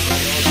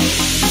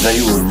 They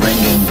were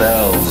ringing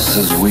bells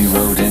as we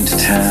rode into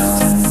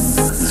town.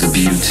 The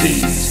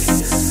beauty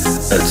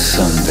at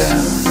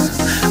sundown,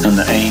 and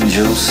the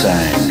angels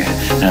sang,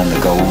 and the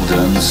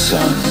golden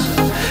sun.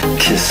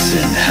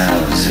 Kissing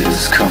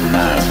houses, come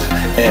out,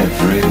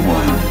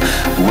 everyone,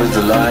 with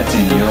the light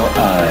in your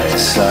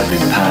eyes,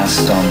 sliding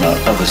past on the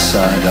other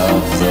side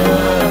of the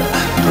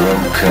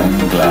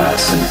broken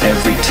glass. And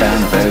every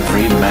town of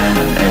every man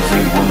and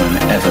every woman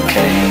ever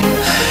came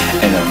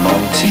in a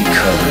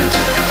multicolored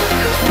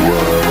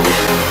world.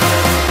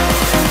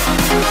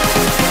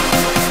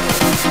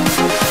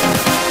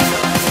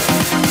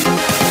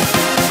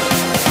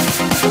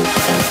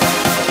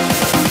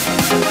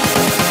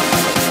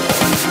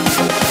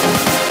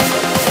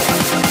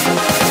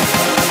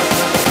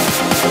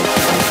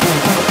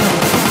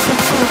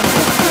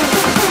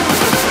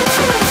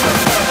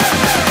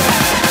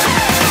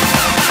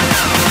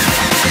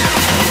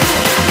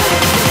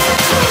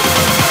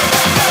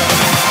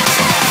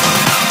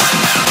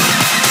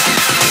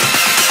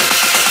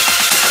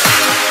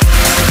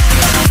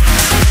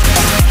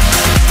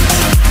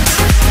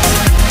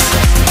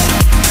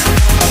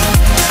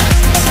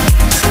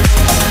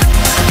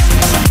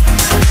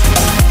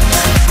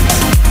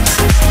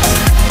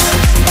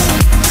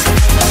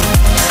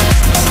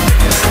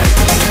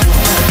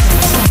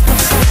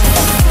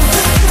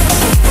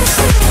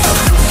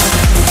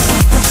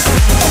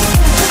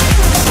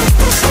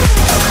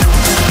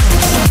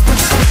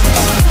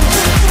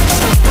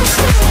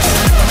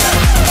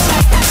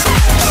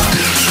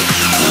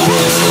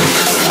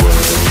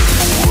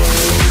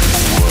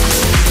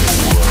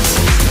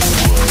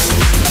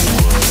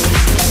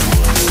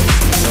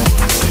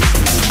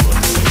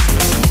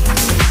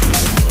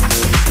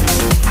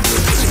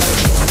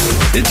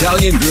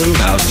 Italian Groove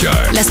House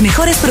Chart. Las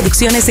mejores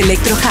producciones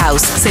Electro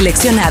House,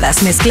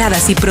 seleccionadas,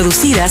 mezcladas y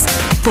producidas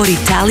por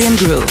Italian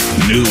Groove.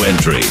 New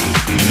entry.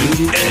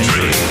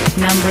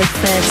 Number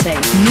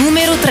 30.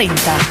 Numero 30.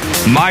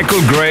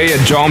 Michael Gray e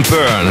John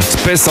Byrne,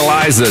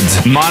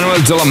 Specialized,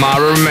 Manuel De La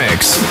Mara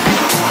Remix.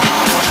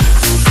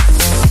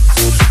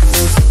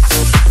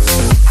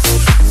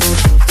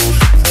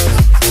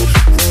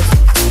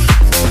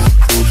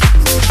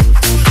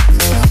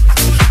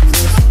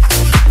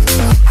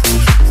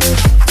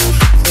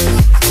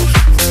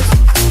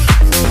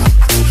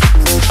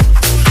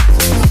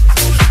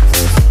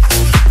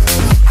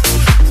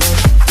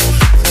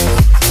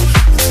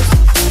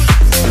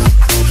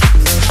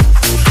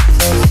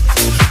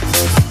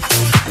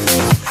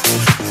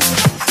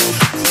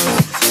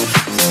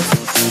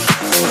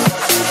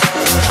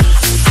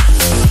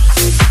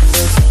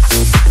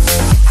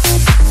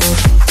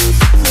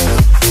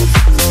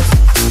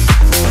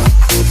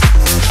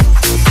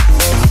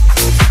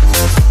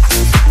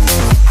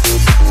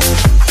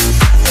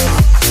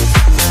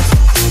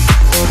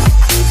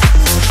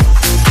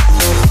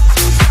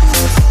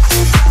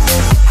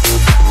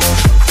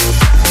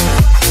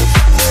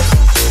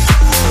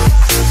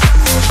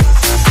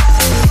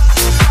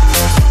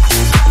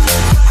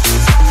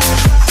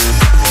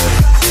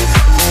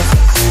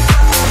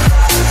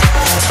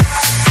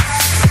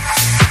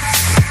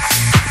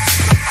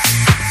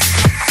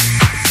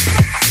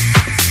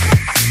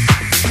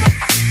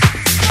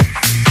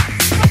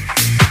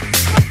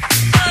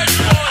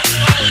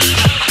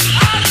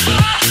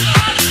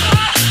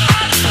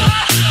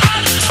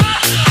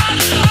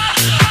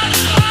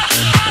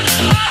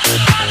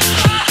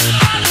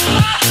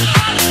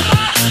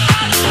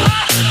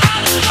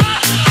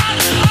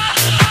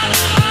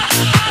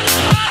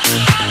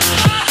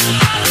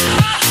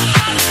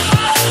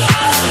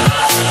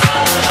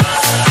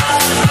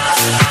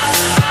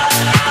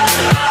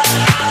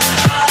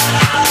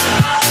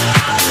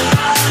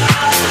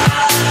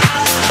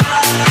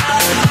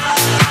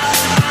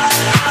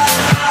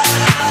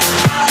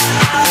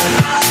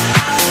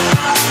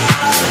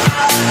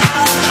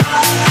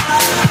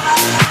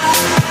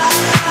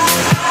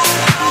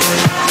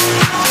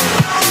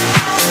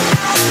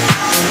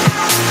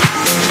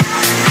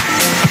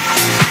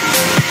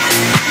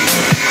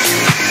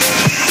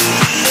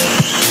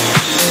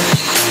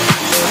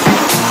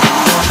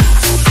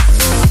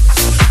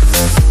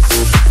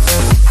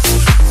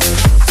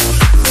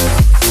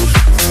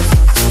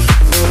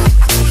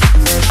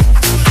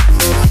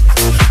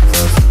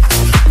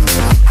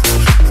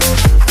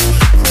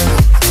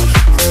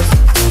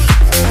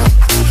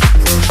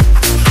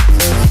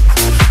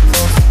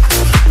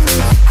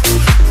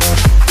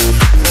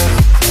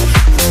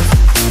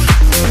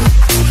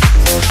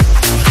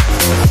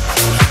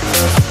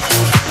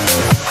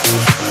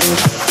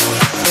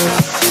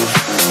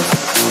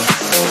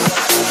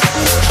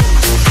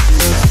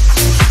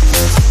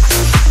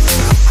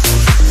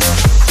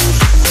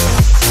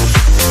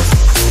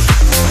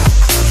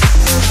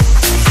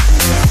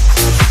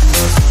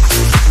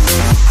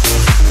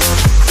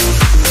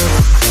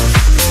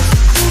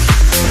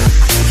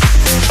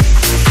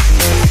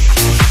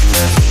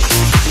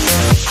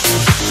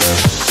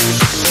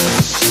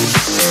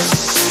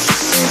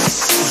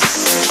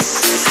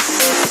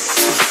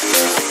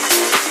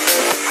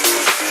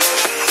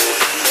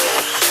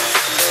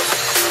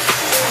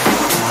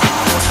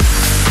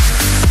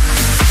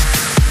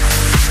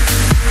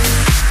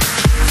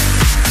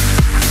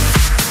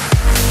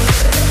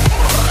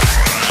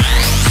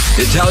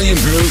 Italian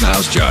Groove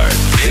House Chart.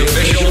 The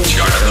official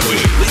chart of the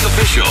week. The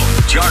official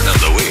chart of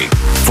the week.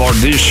 For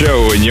this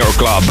show in your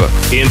club,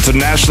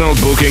 international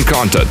booking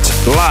content,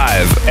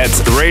 live at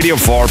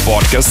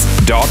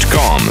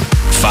radio4podcast.com.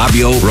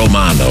 Fabio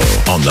Romano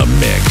on the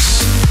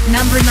mix.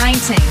 Number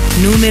 19.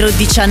 Numero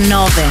 19.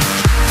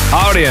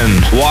 Aryan,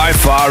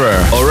 Wi-Fi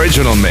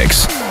original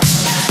mix.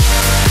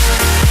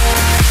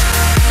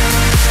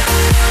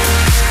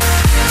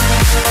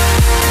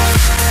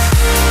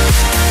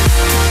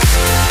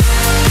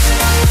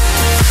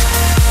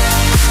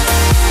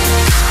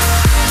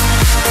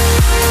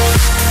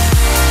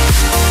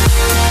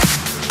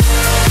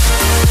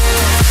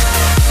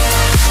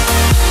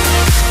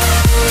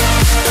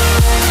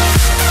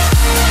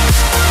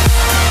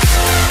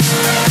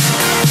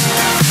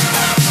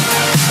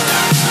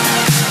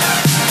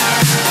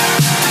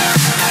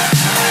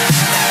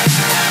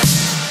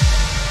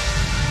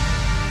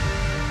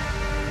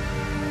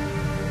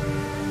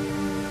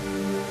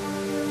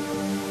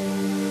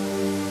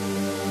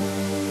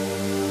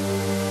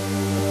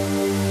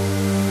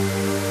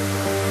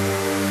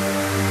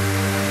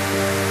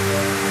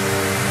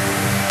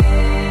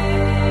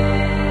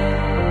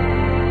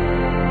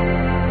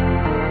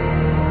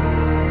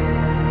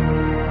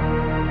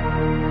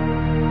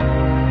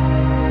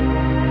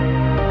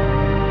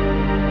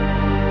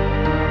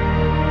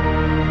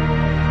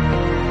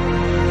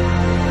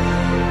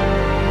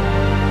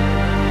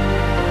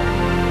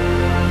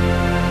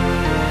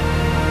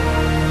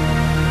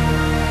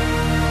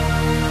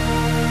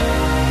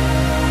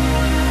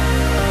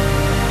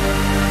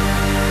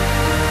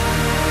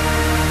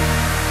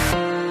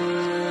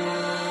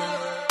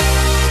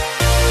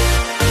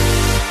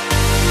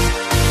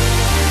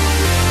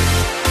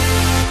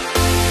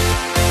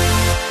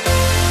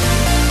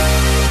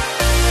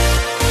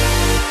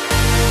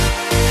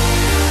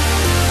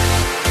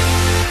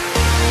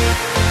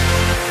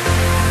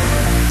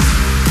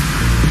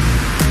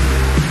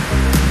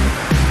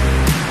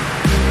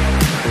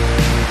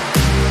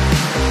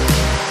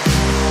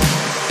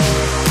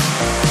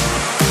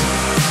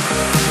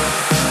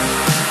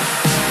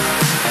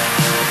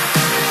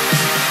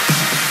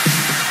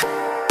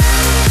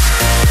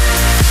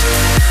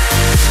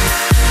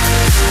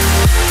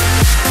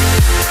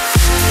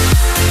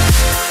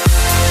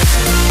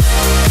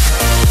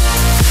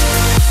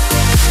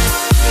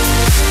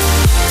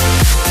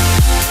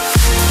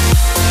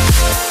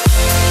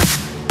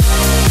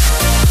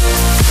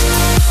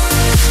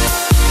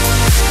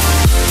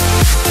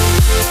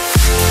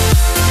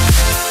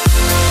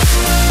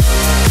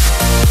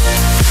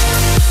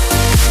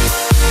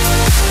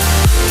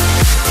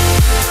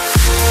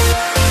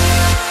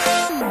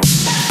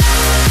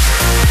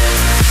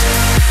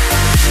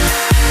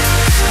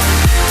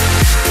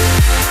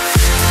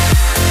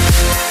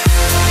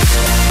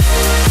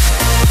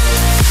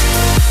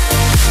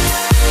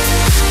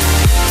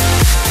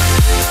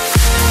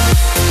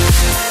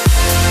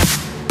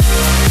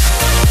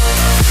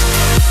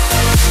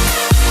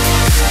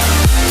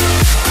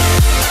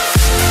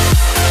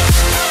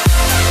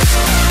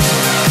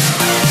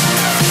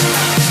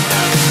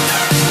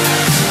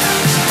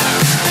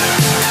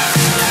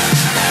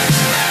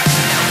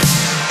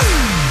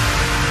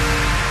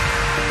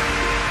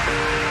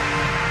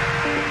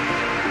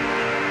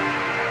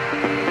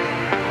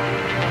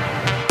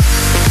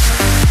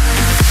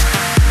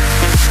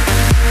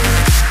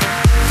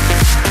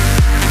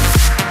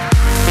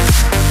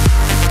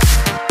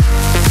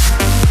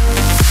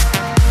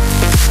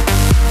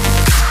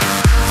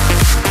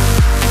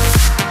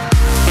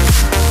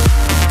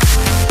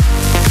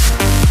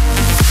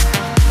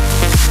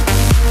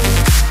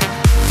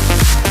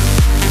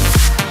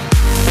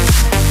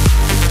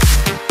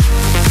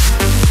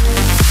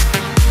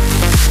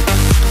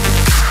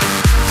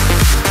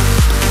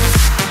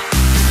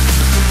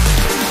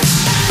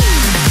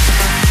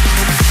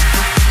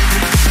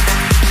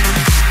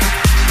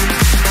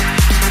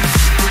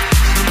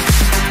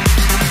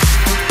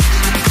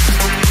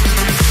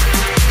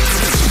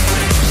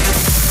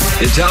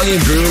 Italian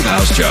Groove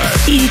House Chart.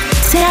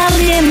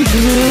 Italian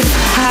Groove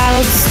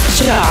House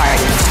Chart.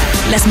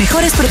 Las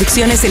mejores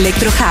producciones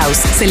Electro House,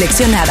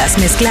 seleccionadas,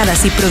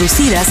 mezcladas y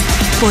producidas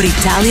por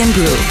Italian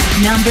Groove.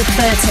 Number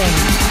 13.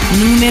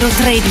 Numero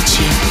 13.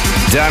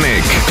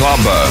 Danik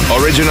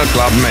Clubber Original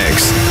Club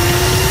Mix.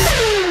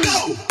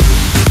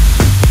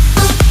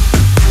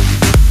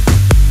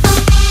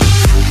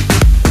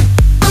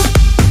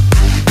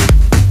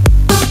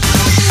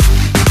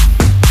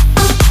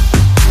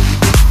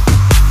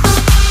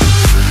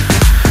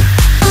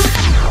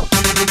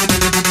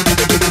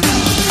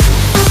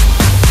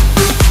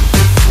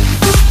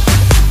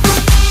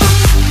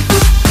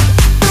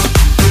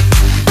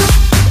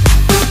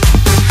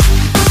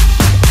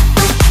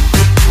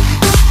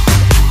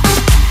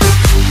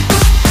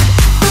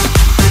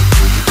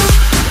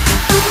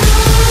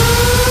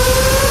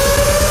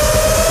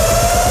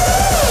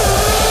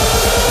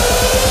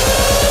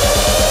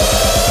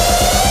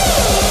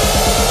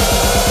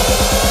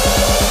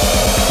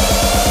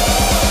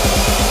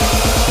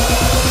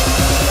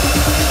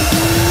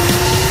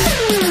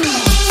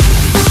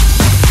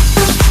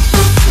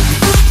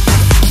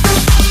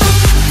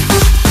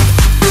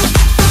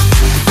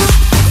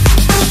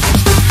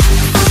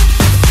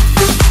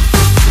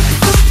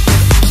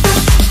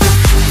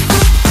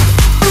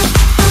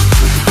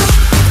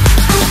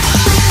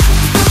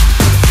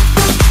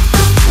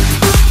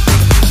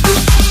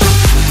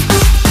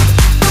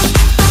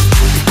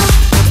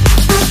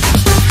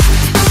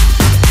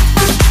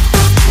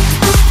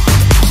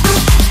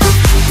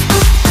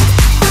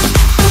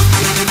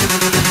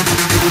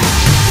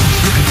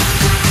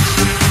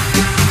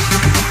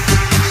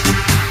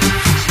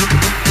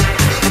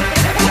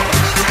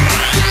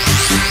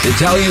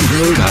 Italian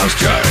Groove House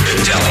Chart.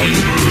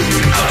 Italian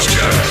Groove House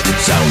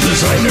Chart. Sound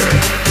designer,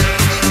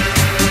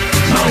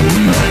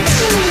 Mauno.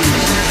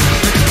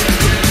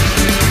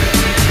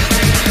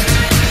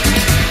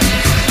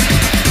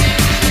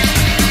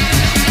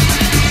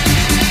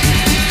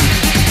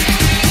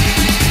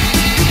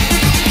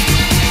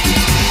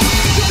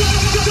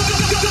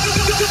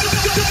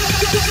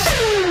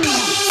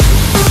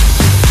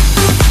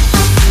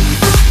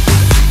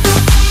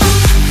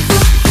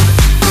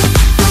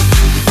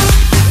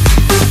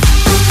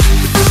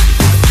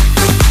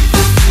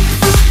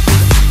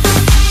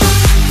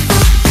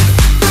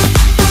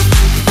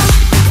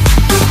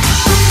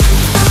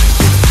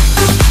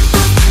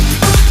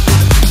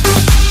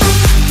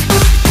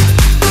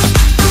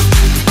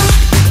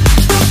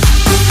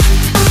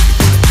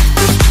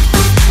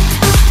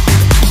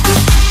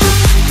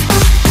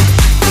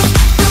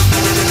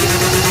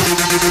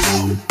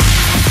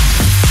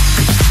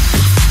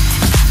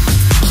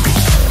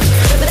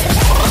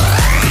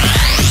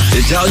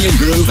 Italian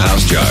Groove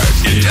House Chart.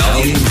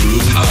 Italian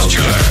Groove House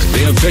Chart.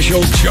 The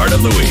official chart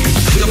of the week.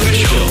 The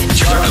official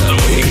chart of the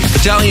week.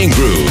 Italian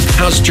Groove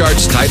House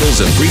Chart's titles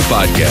and free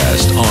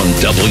podcast on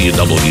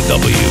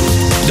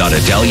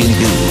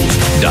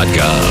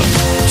www.italiangroove.com.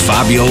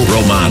 Fabio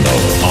Romano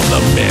on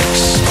the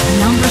mix.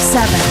 Number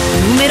 7.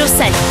 Numero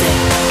 7.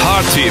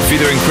 Party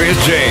featuring Chris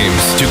James.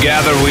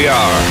 Together We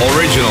Are.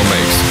 Original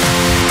mix.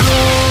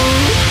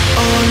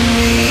 On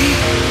me,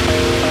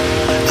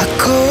 I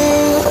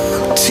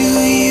call to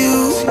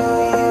you.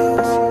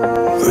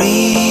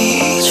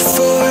 Reach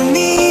for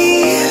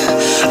me.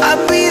 I'll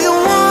be the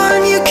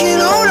one you can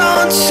hold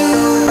on to.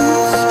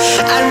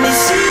 I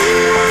miss you.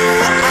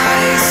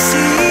 I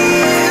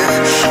see.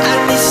 I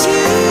miss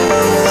you.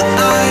 I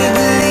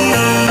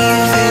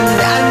believe in.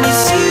 I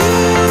miss you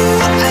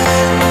and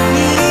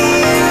me.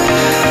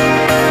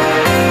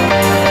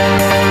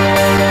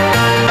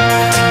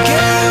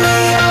 Together we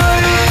are.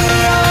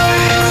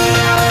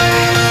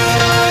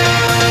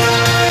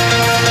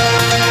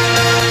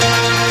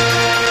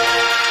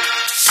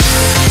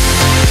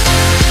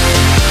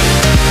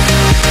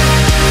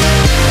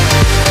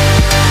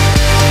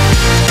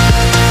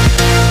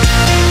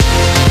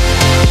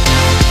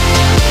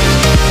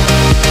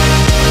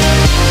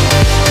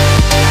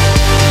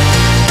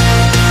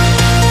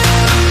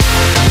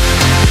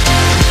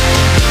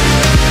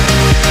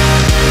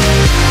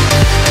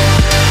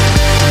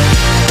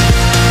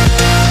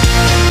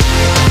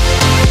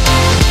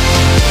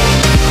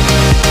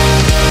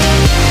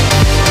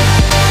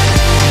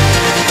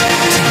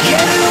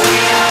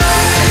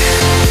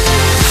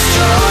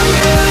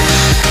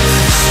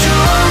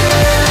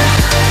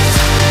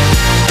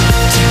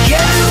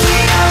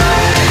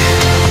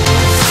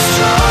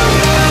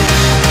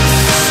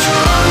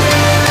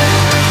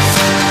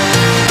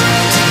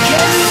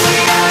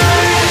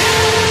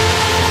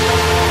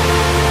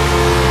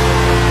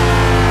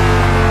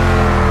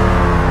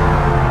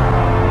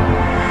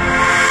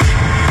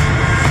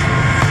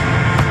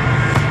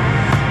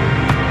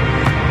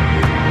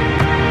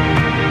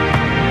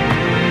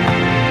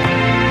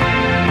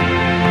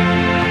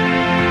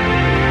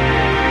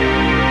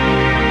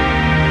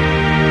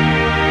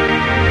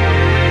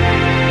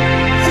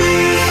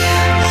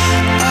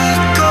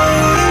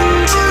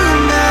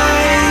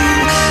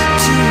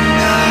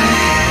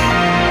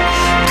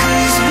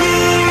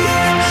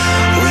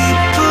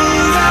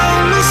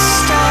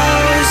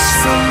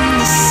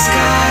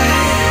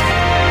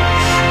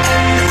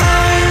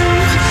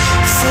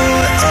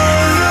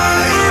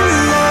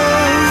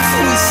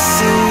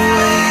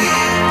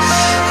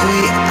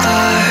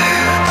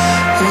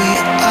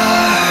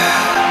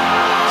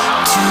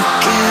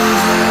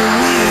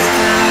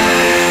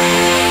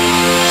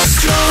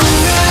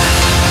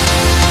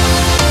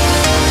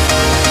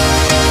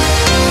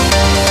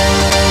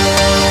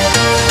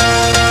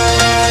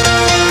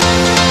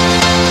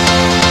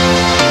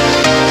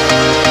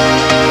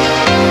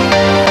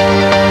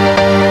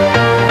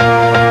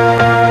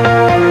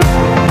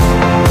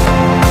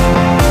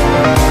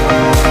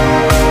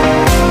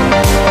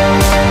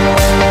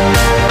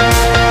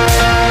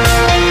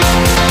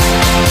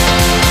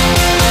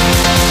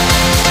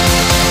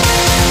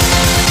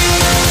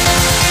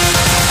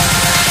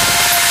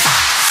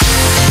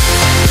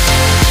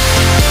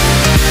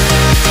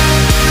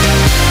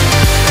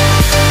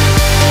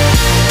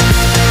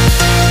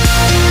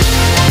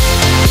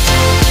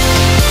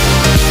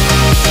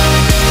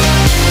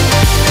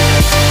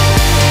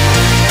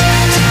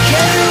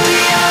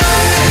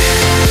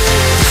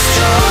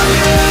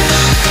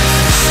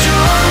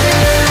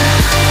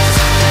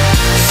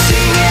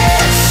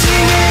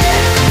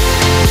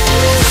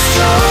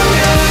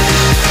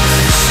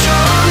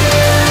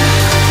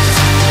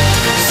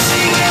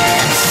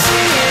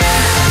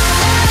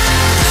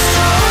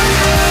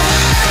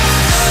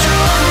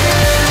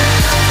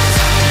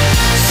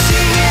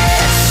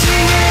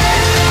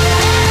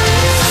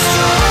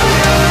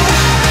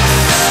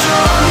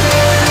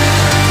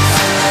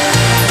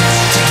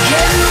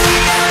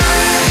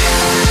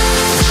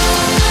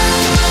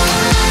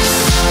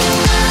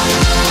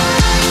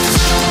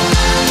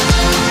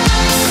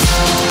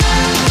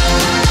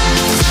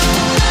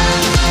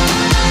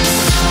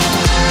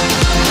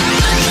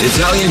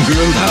 Italian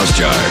Groove House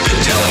Chart.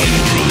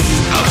 Italian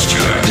Groove House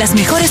Chart. Las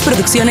mejores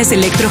producciones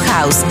Electro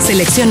House,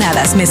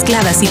 seleccionadas,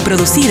 mezcladas y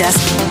producidas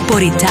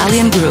por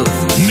Italian Groove.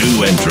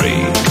 New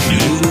entry.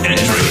 New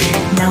entry.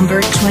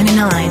 Number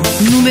 29.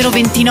 Numero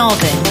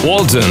 29.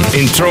 Walden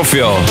in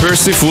Trophy,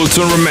 Percy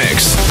Fulton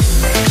Remix.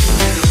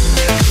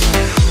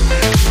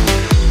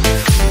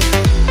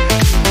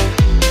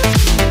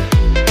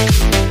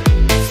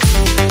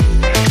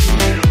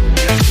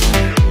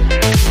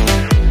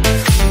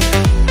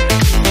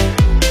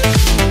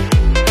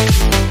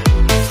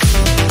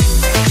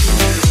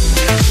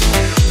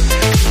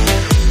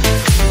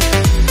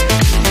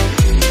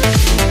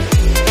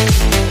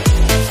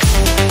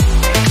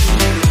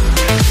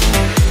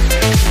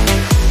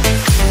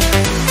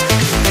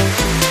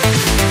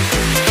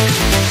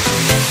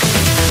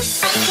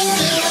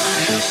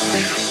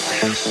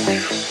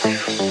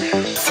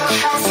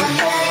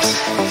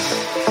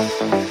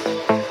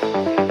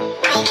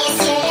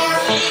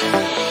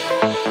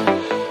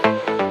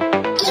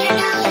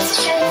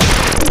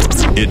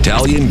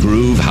 Italian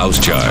Groove House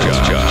Chart.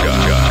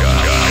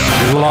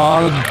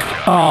 Log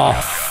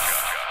off.